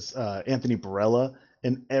is Anthony Barella.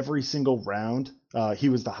 In every single round, he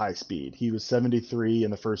was the high speed. He was 73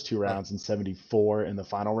 in the first 2 rounds and 74 in the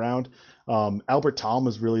final round. Albert Tom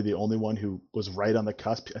was really the only one who was right on the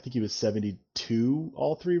cusp. I think he was 72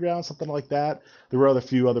 all 3 rounds, something like that. There were a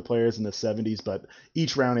few other players in the 70s, but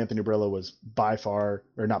each round Anthony Brillo was by far,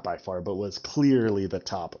 or not by far, but was clearly the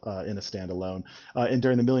top in a standalone. And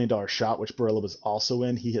during the $1 million shot, which Brillo was also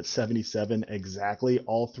in, he hit 77 exactly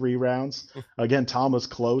all 3 rounds. Again, Tom was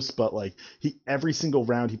close, but like every single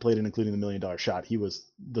round he played in, including the $1 million shot, he was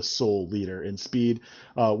the sole leader in speed,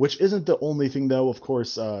 which isn't the only thing though. Of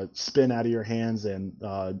course, spin out of your hands and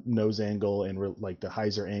nose angle and like the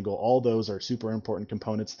hyzer angle, all those are super important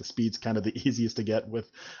components. The speed's kind of the easiest to get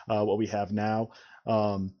with what we have now.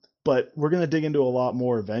 But we're going to dig into a lot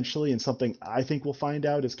more eventually, and something I think we'll find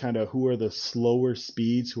out is kind of who are the slower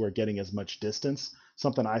speeds who are getting as much distance.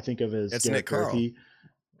 Something I think of as Garrett Gurthey,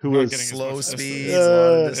 who was slow speeds,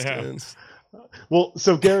 long distance. Well,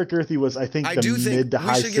 so Garrett Gurthey was, I think, mid to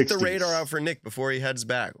high 60s. We should get the radar out for Nick before he heads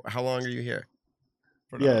back. How long are you here?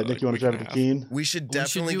 Yeah, Nick, you want to drive to Keene? We should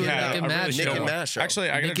definitely get Nick and Matt show. Actually,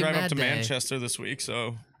 I gotta drive up to Manchester this week,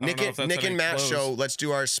 so Nick and Matt show. Let's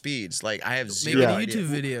do our speeds. Like I have zero Make a YouTube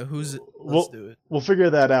video. Let's do it. We'll figure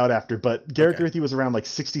that out after. But Garrett Gurthey was around like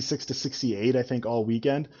 66 to 68, I think, all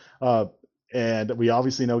weekend. And we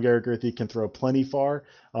obviously know Garrett Gurthey can throw plenty far.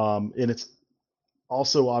 And it's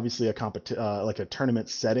also obviously a like a tournament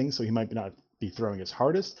setting, so he might not be throwing his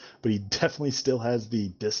hardest, but he definitely still has the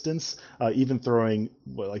distance, even throwing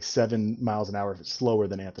like 7 miles an hour slower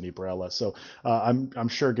than Anthony Barella. So I'm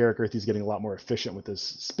sure Garrett Gurthey's getting a lot more efficient with his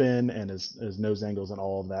spin and his nose angles and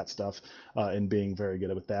all of that stuff, and being very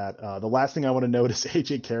good with that. The last thing I want to note is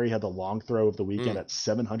AJ Carey had the long throw of the weekend at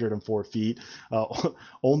 704 feet.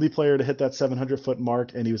 Only player to hit that 700-foot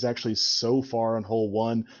mark, and he was actually so far on hole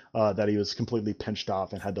 1 that he was completely pinched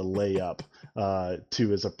off and had to lay up to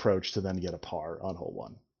his approach to then get a par on hole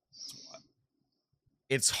 1.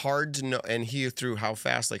 It's hard to know. And he threw how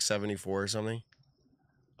fast? Like 74 or something?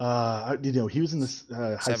 He was in the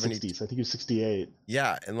high 60s. I think he was 68.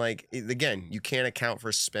 Yeah, and like again, you can't account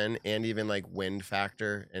for spin and even like wind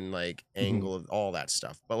factor and like angle of all that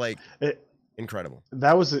stuff. But like incredible.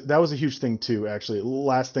 That was a huge thing too. Actually,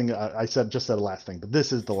 last thing I said a last thing, but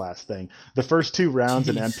this is the last thing. The first 2 rounds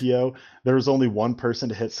in MPO, there was only one person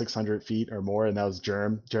to hit 600 feet or more, and that was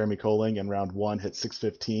Jeremy Koling. In round 1, hit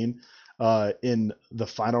 615. In the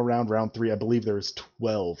final round, round 3, I believe there was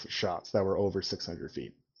 12 shots that were over 600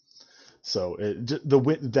 feet. So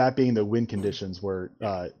that being the wind conditions were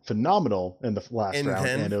phenomenal in the last round,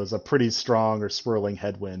 and it was a pretty strong or swirling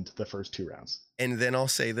headwind the first 2 rounds. And then I'll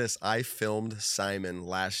say this: I filmed Simon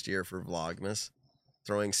last year for Vlogmas,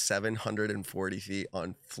 throwing 740 feet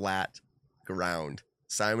on flat ground.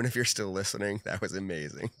 Simon, if you're still listening, that was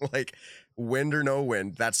amazing. Like wind or no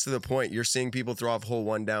wind, that's to the point. You're seeing people throw off hole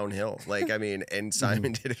 1 downhill. Like I mean, and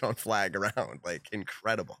Simon did it on flat ground. Like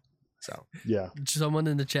incredible. So yeah, someone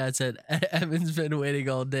in the chat said Evan's been waiting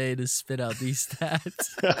all day to spit out these stats.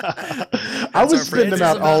 I was spitting them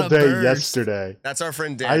out all day yesterday. That's our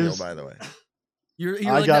friend Daniel, by the way. You're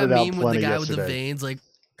like that meme with the guy with the veins. Like,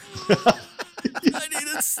 I need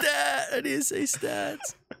a stat. I need to say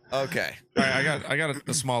stats. Okay. All right, I got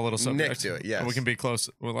a small little subject. Nick, do it. Yes. We can be close.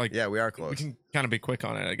 We're like, yeah, we are close. We can kind of be quick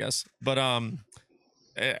on it, I guess. But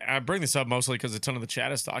I bring this up mostly because a ton of the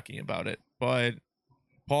chat is talking about it. But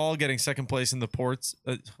Paul getting second place in the points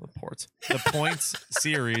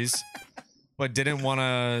series, but didn't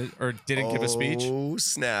give a speech. Oh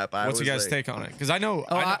snap! What's your guys' take on it? Because I know.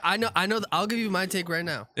 I know. I'll give you my take right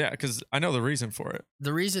now. Yeah, because I know the reason for it.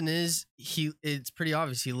 The reason is it's pretty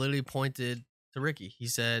obvious. He literally pointed to Ricky. He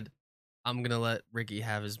said, "I'm gonna let Ricky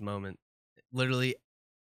have his moment." Literally,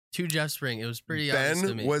 to Jeff Spring. It was pretty obvious to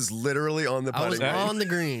me. Ben was literally on the putting green. I was on the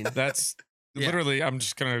green. That's. Yeah. Literally, I'm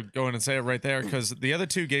just going to go in and say it right there because the other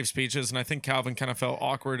 2 gave speeches, and I think Calvin kind of felt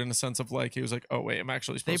awkward in a sense of like, he was like, oh, wait, I'm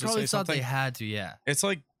actually supposed to say something. They probably thought they had to, yeah. It's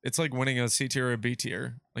like winning a C tier or a B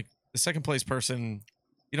tier. Like, the second place person,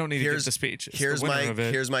 you don't need to give the speech. It's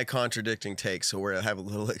here's my contradicting take, so we're have a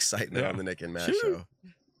little excitement on the Nick and Matt show.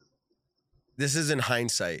 This is in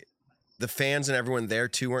hindsight. The fans and everyone there,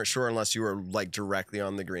 too, weren't sure unless you were, like, directly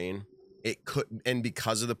on the green. It could, and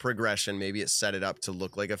because of the progression, maybe it set it up to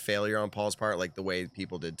look like a failure on Paul's part, like the way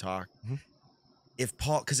people did talk. If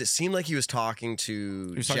Paul, because it seemed like he was talking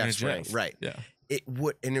to Jeff, right? Yeah. It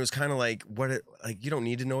would, and it was kind of like you don't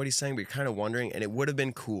need to know what he's saying, but you're kind of wondering, and it would have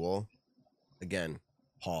been cool. Again,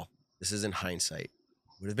 Paul, this is in hindsight.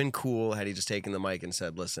 Would have been cool had he just taken the mic and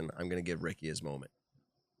said, "Listen, I'm going to give Ricky his moment."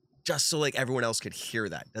 just so like everyone else could hear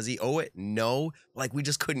that. Does he owe it? No. Like we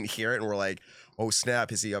just couldn't hear it, and we're like, oh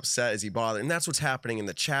snap, is he upset? Is he bothered? And that's what's happening in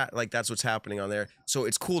the chat. Like that's what's happening on there. So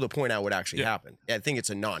it's cool to point out what actually happened. I think it's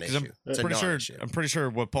a non-issue. I'm pretty sure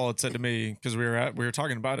what Paul had said to me, because we were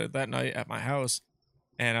talking about it that night at my house,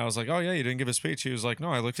 and I was like, oh yeah, you didn't give a speech. He was like, no,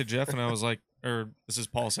 I looked at Jeff and I was like, or this is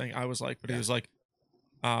Paul saying I was like, but he was like,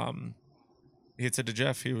 he had said to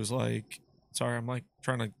Jeff, he was like, sorry, I'm like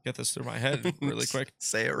trying to get this through my head really quick.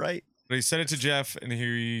 Say it right. But he said it to Jeff, and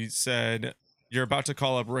he said, you're about to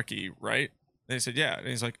call up Ricky, right? And he said, yeah. And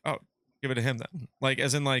he's like, oh, give it to him then. Like,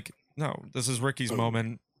 as in like, no, this is Ricky's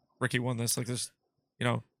moment. Ricky won this. Like this, you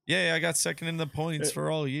know, yeah, I got second in the points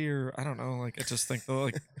for all year. I don't know. Like, I just think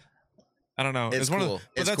like, I don't know. It's one cool. Of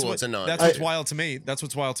the, it's cool. It's a non. That's what's wild to me. That's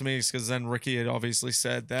what's wild to me is because then Ricky had obviously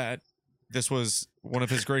said that this was one of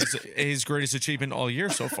his greatest achievement all year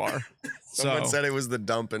so far. Someone said it was the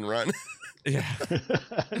dump and run. Yeah.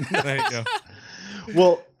 There you go.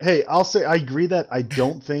 Well, hey, I'll say I agree that I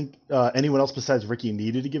don't think anyone else besides Ricky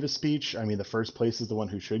needed to give a speech. I mean, the first place is the one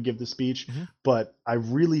who should give the speech. But I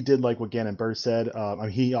really did like what Gannon Burr said. I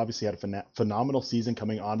mean, he obviously had a phenomenal season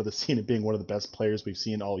coming onto the scene and being one of the best players we've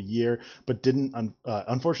seen all year, but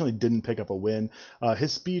unfortunately didn't pick up a win.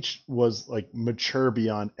 His speech was like mature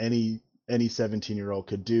beyond any 17-year-old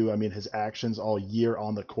could do. I mean, his actions all year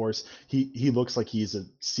on the course, he looks like he's a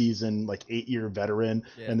seasoned, like 8-year veteran,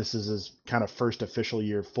 and this is his kind of first official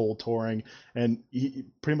year full touring. And he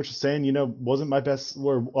pretty much was saying, you know, wasn't my best,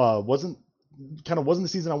 or wasn't the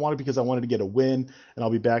season I wanted because I wanted to get a win, and I'll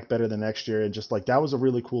be back better the next year. And just like that was a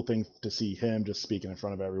really cool thing to see him just speaking in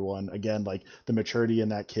front of everyone. Again, like the maturity in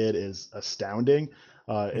that kid is astounding,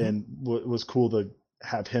 and was cool to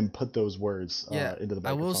have him put those words into the microphone.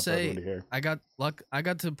 I will say, to hear. I got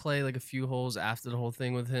to play like a few holes after the whole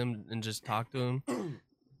thing with him and just talk to him,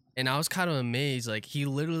 and I was kind of amazed. Like he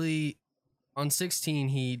literally on 16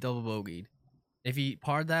 he double bogeyed. If he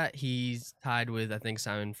parred that, he's tied with I think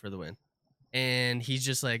Simon for the win, and he's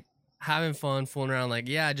just like having fun, fooling around. Like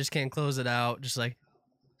I just can't close it out. Just like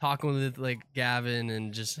talking with like Gavin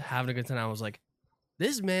and just having a good time. I was like,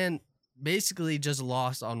 this man basically just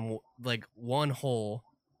lost on like one hole,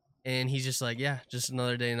 and he's just like, yeah, just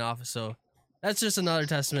another day in the office. So that's just another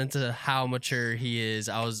testament to how mature he is.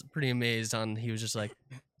 I was pretty amazed on, he was just like,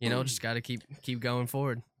 you know, just got to keep going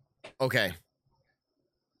forward. Okay.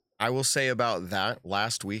 I will say about that,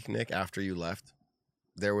 last week, Nick, after you left,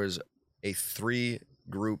 there was a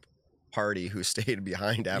 3-group party who stayed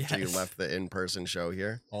behind after you left the in-person show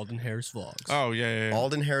here. Alden Harris Vlogs. Oh, yeah.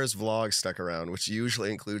 Alden Harris Vlogs stuck around, which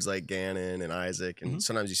usually includes like Gannon and Isaac, and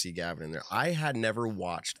sometimes you see Gavin in there. I had never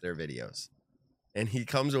watched their videos. And he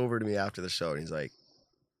comes over to me after the show and he's like,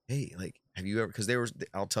 hey, like, have you ever, because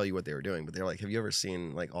I'll tell you what they were doing, but they're like, have you ever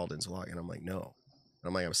seen like Alden's vlog? And I'm like, no. And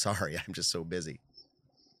I'm like, I'm sorry, I'm just so busy.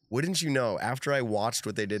 Wouldn't you know, after I watched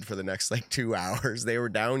what they did for the next like 2 hours, they were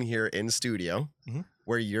down here in studio.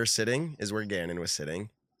 Where you're sitting is where Gannon was sitting.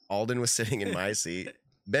 Alden was sitting in my seat.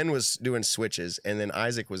 Ben was doing switches, and then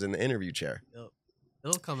Isaac was in the interview chair. Yep.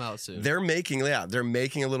 It'll come out soon. They're making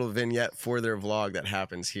a little vignette for their vlog that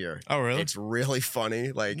happens here. Oh, really? It's really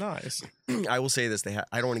funny. Like, nice. I will say this: I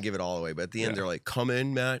don't want to give it all away, but at the end they're like, "Come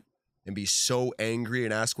in, Matt, and be so angry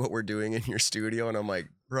and ask what we're doing in your studio." And I'm like,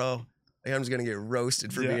 "Bro, I'm just gonna get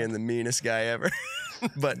roasted for being the meanest guy ever."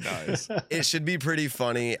 But it should be pretty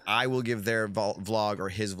funny. I will give their vlog or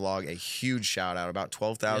his vlog a huge shout out. About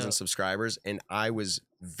 12,000 subscribers, and I was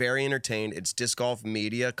very entertained. It's disc golf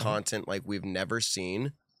media content like we've never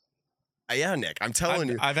seen. Yeah, Nick, I'm telling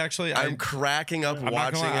you, I'm cracking up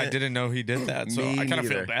watching it. I didn't know he did that, so I kind of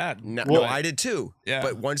feel bad. No, I did too. Yeah,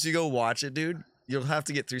 but once you go watch it, dude, you'll have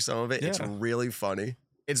to get through some of it. It's really funny.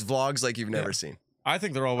 It's vlogs like you've never seen. I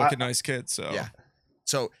think they're all wicked nice kids. So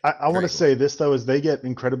So I want to say this though, is they get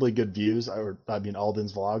incredibly good views. I mean,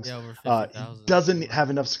 Alden's vlogs. Yeah, over 50,000. Doesn't have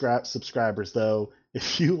enough subscribers though.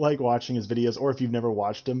 If you like watching his videos, or if you've never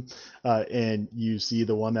watched him, and you see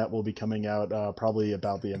the one that will be coming out probably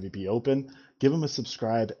about the MVP Open, give him a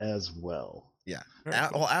subscribe as well. Yeah,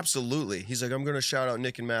 well, absolutely. He's like, I'm gonna shout out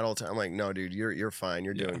Nick and Matt all the time. I'm like, no, dude, you're fine.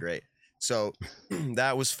 You're doing great. So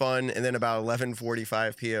that was fun. And then about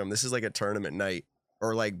 11:45 p.m. This is like a tournament night,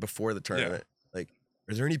 or like before the tournament. Like,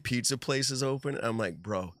 are there any pizza places open? And I'm like,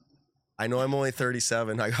 bro, I know I'm only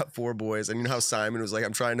 37. I got 4 boys. And you know how Simon was like,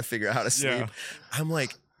 I'm trying to figure out how to sleep. Yeah. I'm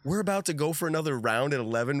like, we're about to go for another round at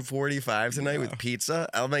 11:45 tonight with pizza.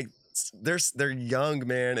 I'm like, they're young,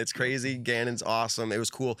 man. It's crazy. Gannon's awesome. It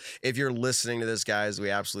was cool. If you're listening to this, guys,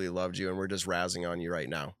 we absolutely loved you, and we're just razzing on you right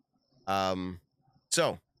now.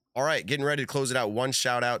 So, all right, getting ready to close it out. One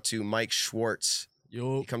shout out to Mike Schwartz.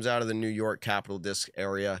 He comes out of the New York Capital Disc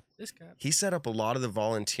area. He set up a lot of the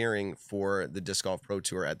volunteering for the Disc Golf Pro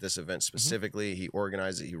Tour at this event specifically. He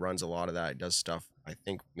organizes it. He runs a lot of that. He does stuff, I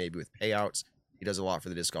think, maybe with payouts. He does a lot for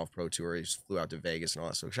the Disc Golf Pro Tour. He flew out to Vegas and all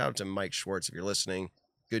that. So shout out to Mike Schwartz if you're listening.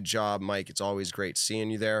 Good job, Mike. It's always great seeing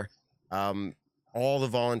you there. All the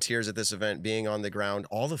volunteers at this event being on the ground,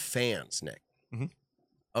 all the fans, Nick,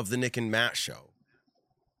 of the Nick and Matt show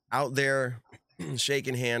out there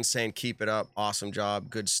shaking hands, saying, keep it up. Awesome job.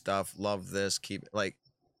 Good stuff. Love this. Keep like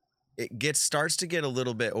it starts to get a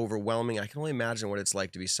little bit overwhelming. I can only imagine what it's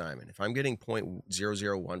like to be Simon. If I'm getting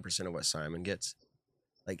 0.001% of what Simon gets,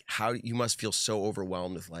 like how you must feel so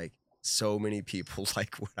overwhelmed with like so many people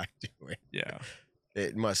like what I'm doing. Yeah.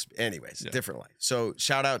 It must, anyways, different life. So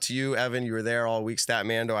shout out to you, Evan. You were there all week. Stat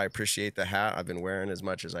Mando, I appreciate the hat. I've been wearing as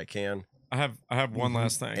much as I can. I have one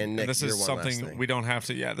last thing. And Nick, this is something we don't have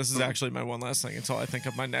to. Yeah, this is actually my one last thing until I think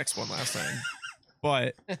of my next one last thing.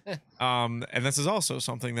 But, and this is also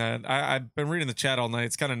something that I've been reading the chat all night.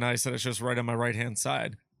 It's kind of nice that it's just right on my right-hand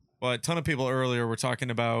side. But a ton of people earlier were talking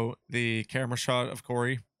about the camera shot of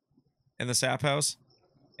Corey in the Sap House.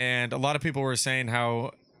 And a lot of people were saying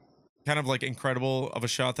how kind of like incredible of a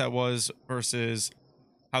shot that was versus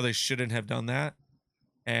how they shouldn't have done that.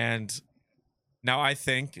 And now I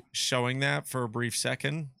think showing that for a brief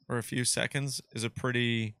second or a few seconds is a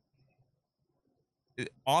pretty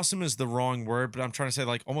awesome is the wrong word, but I'm trying to say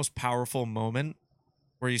like almost powerful moment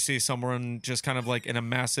where you see someone just kind of like in a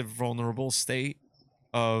massive vulnerable state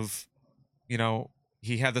of, you know,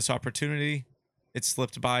 he had this opportunity. It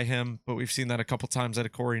slipped by him, but we've seen that a couple times out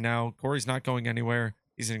of Corey now. Corey's not going anywhere.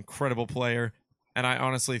 He's an incredible player. And I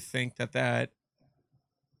honestly think that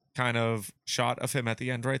kind of shot of him at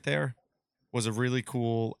the end right there was a really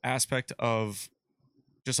cool aspect of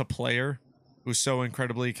just a player who's so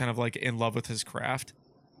incredibly kind of like in love with his craft.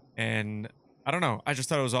 And I don't know. I just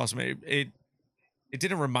thought it was awesome. It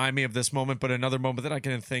didn't remind me of this moment, but another moment that I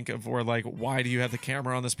can think of where like, why do you have the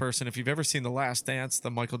camera on this person? If you've ever seen The Last Dance,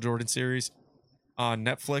 the Michael Jordan series on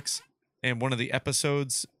Netflix, and one of the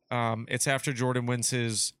episodes, it's after Jordan wins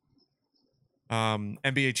his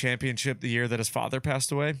NBA championship the year that his father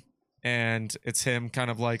passed away. And it's him kind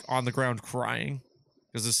of like on the ground crying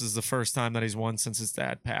because this is the first time that he's won since his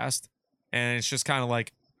dad passed. And it's just kind of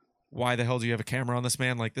like, why the hell do you have a camera on this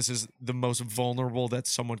man? Like, this is the most vulnerable that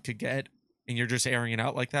someone could get, and you're just airing it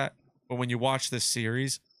out like that. But when you watch this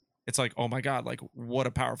series, it's like, oh my God, like what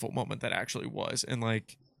a powerful moment that actually was. And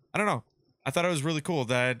like, I don't know. I thought it was really cool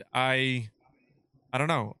that I don't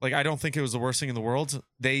know. Like, I don't think it was the worst thing in the world.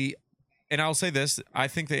 And I'll say this, I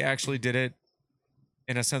think they actually did it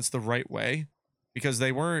in a sense the right way because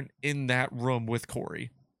they weren't in that room with Corey.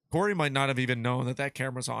 Corey might not have even known that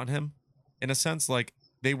camera's on him. In a sense, like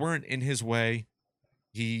they weren't in his way.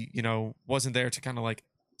 He, you know, wasn't there to kind of like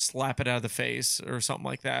slap it out of the face or something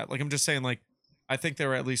like that. Like, I'm just saying, like, I think they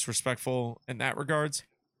were at least respectful in that regards.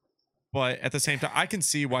 But at the same time, I can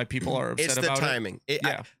see why people are upset about it. It's the timing.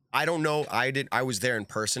 Yeah. I don't know. I was there in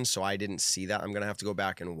person, so I didn't see that. I'm gonna have to go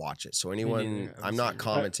back and watch it. So anyone, I'm not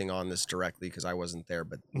commenting on this directly because I wasn't there.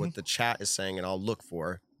 But what the chat is saying, and I'll look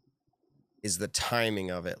for, is the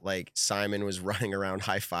timing of it. Like Simon was running around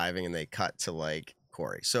high-fiving, and they cut to like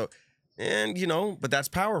Corey. So, and you know, but that's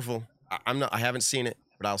powerful. I haven't seen it,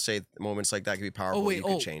 but I'll say moments like that can be powerful. You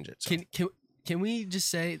can change it. So. Can we just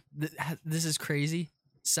say that this is crazy?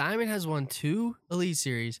 Simon has won 2 Elite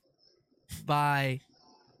Series by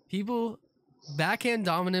people, backhand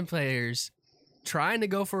dominant players, trying to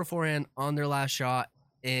go for a forehand on their last shot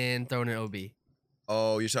and throwing an OB.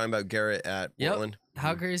 Oh, you're talking about Garrett at Portland?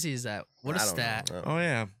 How crazy is that? What a stat. Oh,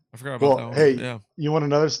 yeah. I forgot about that one. Hey, you want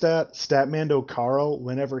another stat? Statmando Carl,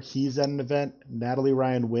 whenever he's at an event, Natalie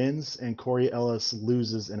Ryan wins and Corey Ellis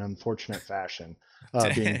loses in unfortunate fashion,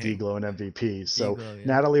 being D-Glow and MVP. So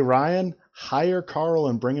Natalie Ryan, hire Carl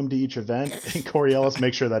and bring him to each event, and Corey Ellis,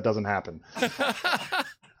 make sure that doesn't happen.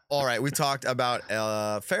 All right, we talked about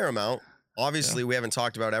a fair amount. Obviously, we haven't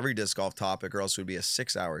talked about every disc golf topic, or else it would be a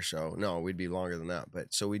 6-hour show. No, we'd be longer than that.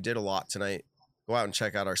 But so we did a lot tonight. Go out and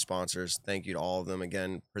check out our sponsors. Thank you to all of them.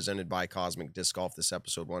 Again, presented by Cosmic Disc Golf. This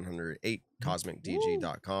episode 108,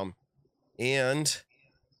 CosmicDG.com. And,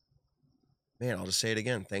 man, I'll just say it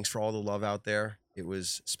again. Thanks for all the love out there. It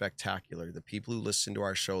was spectacular. The people who listen to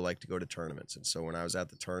our show like to go to tournaments. And so when I was at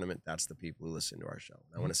the tournament, that's the people who listen to our show.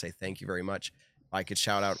 I want to say thank you very much. If I could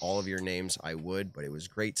shout out all of your names, I would. But it was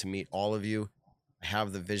great to meet all of you. I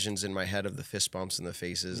have the visions in my head of the fist bumps and the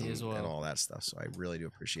faces and all that stuff. So I really do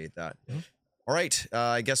appreciate that. All right.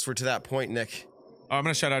 I guess we're to that point, Nick. I'm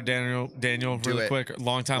going to shout out Daniel really quick.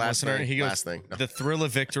 Long-time listener. He goes, the thrill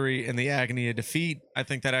of victory and the agony of defeat. I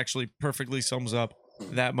think that actually perfectly sums up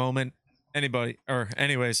that moment.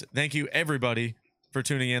 Anyways, thank you everybody for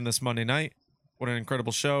tuning in this Monday night. What an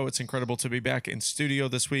incredible show. It's incredible to be back in studio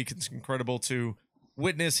this week. It's incredible to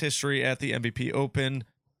witness history at the MVP Open.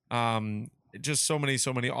 Just so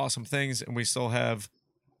many awesome things. And we still have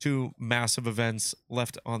 2 massive events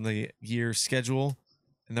left on the year schedule.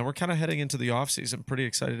 And then we're kind of heading into the off season. Pretty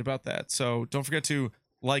excited about that. So don't forget to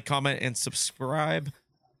like, comment, and subscribe.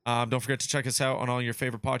 Don't forget to check us out on all your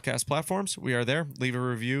favorite podcast platforms. We are there. Leave a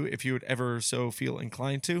review if you would ever so feel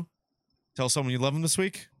inclined to. Tell someone you love them this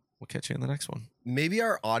week. We'll catch you in the next one. Maybe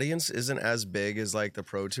our audience isn't as big as like the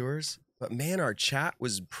Pro Tours, but man, our chat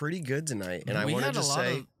was pretty good tonight. And I wanted to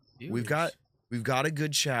say we've got a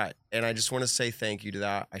good chat, and I just want to say thank you to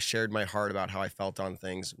that. I shared my heart about how I felt on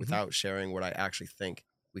things without sharing what I actually think.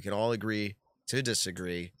 We can all agree to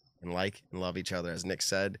disagree and like and love each other. As Nick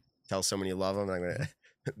said, tell someone you love them. I'm gonna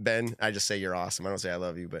Ben, I just say you're awesome. I don't say I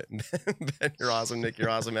love you, but Ben, you're awesome. Nick,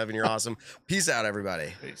 you're awesome. Evan, you're awesome. Peace out,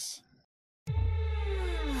 everybody. Peace.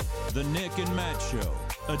 The Nick and Matt Show,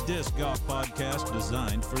 a disc golf podcast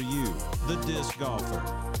designed for you, the disc golfer.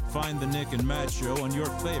 Find the Nick and Matt Show on your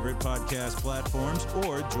favorite podcast platforms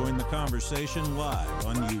or join the conversation live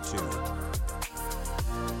on YouTube.